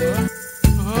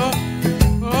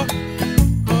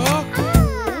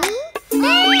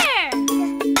 There.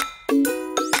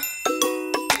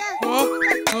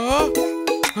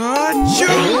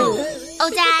 Achoo! Oh,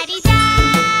 Daddy,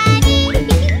 Daddy,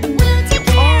 we'll take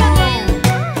care of you.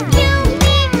 You'll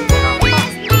be good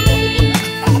as new.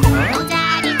 Oh,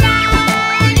 Daddy,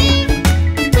 Daddy,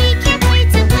 we can't wait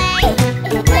to play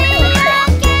again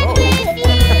with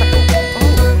you.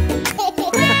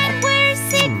 When we're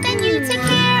sick, then you take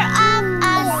care of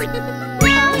us.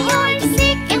 Now you're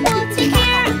sick and we'll take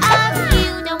care of you.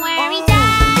 Don't worry,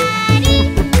 Daddy,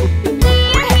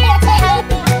 we're here to help.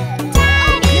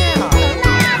 Daddy,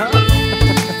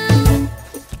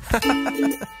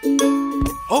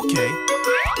 Okay,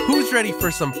 who's ready for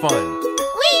some fun?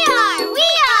 we are!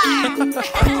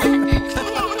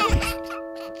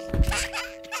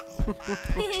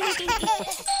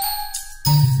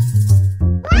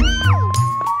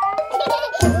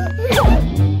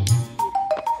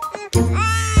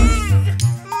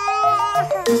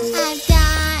 I've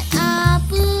got a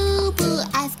boo-boo,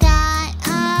 I've got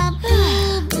a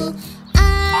boo-boo.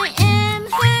 I am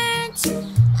hurt,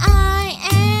 I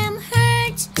am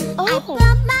hurt. I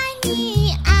bumped my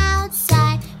knee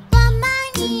outside, bumped my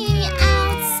knee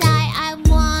outside. I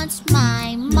want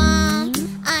my mom,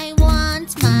 I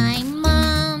want my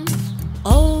mom.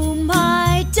 Oh,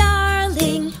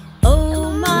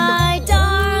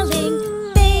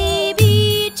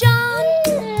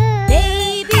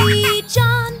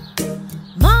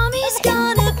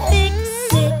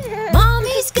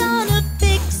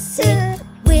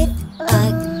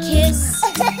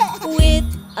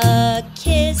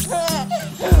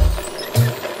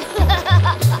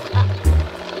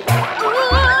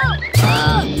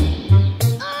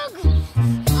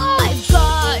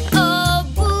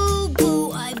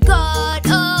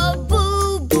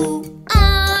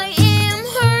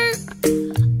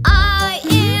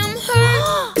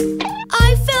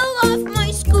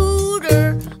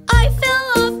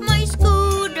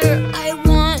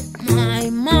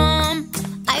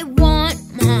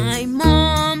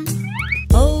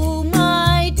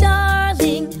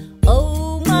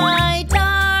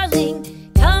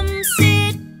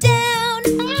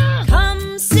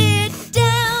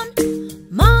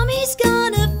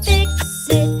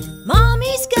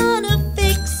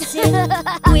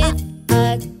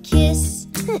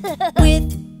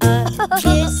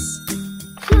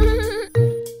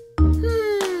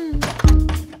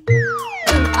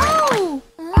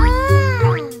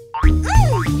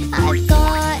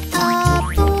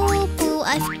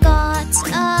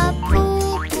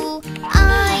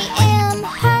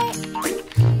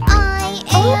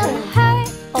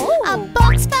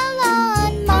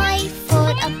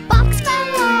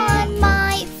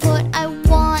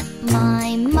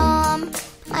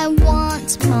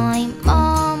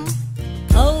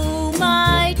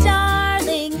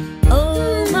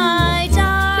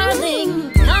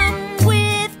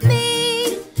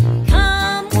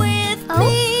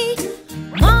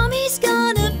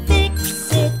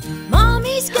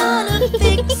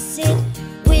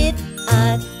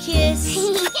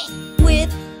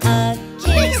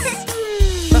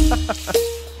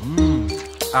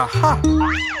 Aha!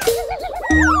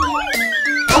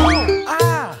 Oh,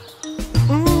 ah!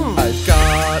 I've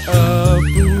got a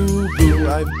boo-boo,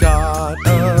 I've got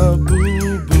a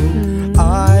boo-boo.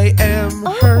 I am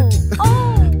hurt,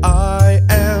 I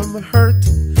am hurt.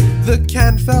 The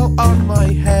can fell on my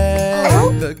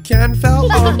head, the can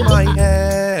fell on my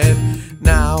head.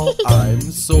 Now I'm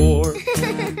sore,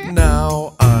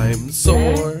 now I'm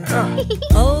sore.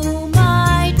 Oh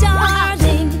my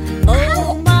darling,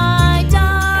 oh my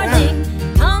darling,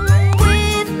 come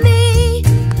with me,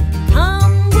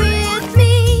 come with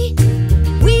me.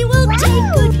 We will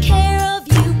take good care of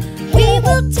you, we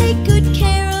will take good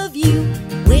care of you.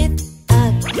 With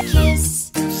a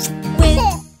kiss, with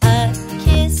a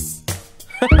kiss.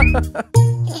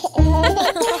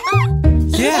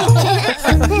 Yeah!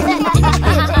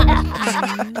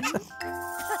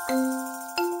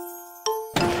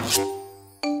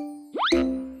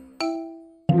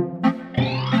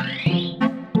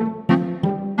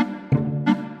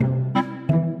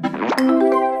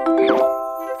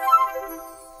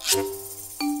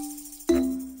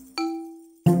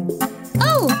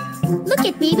 Oh, look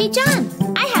at Baby John.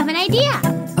 I have an idea.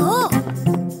 Oh,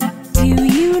 Do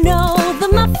you know the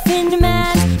Muffin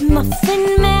Man?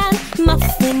 Muffin Man,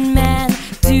 Muffin Man.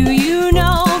 Do you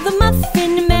know the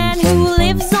Muffin Man who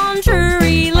lives on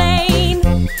Drury Lane?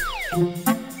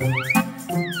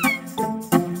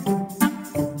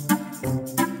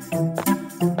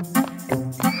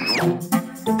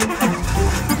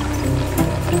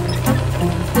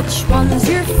 Which one's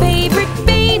your favorite,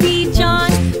 Baby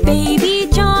John? Baby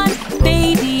John,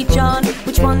 Baby John.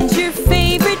 Which one's your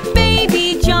favorite,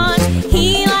 Baby John?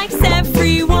 He likes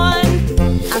everyone.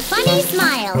 A funny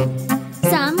smile.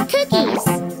 Some cookies.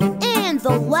 and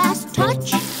the last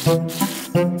touch.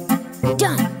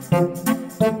 Done.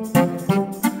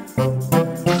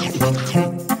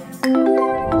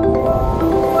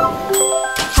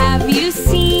 Have you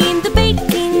seen the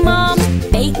baking mom?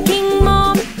 Baking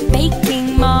mom,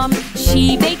 baking mom.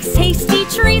 She bakes tasty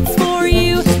treats for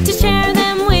you to share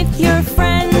them with your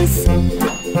friends.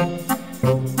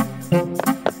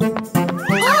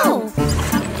 Oh!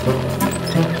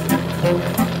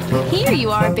 Here you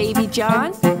are, Baby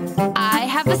John. I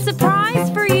have a surprise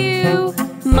for you.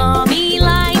 Mommy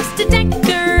likes to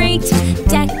decorate,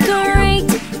 decorate,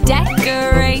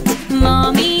 decorate.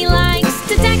 Mommy likes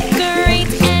to decorate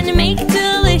and make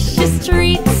delicious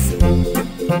treats.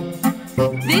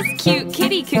 This cute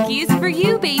kitty cookie is for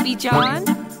you, Baby John.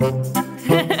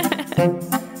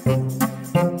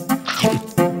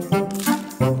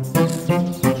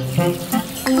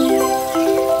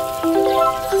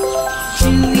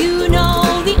 Do you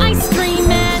know the ice cream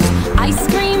man? Ice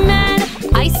cream man,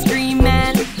 ice cream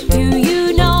man. Do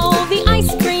you know the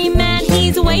ice cream man?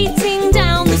 He's waiting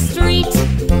down the street.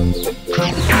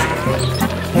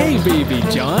 Hey, Baby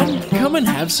John, come and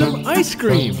have some ice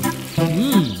cream.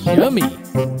 Yummy.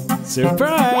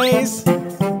 Surprise! Do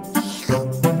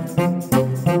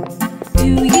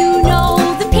you know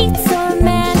the pizza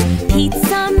man?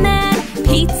 Pizza man,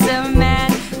 pizza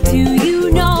man. Do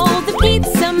you know the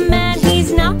pizza man?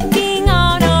 He's knocking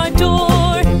on our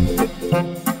door.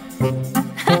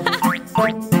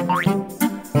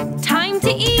 Time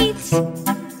to eat.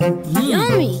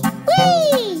 Yummy!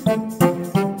 Whee!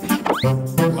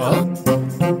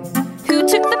 Who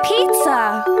took the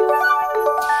pizza?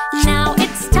 Now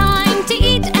it's time to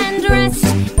eat and rest.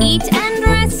 Eat and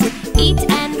rest. Eat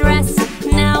and rest.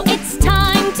 Now it's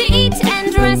time to eat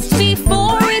and rest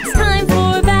before it's time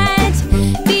for bed.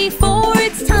 Before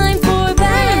it's time for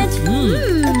bed.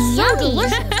 Yummy!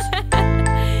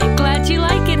 Glad you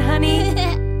like it, honey.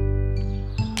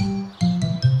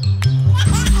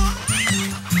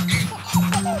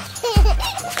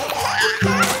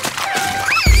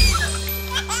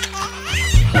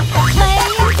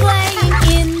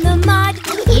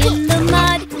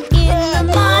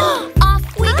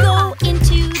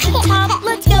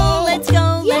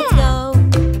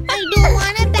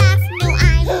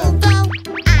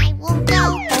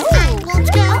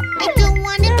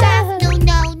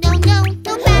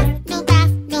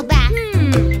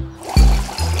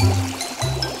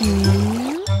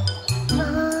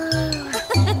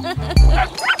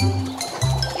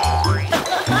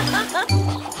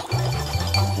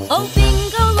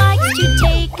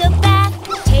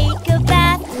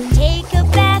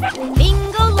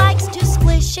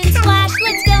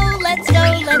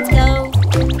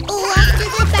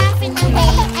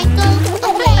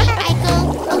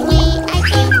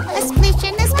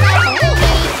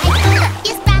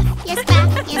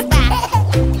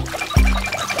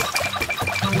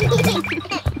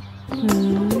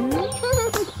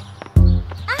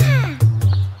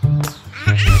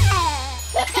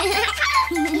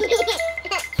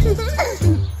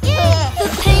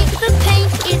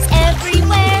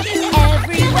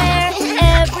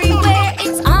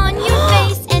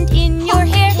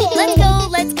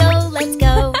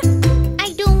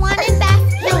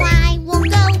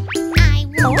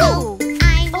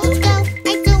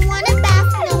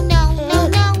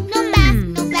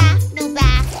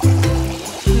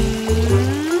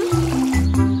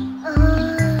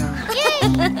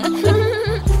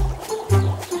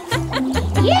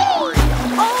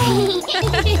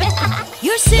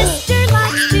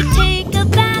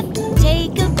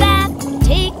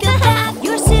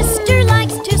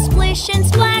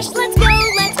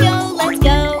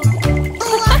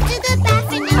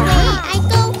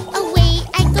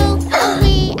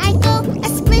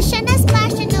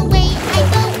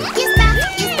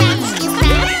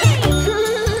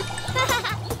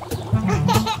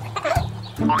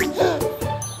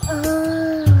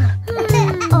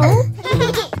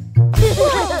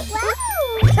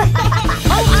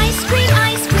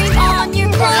 ice cream on your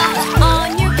clothes,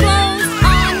 on your clothes,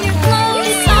 on your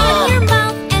clothes, on your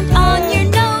mouth and on your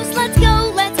nose. Let's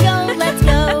go, let's go, let's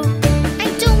go. I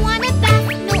don't want a bath,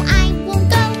 no I won't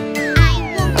go. I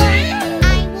won't go,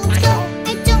 I won't go. I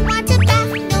don't want a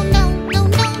bath, no, no, no,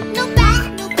 no, no bath,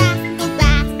 no bath, no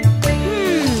bath.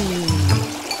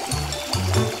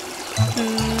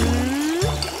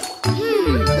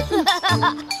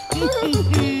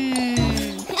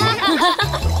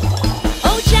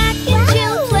 Oh, Jack and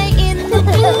Jill play in the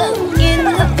pool, in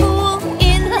the pool,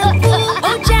 in the pool.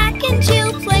 Oh, Jack and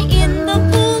Jill play in the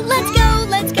pool. Let's go,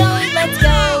 let's go, let's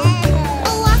go.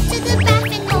 Oh, off to the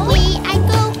bath and away I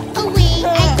go, away I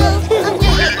go,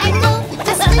 away I go.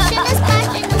 A splish and a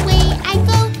splash and away I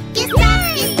go. Yes,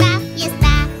 bath, yes, bath, yes,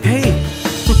 bath. Hey!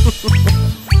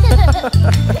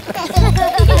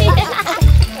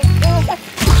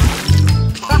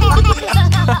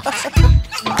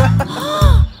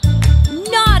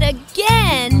 Not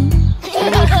again!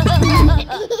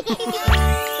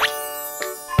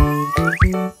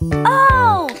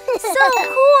 Oh, so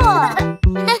cool!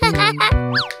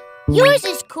 Yours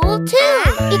is cool too.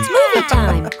 It's movie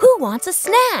time. Who wants a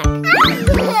snack?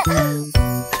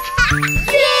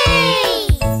 Yay!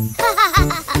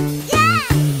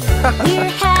 We're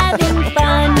having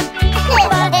fun.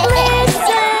 But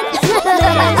listen,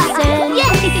 listen.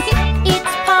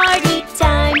 It's party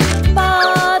time.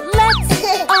 But let's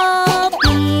all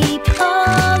be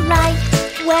polite.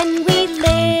 When we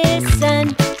listen,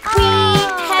 we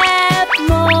have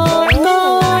more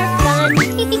fun.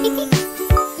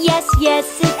 Yes, yes,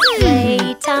 it's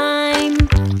playtime.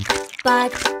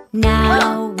 But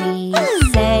now we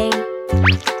say,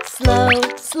 slow,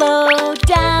 slow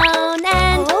down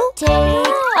and take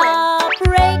a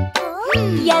break.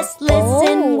 Yes,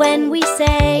 listen when we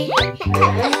say,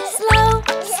 slow,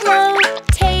 slow,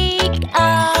 take a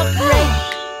break.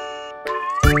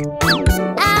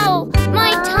 Ow,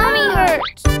 my tummy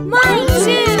hurts. Mine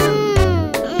too.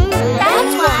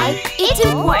 That's why it's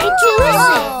important to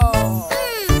listen.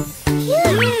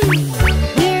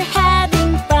 We're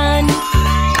having fun,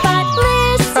 but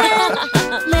listen,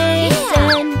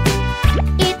 listen.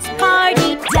 It's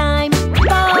party time,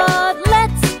 but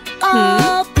let's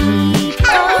all be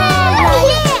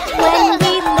polite. When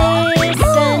we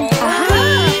listen, we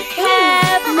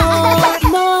have more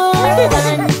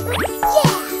fun.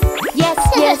 Yes,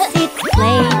 yes, it's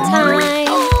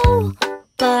playtime.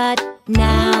 But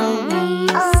now we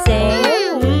say,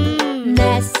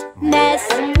 mess, mess,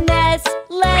 mess,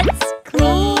 let's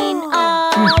clean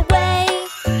away.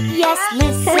 Yes,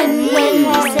 listen when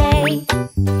we say,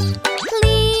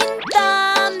 clean the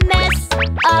mess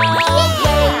away.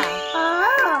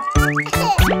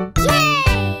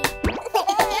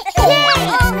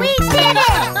 We did it!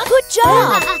 Good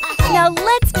job! Now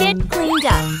let's get cleaned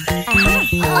up.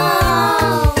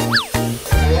 Oh.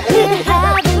 We're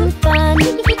having fun,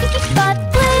 but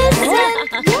listen,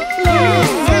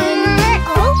 listen.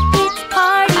 It's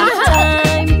party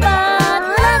time, but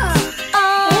let's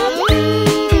all be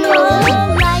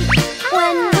polite.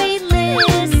 When we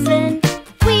listen,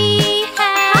 we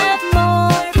have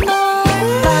more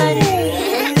fun.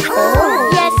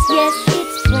 Yes, yes,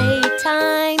 it's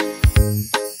playtime.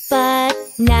 But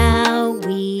now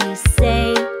we say,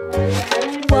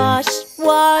 wash,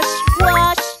 wash,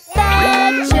 wash the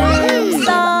germs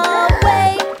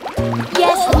away.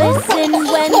 Yes, listen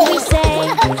when we say,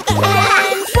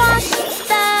 and wash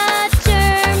the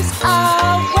germs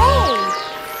away.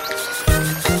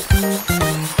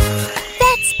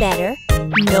 That's better.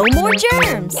 No more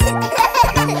germs.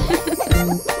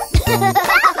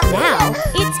 Now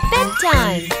it's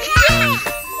bedtime.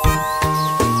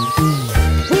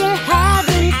 We're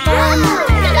having fun,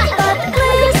 but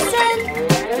listen,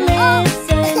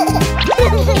 listen.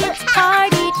 It's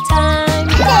party time,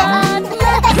 but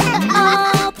let's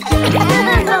all be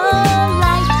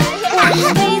polite. When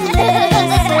we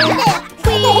listen,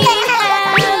 we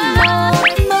have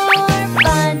more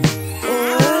fun.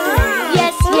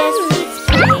 Yes, yes, it's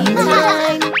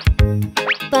playtime.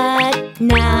 But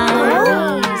now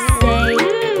we say,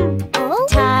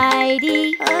 tie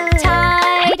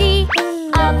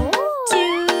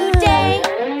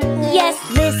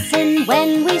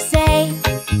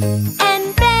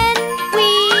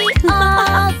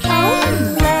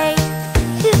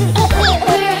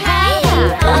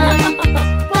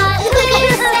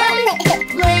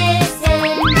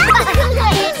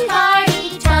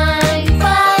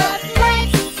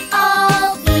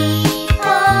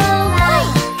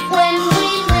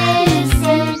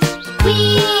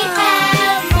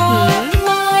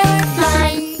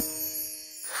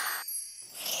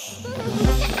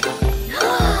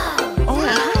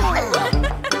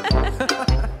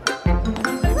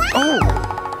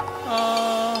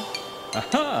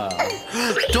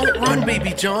Don't run,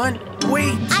 Baby John.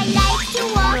 Wait. I like to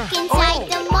walk inside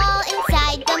the mall,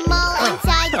 inside the mall,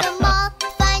 inside the mall.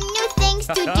 Fun new things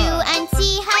to do and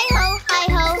see. Hi-ho,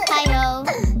 hi-ho, hi-ho.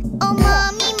 Oh,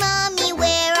 Mommy, Mommy,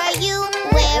 where are you?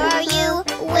 Where are you?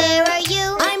 Where are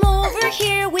you? I'm over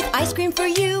here with ice cream for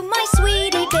you, my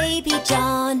sweetie Baby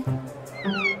John.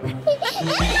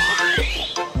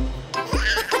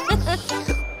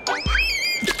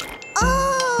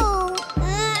 Oh!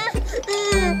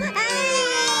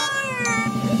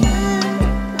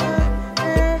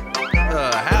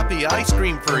 Happy ice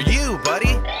cream for you,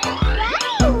 buddy.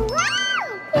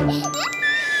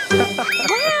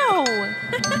 Wow!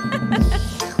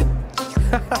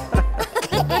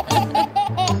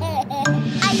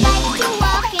 I like to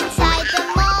walk inside the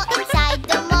mall, inside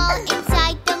the mall,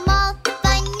 inside the mall.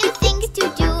 Fun new things to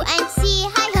do and see.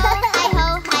 Hi-ho, hi-ho,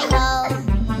 hi-ho.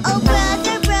 Oh,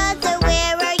 brother, brother,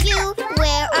 where are you?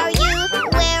 Where are you?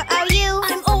 Where are you?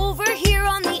 I'm over here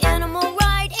on the animal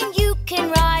ride, and you can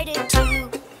ride it too.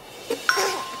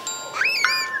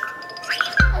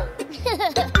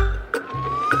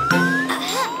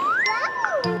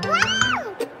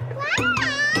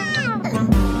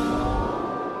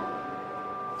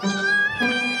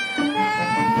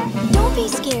 Don't be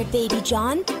scared, Baby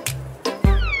John.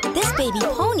 This baby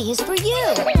pony is for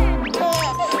you.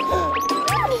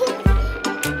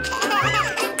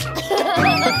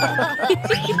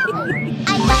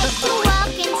 I like to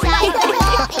walk inside the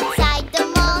mall, inside the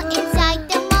mall, inside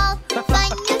the mall.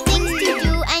 Fun new things to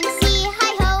do and see.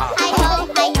 Hi-ho, hi-ho,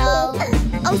 hi-ho.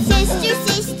 Oh, sister,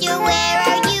 sister, where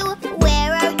are you?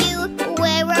 Where are you?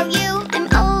 Where are you? I'm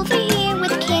over here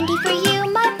with candy for you,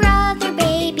 my brother,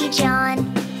 Baby John.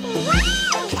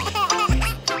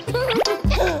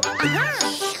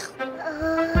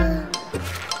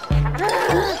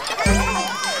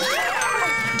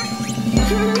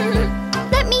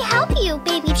 Let me help you,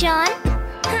 Baby John.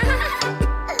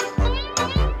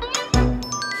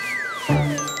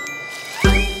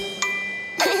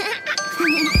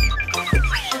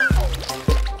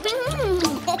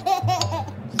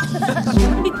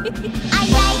 I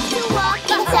like to walk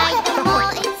inside the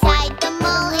mall, inside the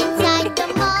mall, inside the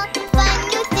mall. Fun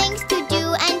new things to do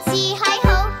and see.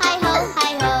 Hi-ho, hi-ho,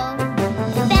 hi-ho.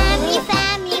 Family,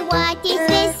 family, what is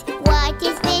this? What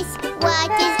is this?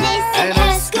 What is this? An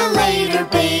escalator,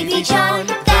 Baby John.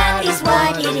 That is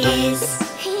what it is.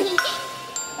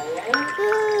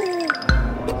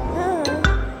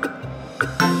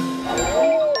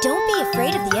 Don't be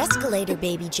afraid of the escalator,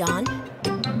 Baby John.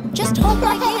 Just hold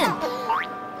my hand.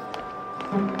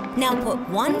 Now put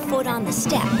one foot on the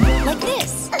step, like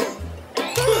this.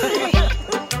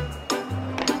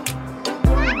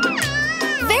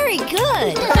 Very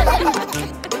good.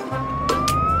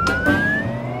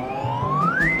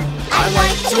 I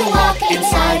like to walk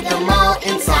inside the mall,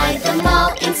 inside the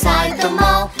mall, inside the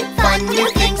mall. Fun new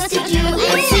things to do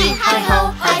and see.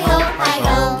 Hi-ho, hi-ho,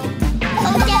 hi-ho.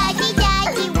 Oh, Daddy,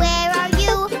 Daddy, where are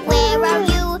you? Where are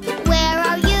you? Where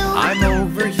are you? I'm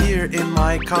over here in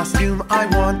my costume. I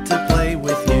want to play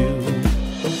with you.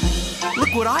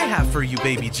 Look what I have for you,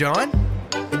 Baby John.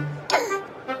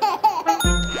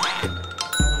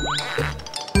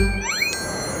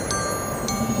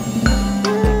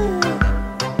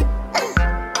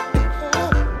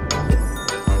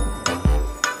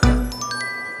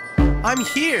 I'm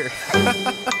here.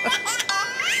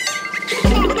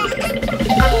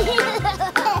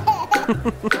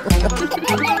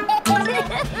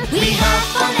 We have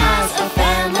fun as a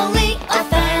family, a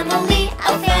family,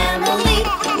 a family.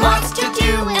 Lots to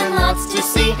do and lots to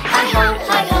see. Hi-ho,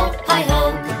 hi-ho,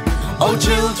 hi-ho. Oh,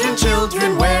 children,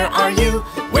 children, where are you?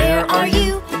 Where are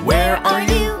you? Where are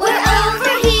you? We're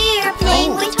over here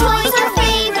playing with toys, our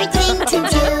favorite thing to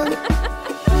do.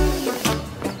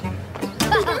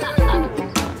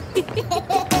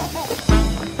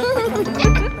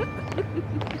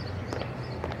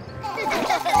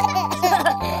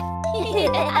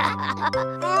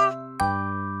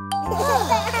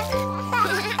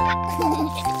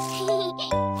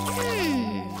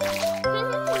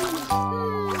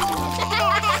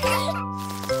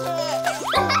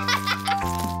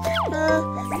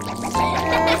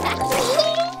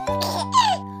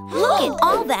 Look at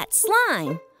all that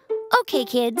slime. Okay,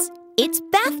 kids, it's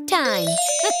bath time.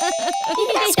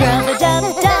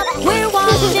 Scrub-a-dub-dub, we're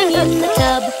washing in the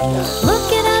tub.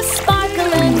 Look at us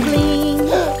sparkle and gleam.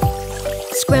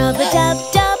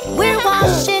 Scrub-a-dub-dub, we're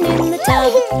washing in the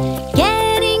tub.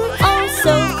 Getting oh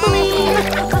so clean.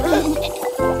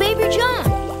 Baby John,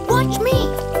 watch me.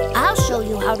 I'll show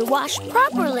you how to wash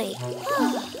properly.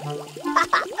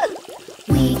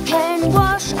 We can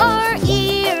wash our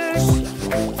ears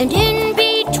and in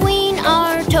between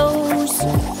our toes.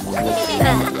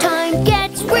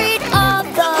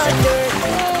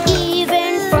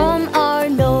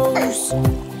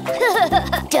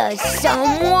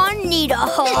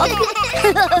 dog.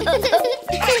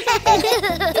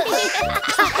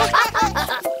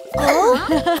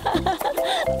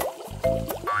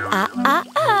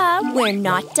 We're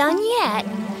not done yet.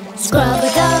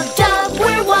 Scrub-a-dub-dub,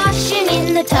 we're washing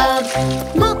in the tub.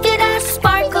 Look at us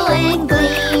sparkle and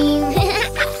gleam.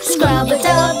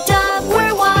 Scrub-a-dub-dub,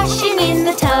 we're washing in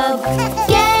the tub.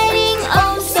 Getting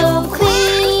oh so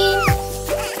clean.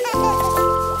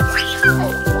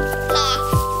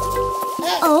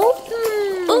 Oh,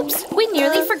 oops, we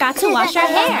nearly forgot to wash our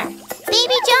hair.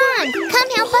 Baby John, come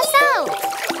help us out.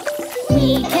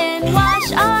 We can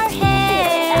wash our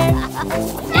hair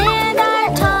and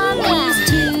our tummies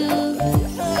too.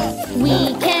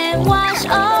 We can wash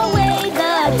away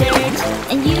the dirt,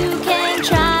 and you can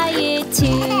try it too.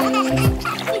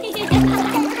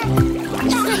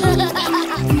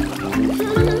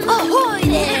 Ahoy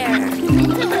there!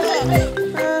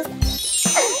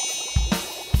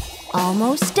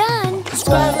 Almost done.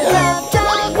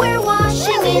 Scrub-a-dub-dub, we're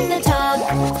washing in the tub.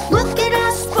 Look at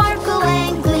us sparkle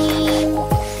and gleam.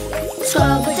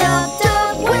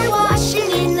 Scrub-a-dub-dub, we're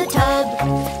washing in the tub.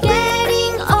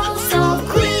 Getting oh so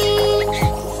clean.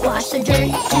 Wash the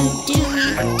dirt,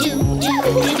 do-do-do-do-do-do.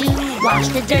 Wash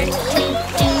the dirt,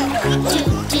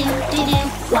 do-do-do-do-do-do.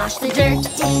 Wash the dirt,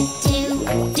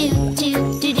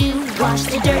 do-do-do-do-do. Wash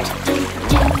the dirt,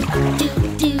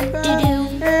 do-do-do-do-do.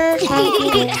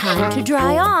 Time to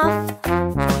dry off.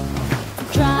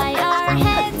 Dry our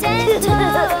heads and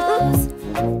toes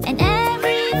and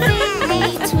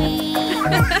everything between.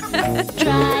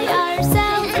 Dry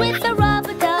ourselves with the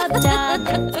rub-a-dub-dub,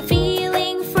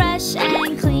 feeling fresh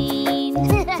and clean.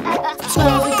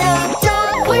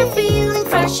 Rub-a-dub-dub, we're feeling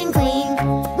fresh and clean,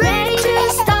 ready to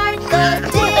start the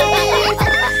day.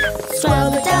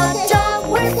 Rub-a-dub-dub,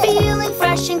 we're feeling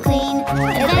fresh and clean,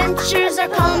 adventures are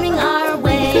coming our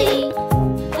way.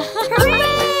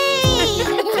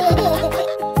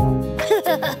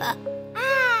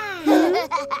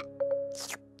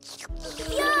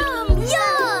 Yum!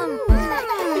 Yum!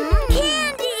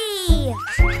 Candy!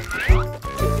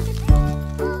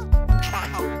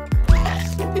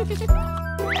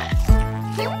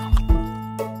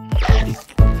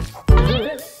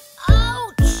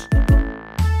 Ouch!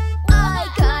 I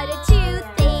got a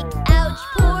toothache, ouch,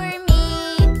 poor me.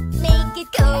 Make it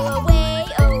go away,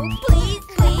 oh please,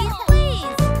 please,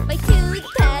 please. My tooth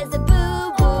has a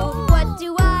boo-boo, what do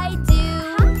I do?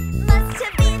 Must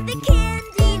have been the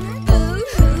candy,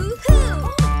 boo-hoo-hoo.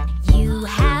 You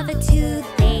have a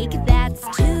toothache, that's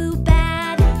too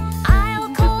bad. I'll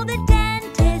call the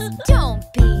dentist, don't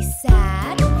be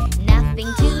sad.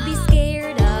 Nothing to be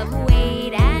scared of,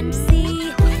 wait and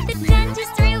see. The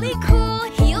dentist's really cool,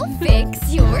 he'll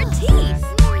fix your teeth.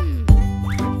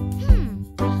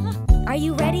 Are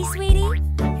you ready, sweetie?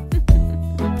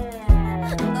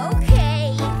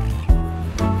 Okay.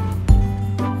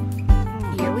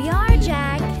 Here we are,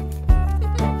 Jack.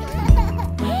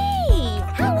 Hey,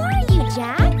 how are you,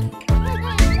 Jack?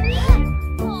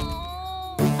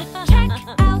 Check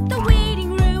out the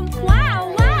waiting room,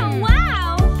 wow, wow,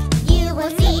 wow. You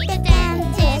will see the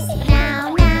dentist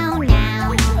now, now,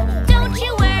 now. Don't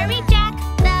you worry, Jack,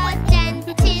 The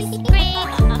dentist great.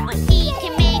 He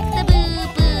can make the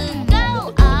boo-boo go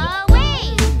away.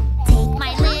 Take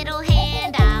my little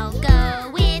hand, I'll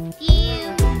go with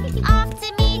you. Off to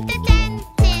meet the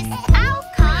dentist, I'll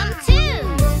come too.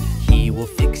 He will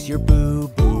fix your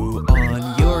boo-boo on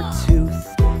your tooth.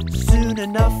 Soon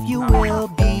enough you will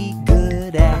be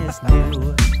good as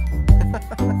new.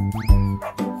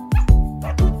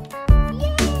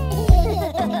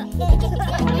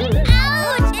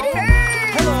 Ouch, it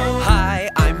hurts! Hi,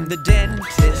 I'm the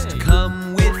dentist,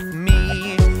 come with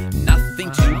me.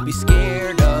 Nothing to be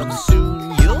scared of,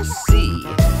 soon you'll see.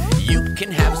 You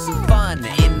can have some fun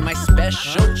in my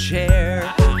special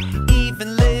chair.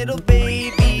 Even little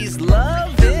babies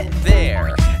love it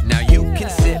there. Now you can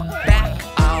sit back,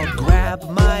 I'll grab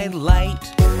my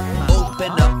light.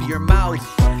 Open up your mouth,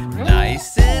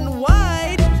 nice and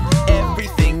wide.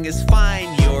 Everything is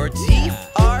fine, your teeth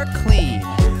are clean.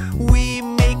 We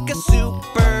make a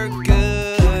super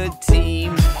good team.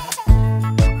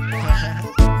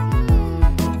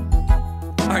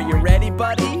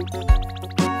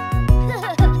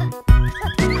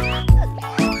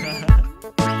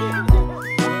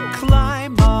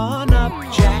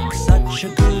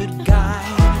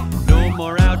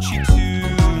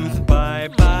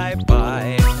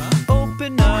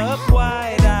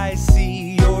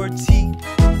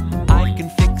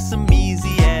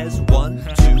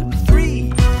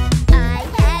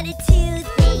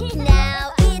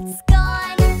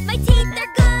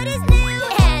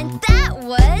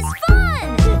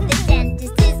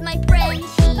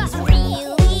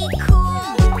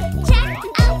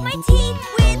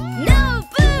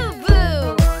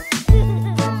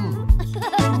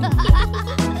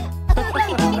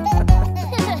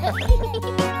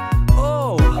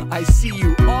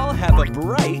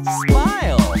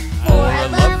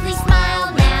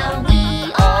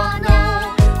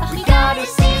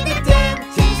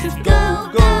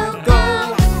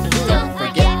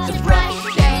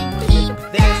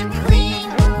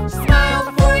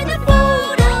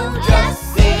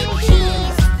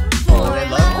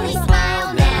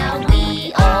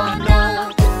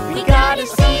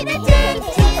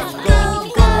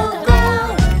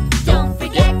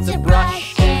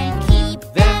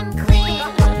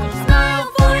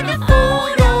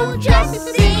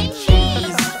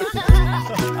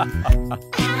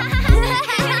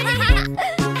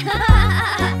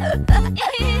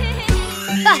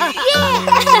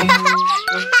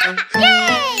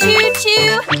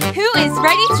 Choo-choo! Who is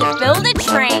ready to build a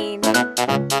train?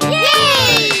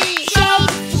 Yay!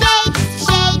 Shape, shape,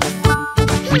 shape.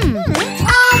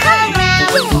 All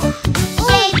around.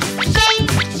 Shape,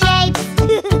 shape, shape.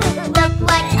 Look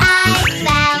what I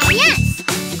found. Yes!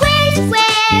 Squares,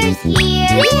 squares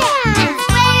here. And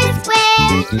squares,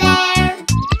 squares there.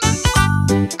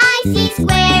 I see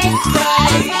squares,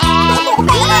 squares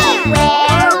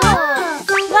everywhere.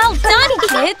 Well done,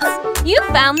 kids! You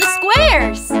found the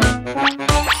squares!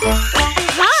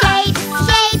 Shape,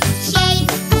 shape, shape.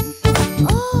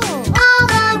 All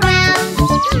around.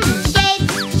 Shape,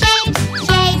 shape,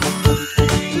 shape.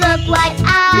 Look what I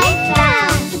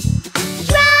found.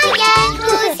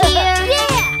 Triangles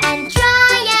here and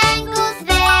triangles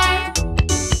there.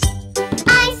 I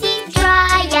see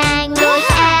triangles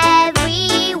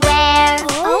everywhere.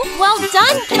 Well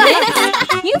done,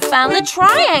 kids! You found the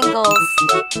triangles!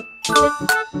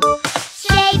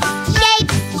 Shape,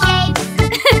 shape, shape.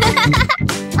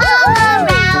 All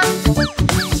around.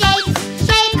 Shape,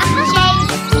 shape, shape.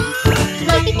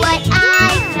 Look what I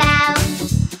found.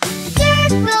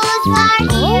 Circles are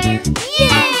here.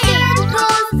 And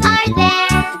circles are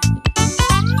there.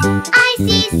 I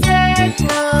see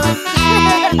circles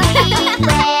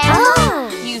everywhere.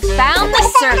 You found the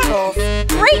circles!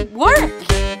 Great work!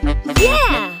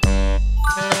 Yeah!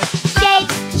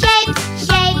 Shape, shape,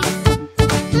 shape.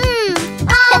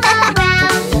 All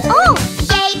around.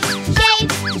 Shape,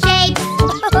 shape, shape.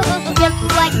 Look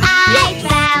what I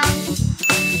found.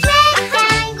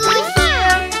 Rectangles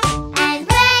here and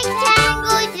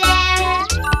rectangles there.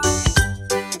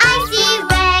 I see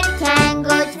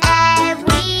rectangles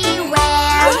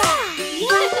everywhere.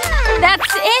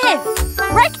 That's it!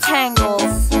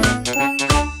 Rectangles!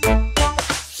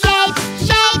 Shape,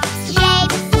 shape,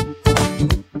 shape.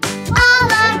 All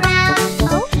around.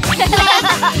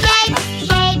 Shape,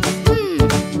 shape, shape.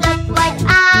 Look what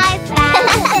I found.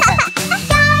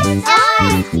 Stars,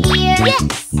 stars here.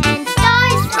 And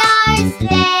stars, stars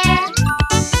there.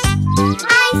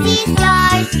 I see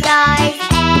stars, stars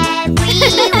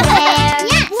everywhere.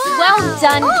 Well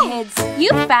done, kids! You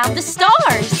found the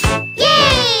stars! Yay!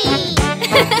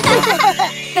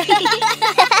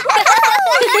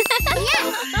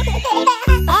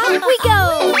 Off we go!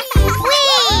 Whee!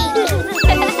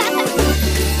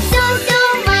 So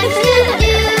much to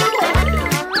do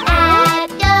at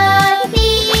the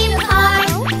theme park.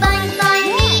 Fun, fun,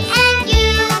 me and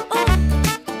you.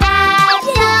 At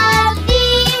the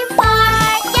theme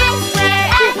park. Yes, we're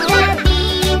at the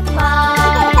theme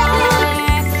park.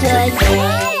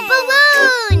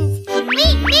 Balloons! Me!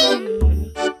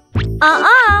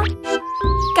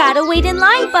 Gotta wait in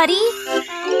line, buddy!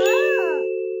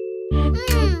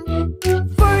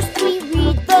 First we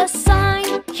read the sign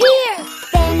here,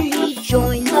 then we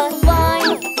join the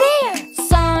line there.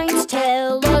 Signs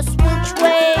tell us which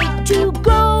way to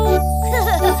go.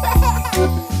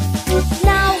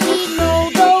 Now we know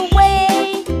the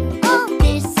way.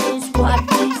 This is what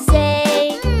we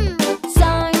say.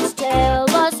 Signs tell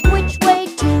us which way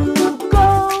to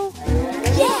go.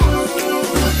 Yeah.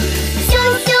 So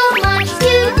much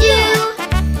to do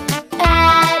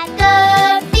at the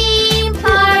theme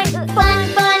park. Fun,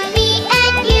 fun, me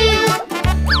and you.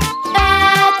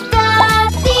 At the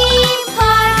theme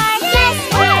park. Yes,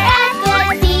 we're at the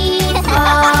theme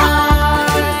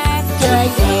park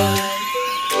today.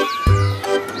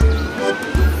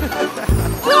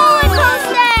 Roller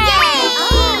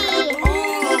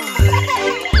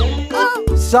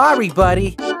coaster! Sorry, buddy.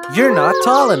 You're not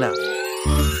tall enough.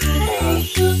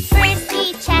 First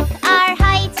we check our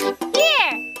height.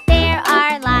 Here, there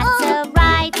are lots of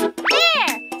rides.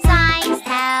 There, signs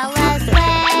tell us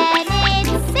when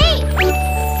it's safe.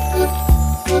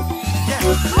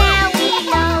 Now we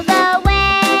know the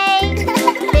way.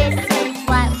 This is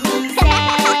what we say.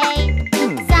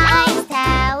 Signs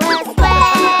tell us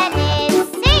when it's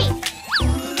safe.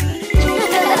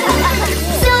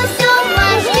 So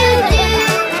much to do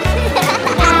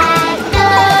at the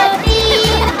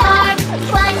theme park.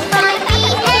 Fun, fun, me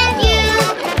and you.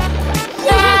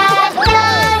 At the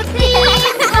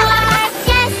theme park.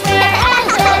 Yes, we're at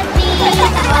the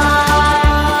theme park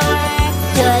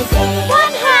today.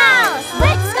 One house,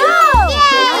 let's go!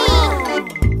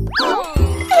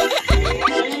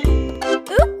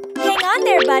 Oop! Hang on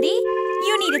there, buddy!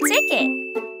 You need a ticket!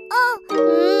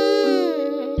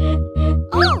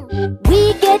 We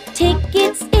get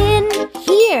tickets in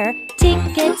here.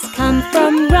 Tickets come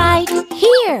from right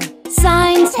here.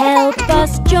 Signs help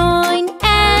us join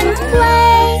and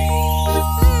play.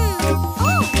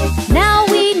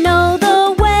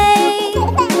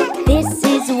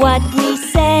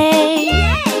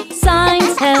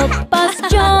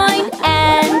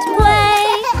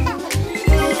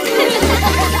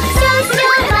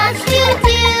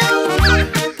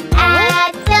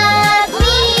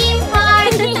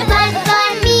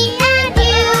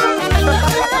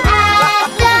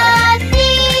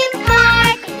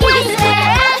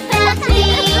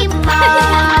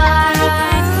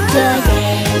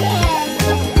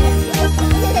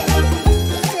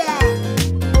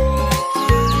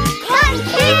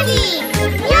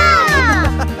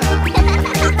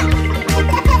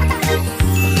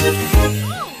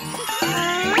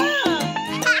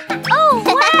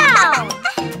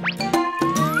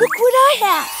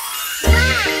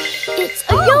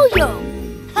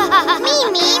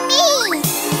 Me.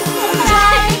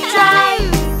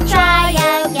 Try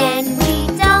again. We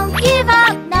don't give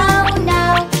up, no.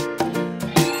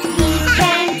 You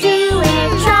can do it,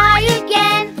 try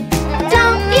again.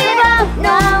 Don't give up,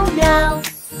 no.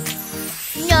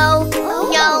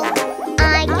 No,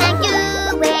 I can't do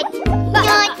it.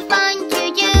 Not fun to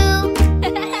do.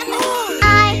 I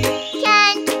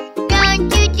can't learn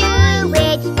to do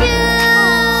it too.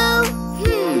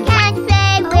 Can't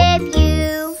play with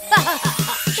you.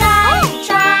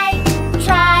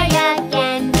 Try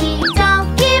again. We don't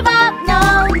give up, no.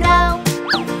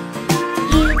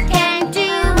 You can do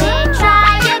it,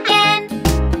 try again.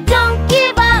 Don't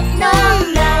give up, no.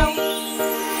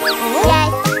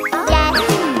 Yes,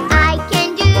 I can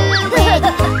do it.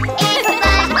 It's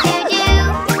fun to do.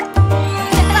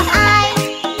 I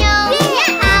know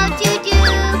how to do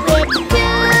it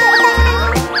too.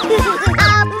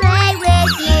 I'll play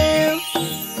with you.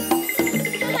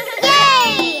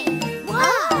 Yay!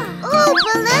 Ooh,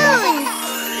 balloons!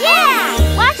 Yeah,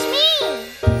 watch me!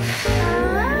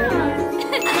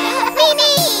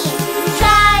 Me!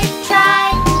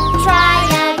 Try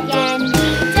again. We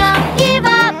don't give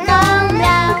up, no.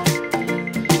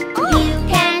 You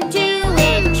can do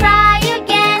it, try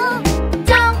again.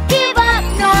 Don't give up,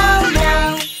 no.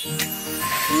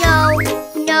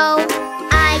 No,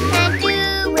 I can do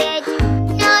it.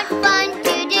 Not fun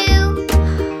to do.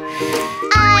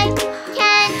 I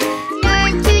can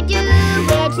learn to do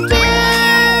it too.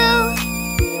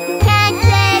 Can't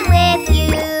play with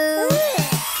you.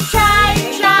 Try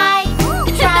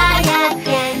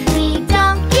again. We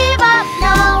don't give up,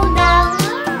 no.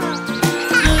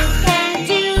 You can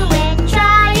do it,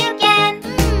 try again.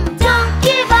 Don't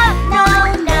give up, no.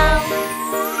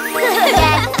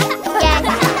 Yes,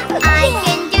 I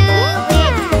can do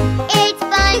it. It's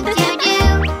fun to do.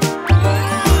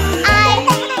 I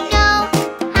know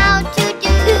how to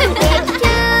do it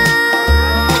too.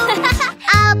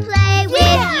 I'll play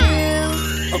with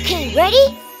you. Okay, ready?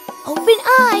 Open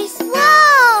eyes. Whoa!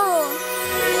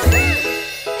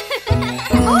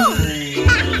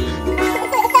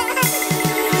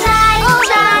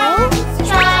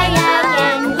 Try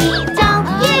again. We don't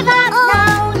give up,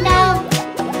 no.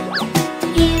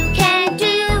 You can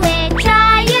do it,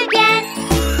 try again.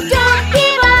 Don't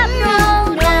give up, no.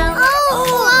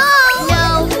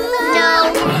 No,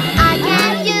 I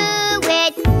can't do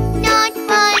it. Not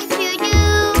fun to do.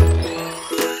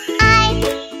 I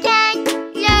can't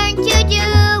learn to do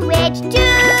it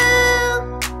too.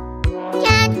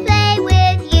 Can't play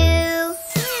with you.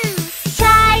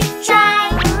 Try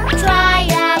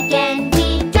again. We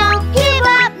don't give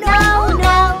up, no.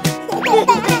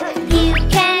 You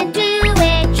can do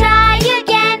it, try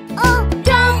again.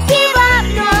 Don't give up,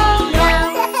 no.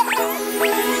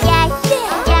 Yes,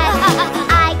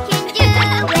 I can do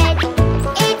it.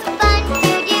 It's fun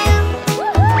to do.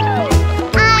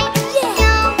 I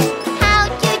know how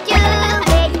to do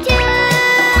it too.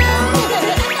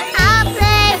 I'll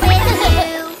play with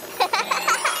you.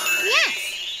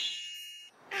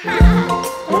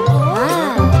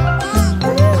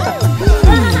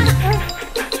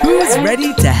 Who's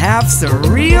ready to have some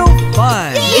real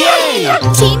fun? Yay!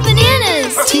 Team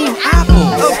Bananas! Team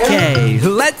Apple! Okay,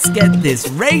 let's get this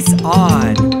race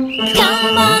on.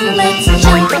 Come on, let's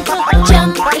jump.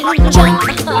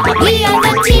 We are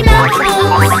the Team Apples.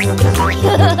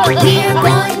 We're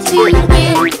going to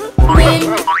win.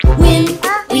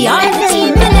 We are the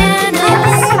Team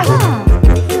Bananas.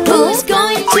 Who's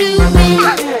going to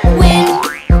win?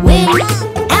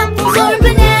 Apples or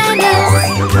bananas?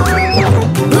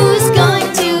 Who's going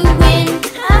to win?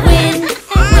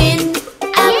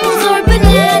 Apples or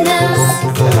bananas?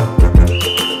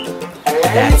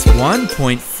 That's 1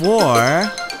 point for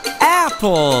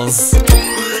apples.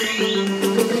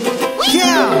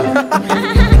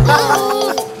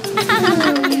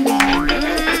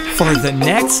 For the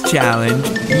next challenge,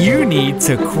 you need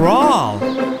to crawl.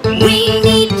 We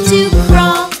need to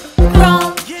crawl.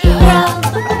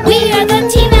 We are the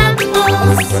Team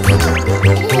Apples.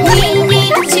 We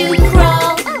need to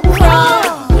crawl.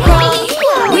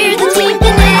 We're the Team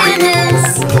Bananas.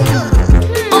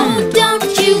 Oh, don't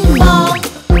you fall.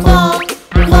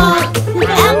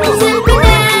 Apples and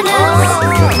bananas.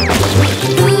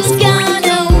 Who's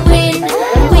gonna win?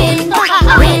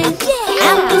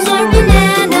 Apples or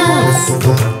bananas?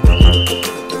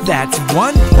 That's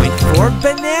 1 point for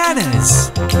bananas.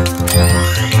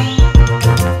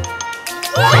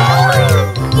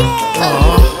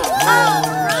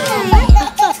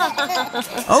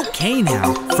 Okay,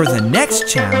 now, for the next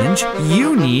challenge,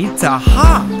 you need to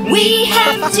hop. We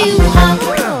have to hop.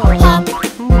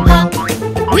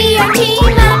 We are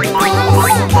Team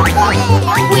Apples.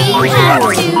 have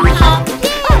to hop,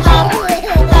 hop,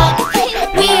 hop.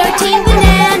 We are Team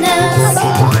Bananas.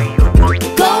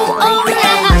 Go over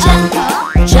and jump,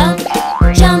 jump,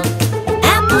 jump.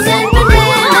 Apples and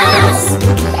bananas.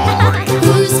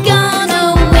 Who's gonna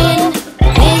win,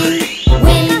 win,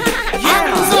 win?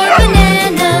 Apples or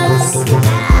bananas?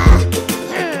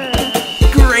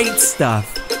 Great stuff.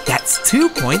 That's 2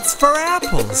 points for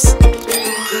apples.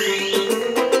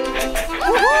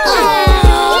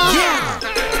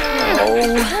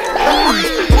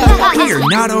 We're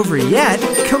not over yet.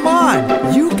 Come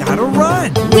on, you gotta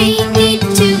run. We need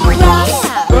to cross,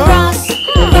 cross,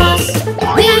 cross.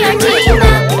 We are Team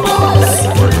Apples.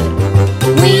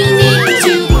 We need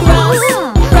to cross,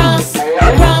 cross,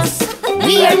 cross.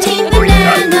 We are Team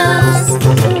Bananas.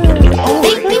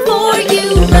 Think before you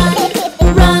run,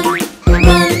 run,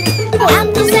 run.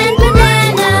 Apples and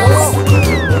bananas.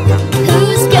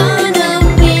 Who's gonna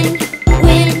win,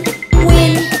 win,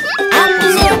 win?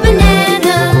 Apples or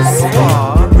bananas?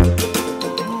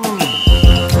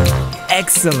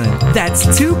 Excellent. That's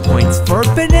 2 points for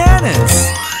bananas.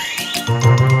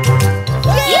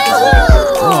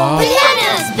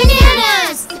 Bananas!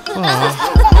 Bananas!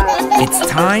 It's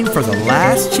time for the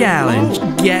last challenge.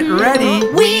 Get ready.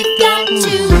 We've got to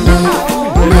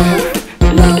move,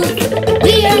 move.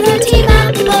 We are the Team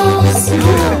Apples.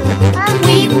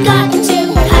 We've got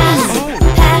to pass,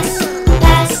 pass,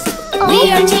 pass. We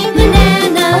are Team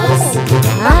Bananas.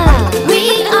 We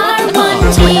are one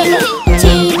team,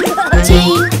 team,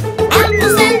 team.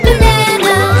 Apples and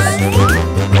bananas.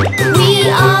 We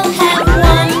all have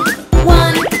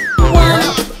one.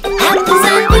 Apples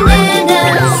and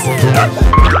bananas.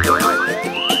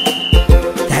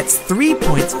 That's 3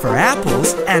 points for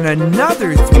apples and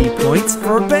another 3 points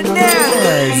for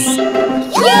bananas.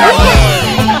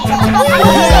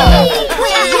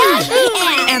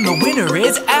 And the winner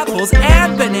is apples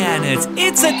and bananas.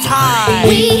 It's a tie.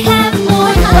 We have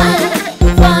more fun,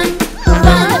 fun,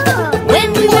 fun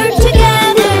when we work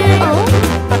together.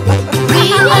 We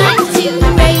like to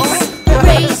race,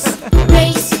 race,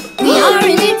 race. We are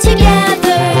in it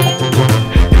together.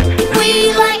 We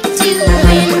like to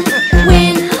win,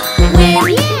 win, win.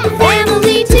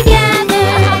 Family together.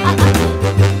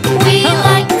 We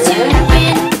like to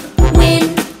win, win,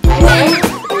 win.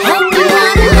 Helping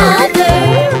one another.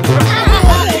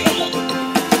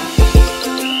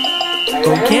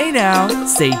 Okay now,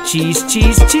 say cheese,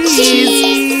 cheese, cheese.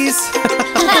 Cheese.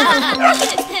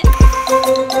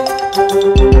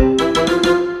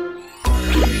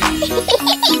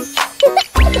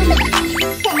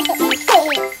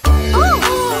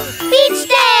 Beach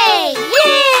day!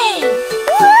 Yay!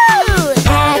 Woo!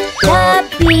 At the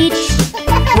beach,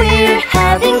 we're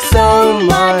having so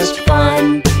much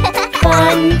fun.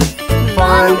 Fun,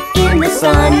 fun in the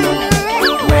sun.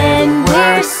 When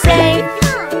we're safe,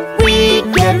 we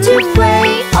get to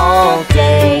play all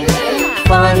day.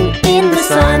 Fun in the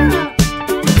sun.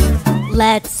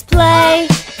 Let's play,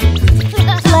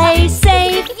 play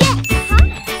safe.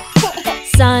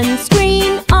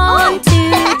 Sunscreen on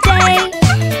today.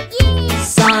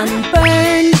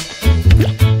 Sunburn,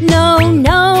 no,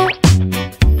 no.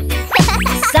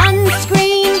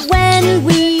 Sunscreen when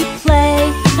we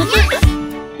play.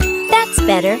 That's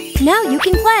better. Now you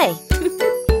can play.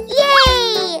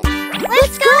 Yay!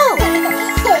 Let's go!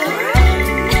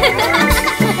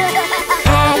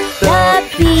 At the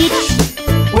beach,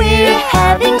 we're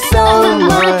having so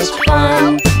much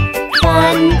fun.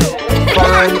 Fun,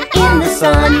 fun in the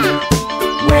sun.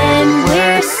 When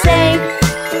we're safe,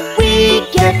 we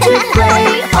get to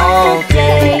play all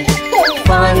day.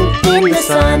 Fun in the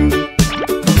sun.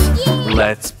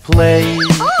 Let's play,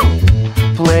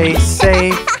 play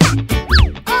safe.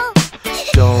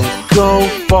 Don't go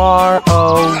far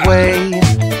away.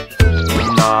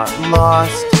 Not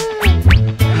lost.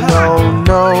 No,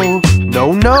 no,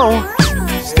 no, no.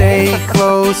 Stay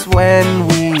close when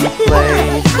we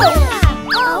play.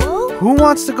 Who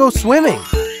wants to go swimming?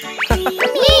 Me!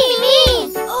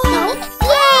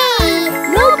 Yay!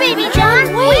 No, baby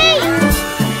John, wait!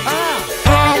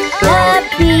 At the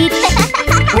beach,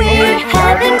 we're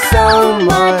having so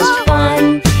much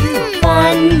fun.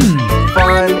 Fun,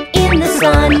 fun in the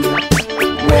sun.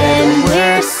 When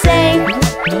we're safe,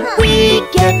 we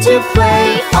get to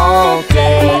play all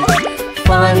day.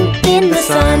 Fun in the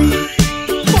sun.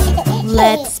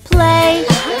 Let's play,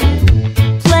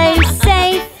 play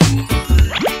safe.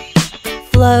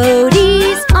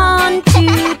 Floaties on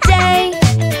today.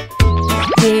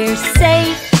 We're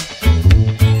safe.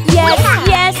 Yes,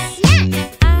 yes.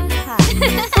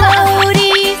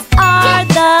 Floaties are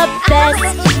the best.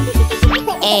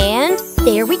 And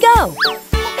there we go.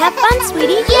 Have fun,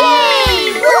 sweetie.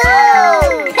 Yay!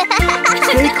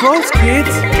 Stay close,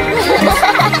 kids.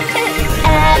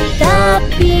 At the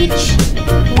beach,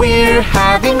 we're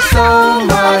having so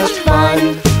much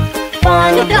fun.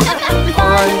 Fun,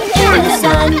 fun in the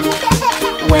sun.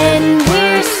 When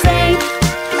we're safe,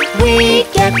 we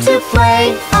get to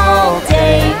play all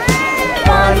day.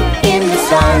 Fun in the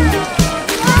sun.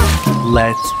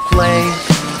 Let's play.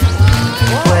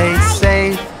 Play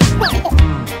safe.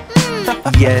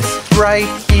 Yes, right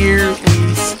here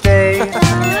we stay.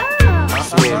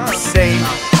 Swim safe.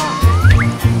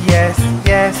 Yes,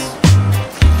 yes.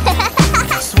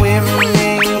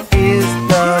 Swimming is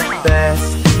the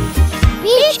best.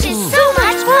 Beach is so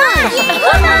much fun!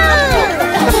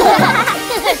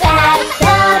 At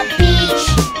the beach,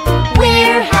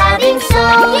 we're having so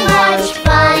much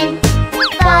fun.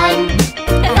 Fun,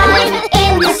 fun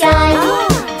in the sun.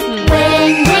 When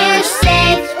we're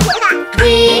safe,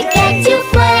 we get to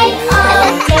play all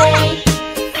day.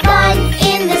 Fun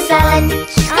in the sun.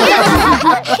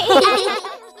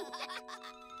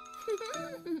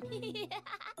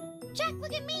 Jack,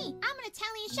 look at me! I'm an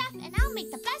Italian chef and I'll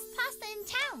make the best pasta in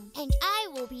town. And I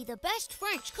will be the best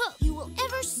French cook you will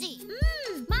ever see.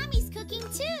 Mommy's cooking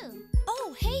too.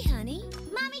 Oh, hey, honey.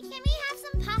 Mommy, can we have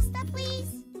some pasta,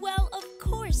 please? Well, of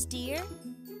course, dear.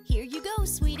 Here you go,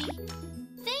 sweetie.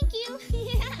 Thank you.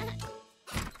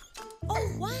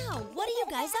 Oh, wow. What are you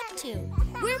guys up to?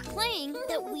 We're playing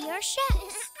that we are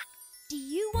chefs. Do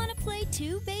you want to play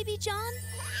too, Baby John?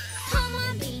 Come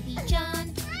on, Baby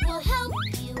John. We'll help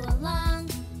you along.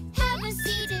 Have a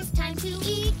seat, it's time to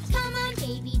eat. Come on,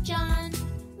 Baby John.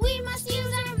 We must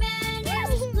use our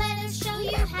manners. Let us show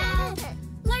you how.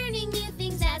 Learning new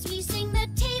things as we sing the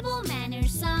table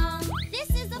manners song. This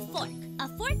is a fork. A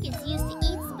fork is used to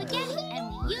eat spaghetti,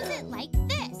 and we use it like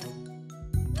this.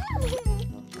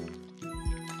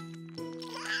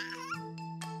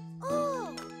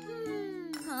 Oh.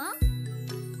 Huh?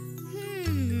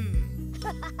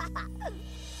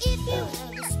 If you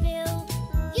have a spill,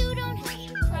 you don't have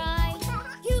to cry.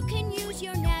 You can use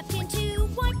your napkin to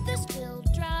wipe the spill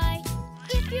dry.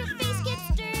 If your face gets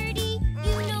dirty,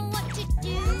 you know what to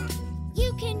do.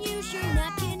 You can use your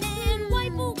napkin and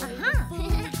wipe away the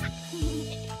food.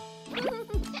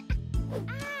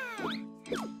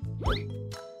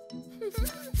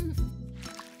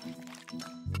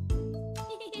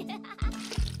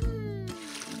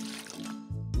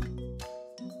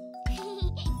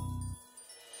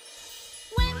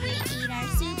 When we eat our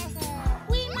soup,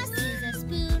 we must use a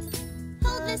spoon.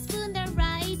 Hold the spoon the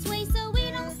right way so we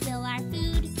don't spill our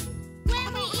food.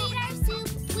 When we eat our soup,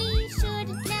 we should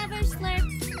never slurp.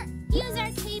 Use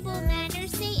our table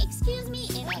manners, say excuse me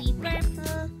if we burp.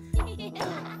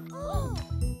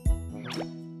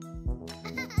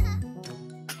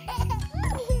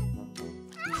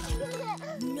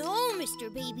 No, Mr.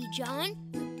 Baby John.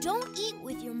 Don't eat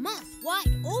with your mouth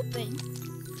wide open.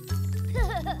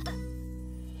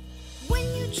 When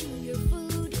you chew your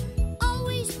food,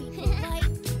 always be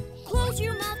polite. Close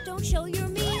your mouth, don't show your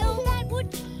meal, that would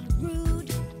be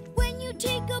rude. When you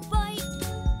take a bite,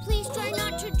 please try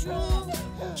not to drool.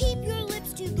 Keep your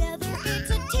lips together, it's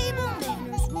a table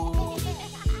manners rule.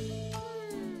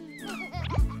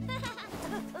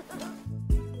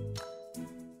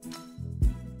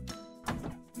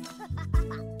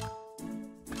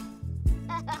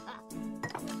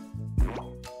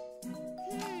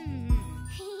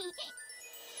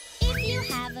 If you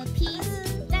have a piece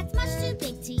that's much too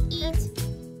big to eat,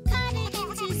 cut it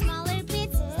into smaller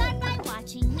bits, start by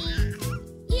watching me.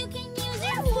 You can use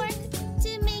your fork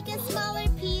to make a smaller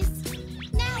piece.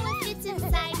 Now it fits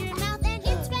inside your mouth and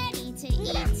it's ready to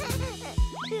eat.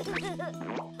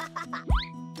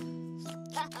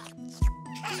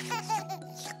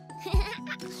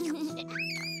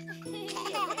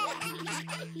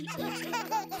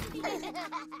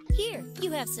 Here,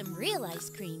 you have some real ice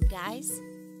cream, guys.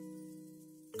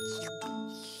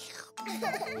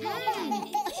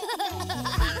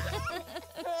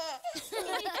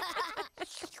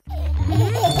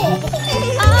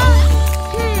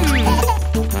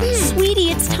 Sweetie,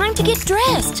 it's time to get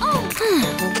dressed.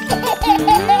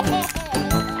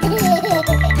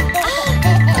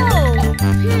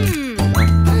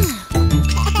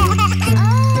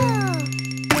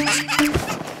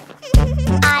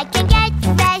 I can get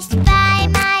dressed by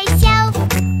myself.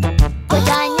 Put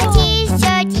on a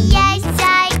t-shirt, yes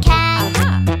I can.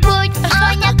 Put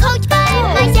on a coat by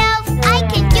myself, I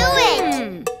can do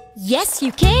it. Yes,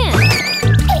 you can.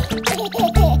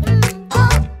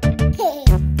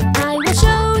 I will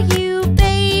show you,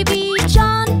 Baby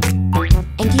John.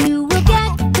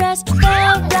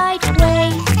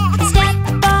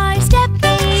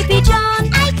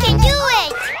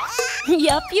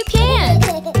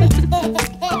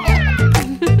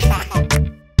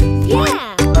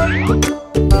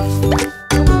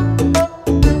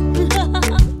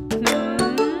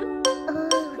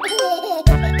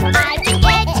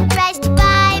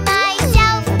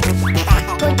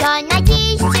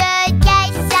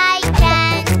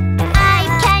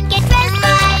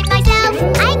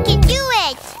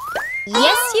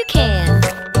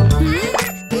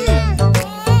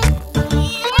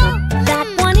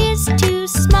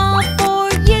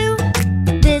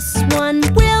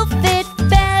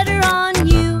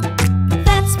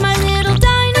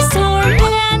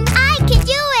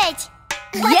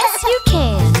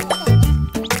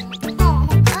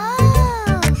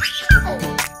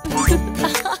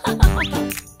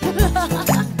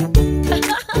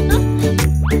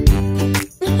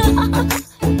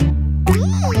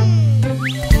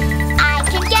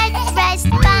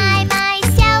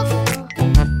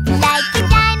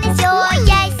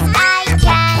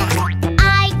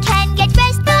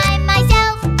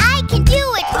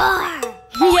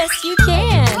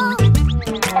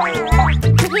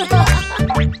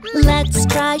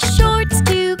 Try shorts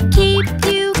to keep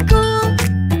you cool.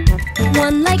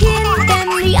 One leg in, then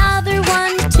the other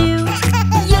one too.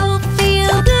 You'll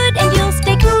feel good and you'll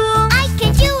stay cool. I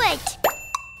can do it!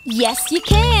 Yes, you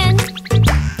can.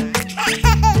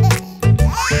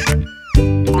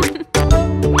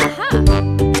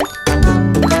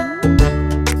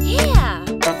 Yeah.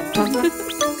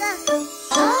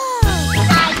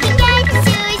 I can get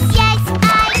shoes, yes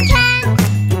I can.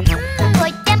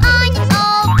 Put them on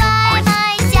all by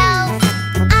myself.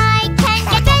 I can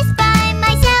get dressed by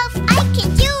myself. I can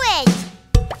do it!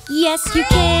 Yes, you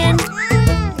can.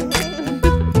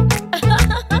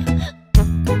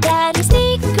 Daddy's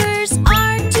sneakers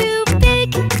are too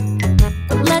big.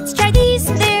 Let's try these,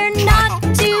 they're not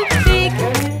too big.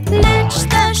 Match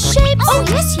the shapes. Oh,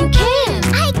 yes, you can.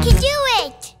 I can do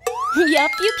it!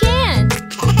 Yup, you can.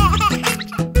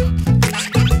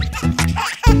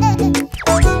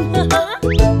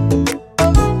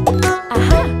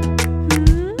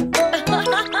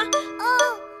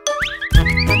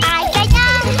 I get a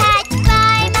hat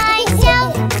by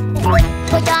myself.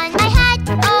 Put on my hat,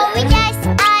 oh yes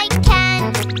I can.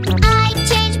 I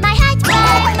change my hat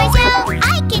by myself.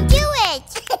 I can do it!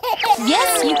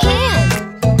 Yes, you can.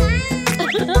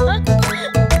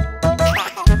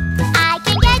 I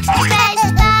can get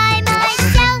dressed by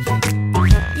myself.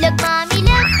 Look, mommy,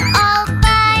 look, all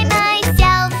by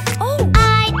myself. Oh,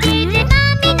 I did it,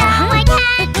 mommy, now I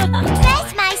can dress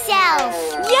myself.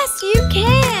 yes, you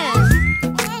can.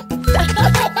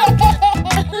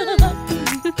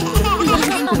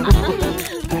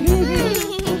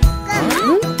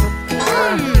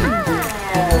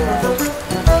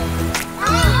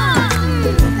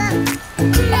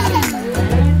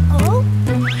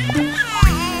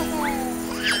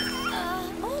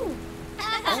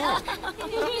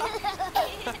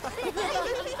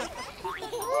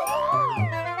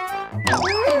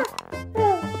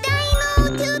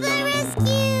 Dino to the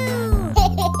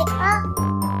rescue!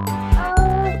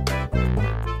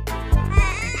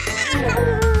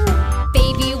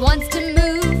 Baby wants to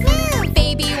move.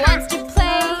 Baby wants to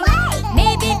play.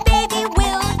 Maybe baby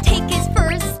will take his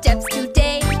first steps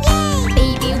today.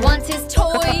 Baby wants his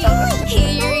toy.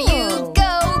 Here you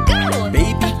go, go.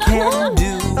 Baby can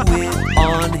do it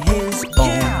on his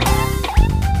own.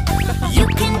 You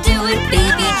can do it,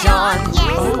 Baby John.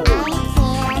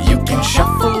 You can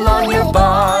shuffle on your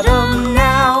bottom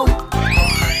now.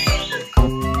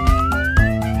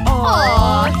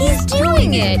 Aw, he's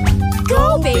doing it.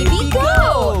 Go, baby,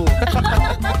 go.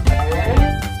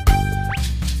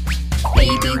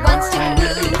 Baby wants to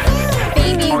move.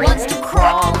 Baby wants to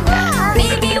crawl.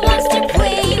 Baby wants to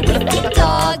play with the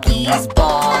doggy's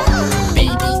ball.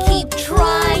 Baby, keep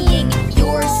trying.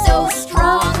 You're so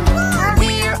strong.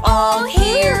 We're all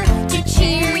here to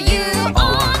cheer you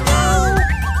on.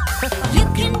 You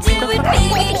can do it,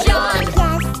 Baby John.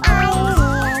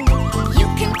 You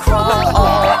can crawl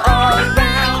all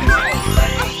around.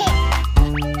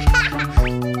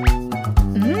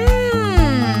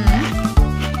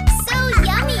 So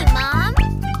yummy, Mom!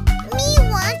 Me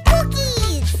want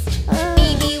cookies!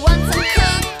 Baby wants some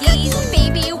cookies.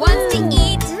 Baby wants to eat.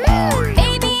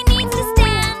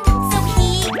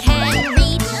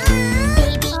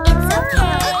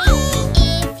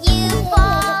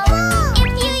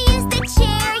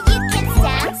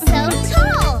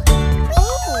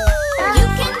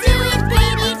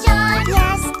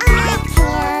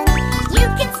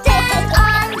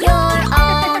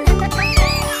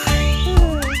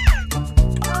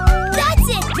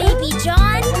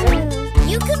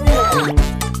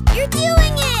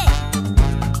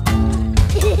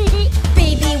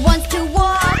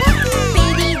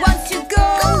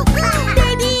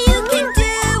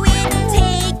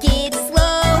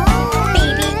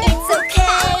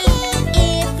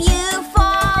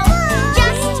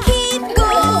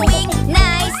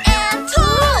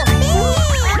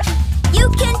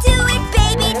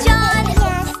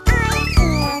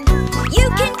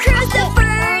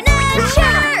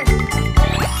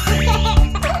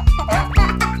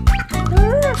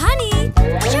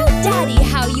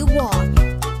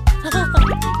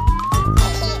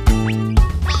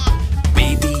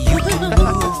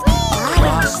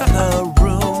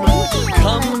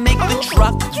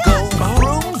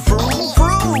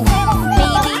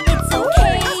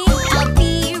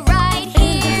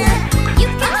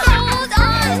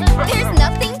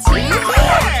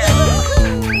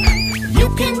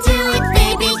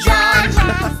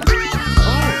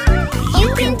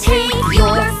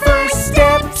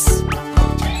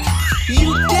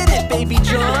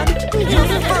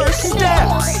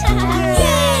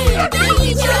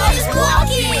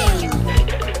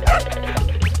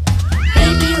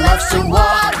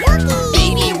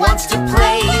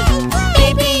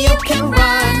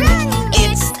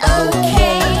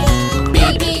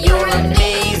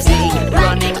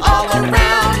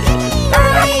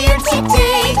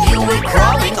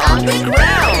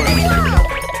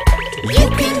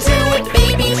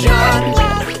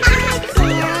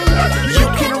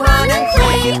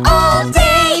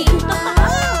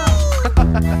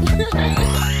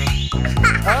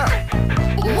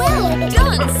 Well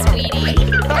done,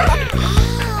 sweetie.